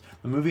performance.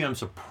 The movie I'm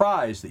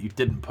surprised that you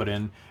didn't put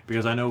in,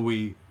 because I know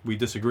we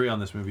disagree on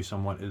this movie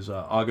somewhat, is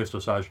August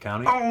Osage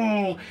County.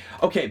 Oh,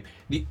 okay.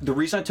 The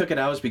reason I took it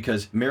out is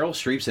because Meryl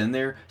Streep's in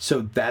there,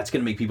 so that's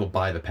going to make people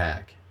buy the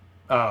pack.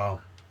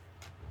 Oh.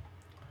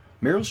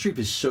 Meryl Streep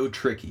is so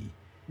tricky.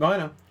 No, I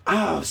know.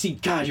 Oh, see,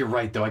 God, you're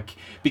right, though.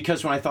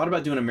 Because when I thought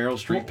about doing a Meryl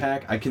Streep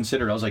pack, I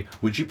was like,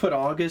 would you put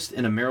August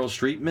in a Meryl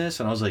Streep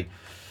miss? And I was like,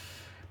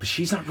 but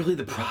she's not really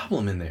the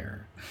problem in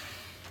there.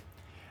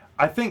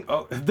 I think,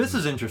 this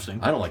is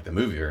interesting. I don't like the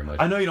movie very much.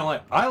 I know you don't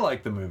like, I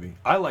like the movie.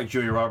 I like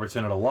Julia Roberts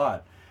in it a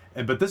lot.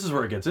 But this is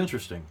where it gets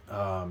interesting.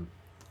 A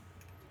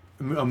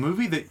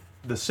movie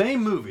the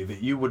same movie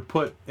that you would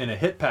put in a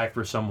hit pack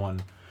for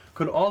someone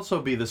could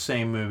also be the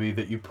same movie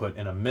that you put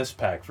in a miss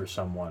pack for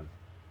someone,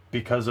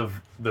 because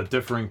of the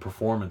differing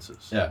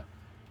performances.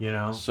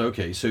 Yeah. So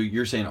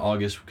you're saying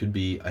August could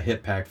be a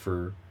hit pack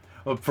for...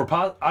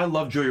 I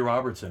love Julia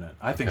Roberts in it.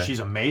 I think she's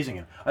amazing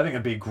in it. I think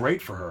it'd be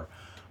great for her.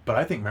 But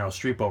I think Meryl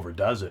Streep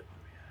overdoes it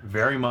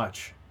very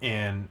much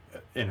in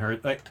her...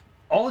 Like,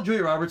 all of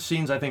Julia Roberts'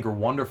 scenes, I think, are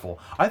wonderful.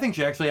 I think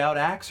she actually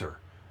outacts her.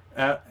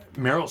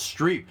 Meryl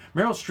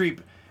Streep.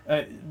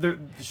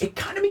 It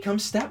kind of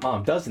becomes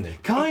Stepmom, doesn't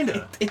it? Kind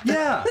of.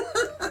 Yeah.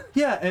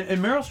 Yeah,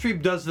 and Meryl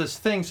Streep does this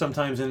thing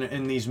sometimes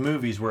in these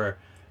movies where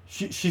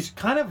she's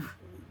kind of...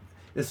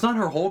 It's not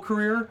her whole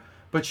career,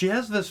 but she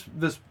has this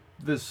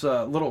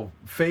little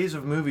phase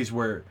of movies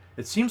where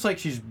it seems like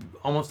she's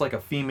almost like a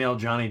female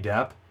Johnny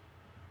Depp,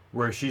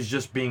 where she's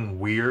just being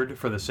weird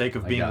for the sake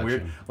of being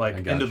weird.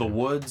 Like Into the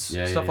Woods,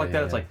 stuff like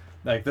that. It's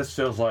like this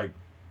feels like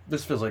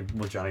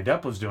what Johnny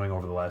Depp was doing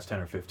over the last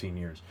 10 or 15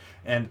 years.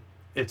 And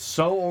it's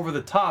so over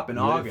the top in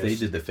August. What if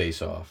they did the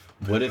Face Off?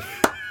 What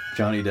if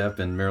Johnny Depp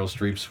and Meryl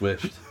Streep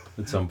switched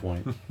at some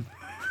point?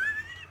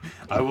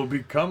 I will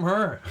become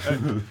her.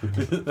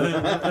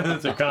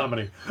 It's a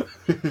comedy.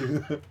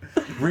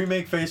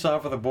 Remake Face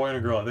Off with a boy and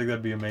a girl. I think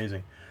that'd be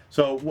amazing.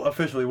 So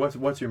officially, what's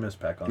your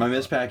mispack on? My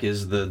mispack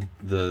is the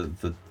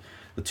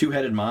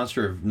two-headed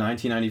monster of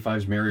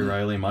 1995's Mary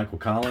Riley and Michael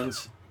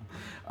Collins.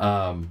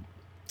 Crap,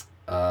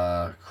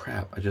 I'm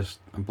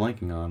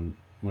blanking on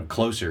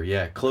Closer.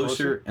 Yeah,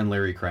 Closer and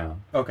Larry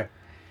Crown. Okay.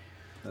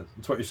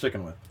 That's what you're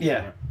sticking with.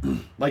 Yeah.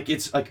 Like,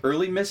 it's like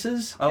early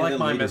misses. I like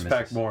my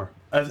mispack more.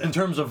 In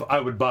terms of, I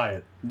would buy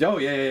it. Oh,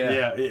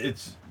 yeah.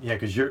 Yeah,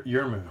 because your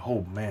movie,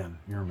 oh man,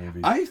 your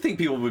movie. I think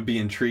people would be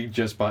intrigued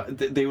just by,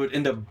 they would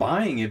end up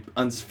buying it,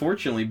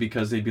 unfortunately,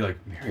 because they'd be like,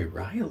 Mary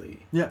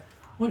Riley? Yeah.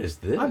 What is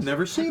this? I've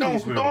never seen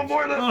these movies. Don't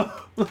avoid it!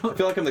 I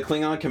feel like I'm the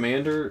Klingon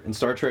commander in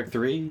Star Trek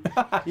 3.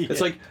 Yeah. It's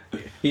like,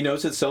 he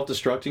knows it's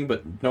self-destructing,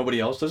 but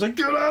nobody else does. Like,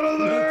 get out of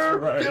there!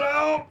 Right. Get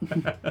out!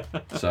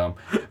 So,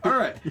 all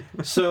right.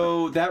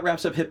 So that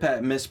wraps up Hit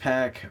Pat Miss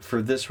Pack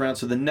for this round.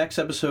 So the next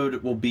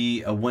episode will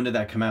be when did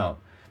that come out?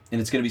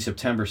 And it's going to be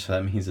September, so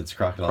that means it's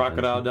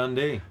Crocodile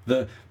Dundee.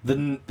 The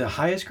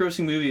highest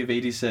grossing movie of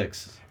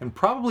 '86. And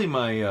probably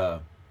my,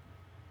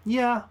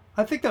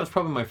 I think that was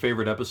probably my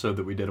favorite episode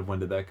that we did of When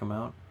Did That Come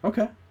Out?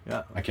 Okay.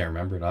 Yeah. I can't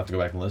remember it. I'll have to go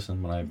back and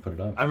listen when I put it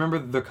up. I remember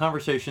the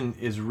conversation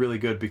is really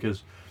good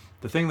because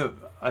the thing that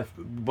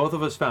both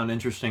of us found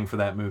interesting for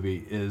that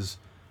movie is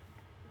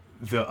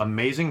the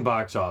amazing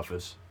box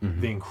office,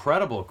 the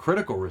incredible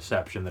critical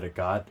reception that it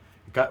got.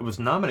 It was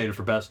nominated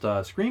for Best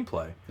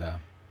Screenplay. Yeah.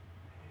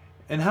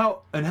 And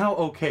how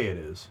okay it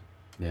is.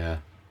 Yeah.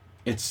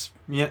 It's...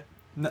 Yeah.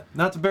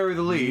 Not to bury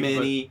the lead.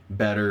 Many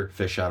better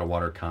fish out of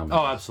water comedies.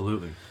 Oh,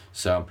 absolutely.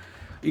 So,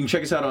 you can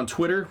check us out on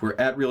Twitter. We're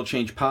at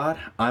RealChangePod.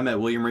 I'm at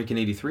William Rankin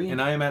 83.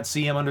 And I am at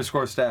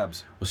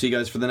CM_Stabs. We'll see you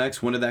guys for the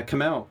next When Did That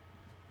Come Out?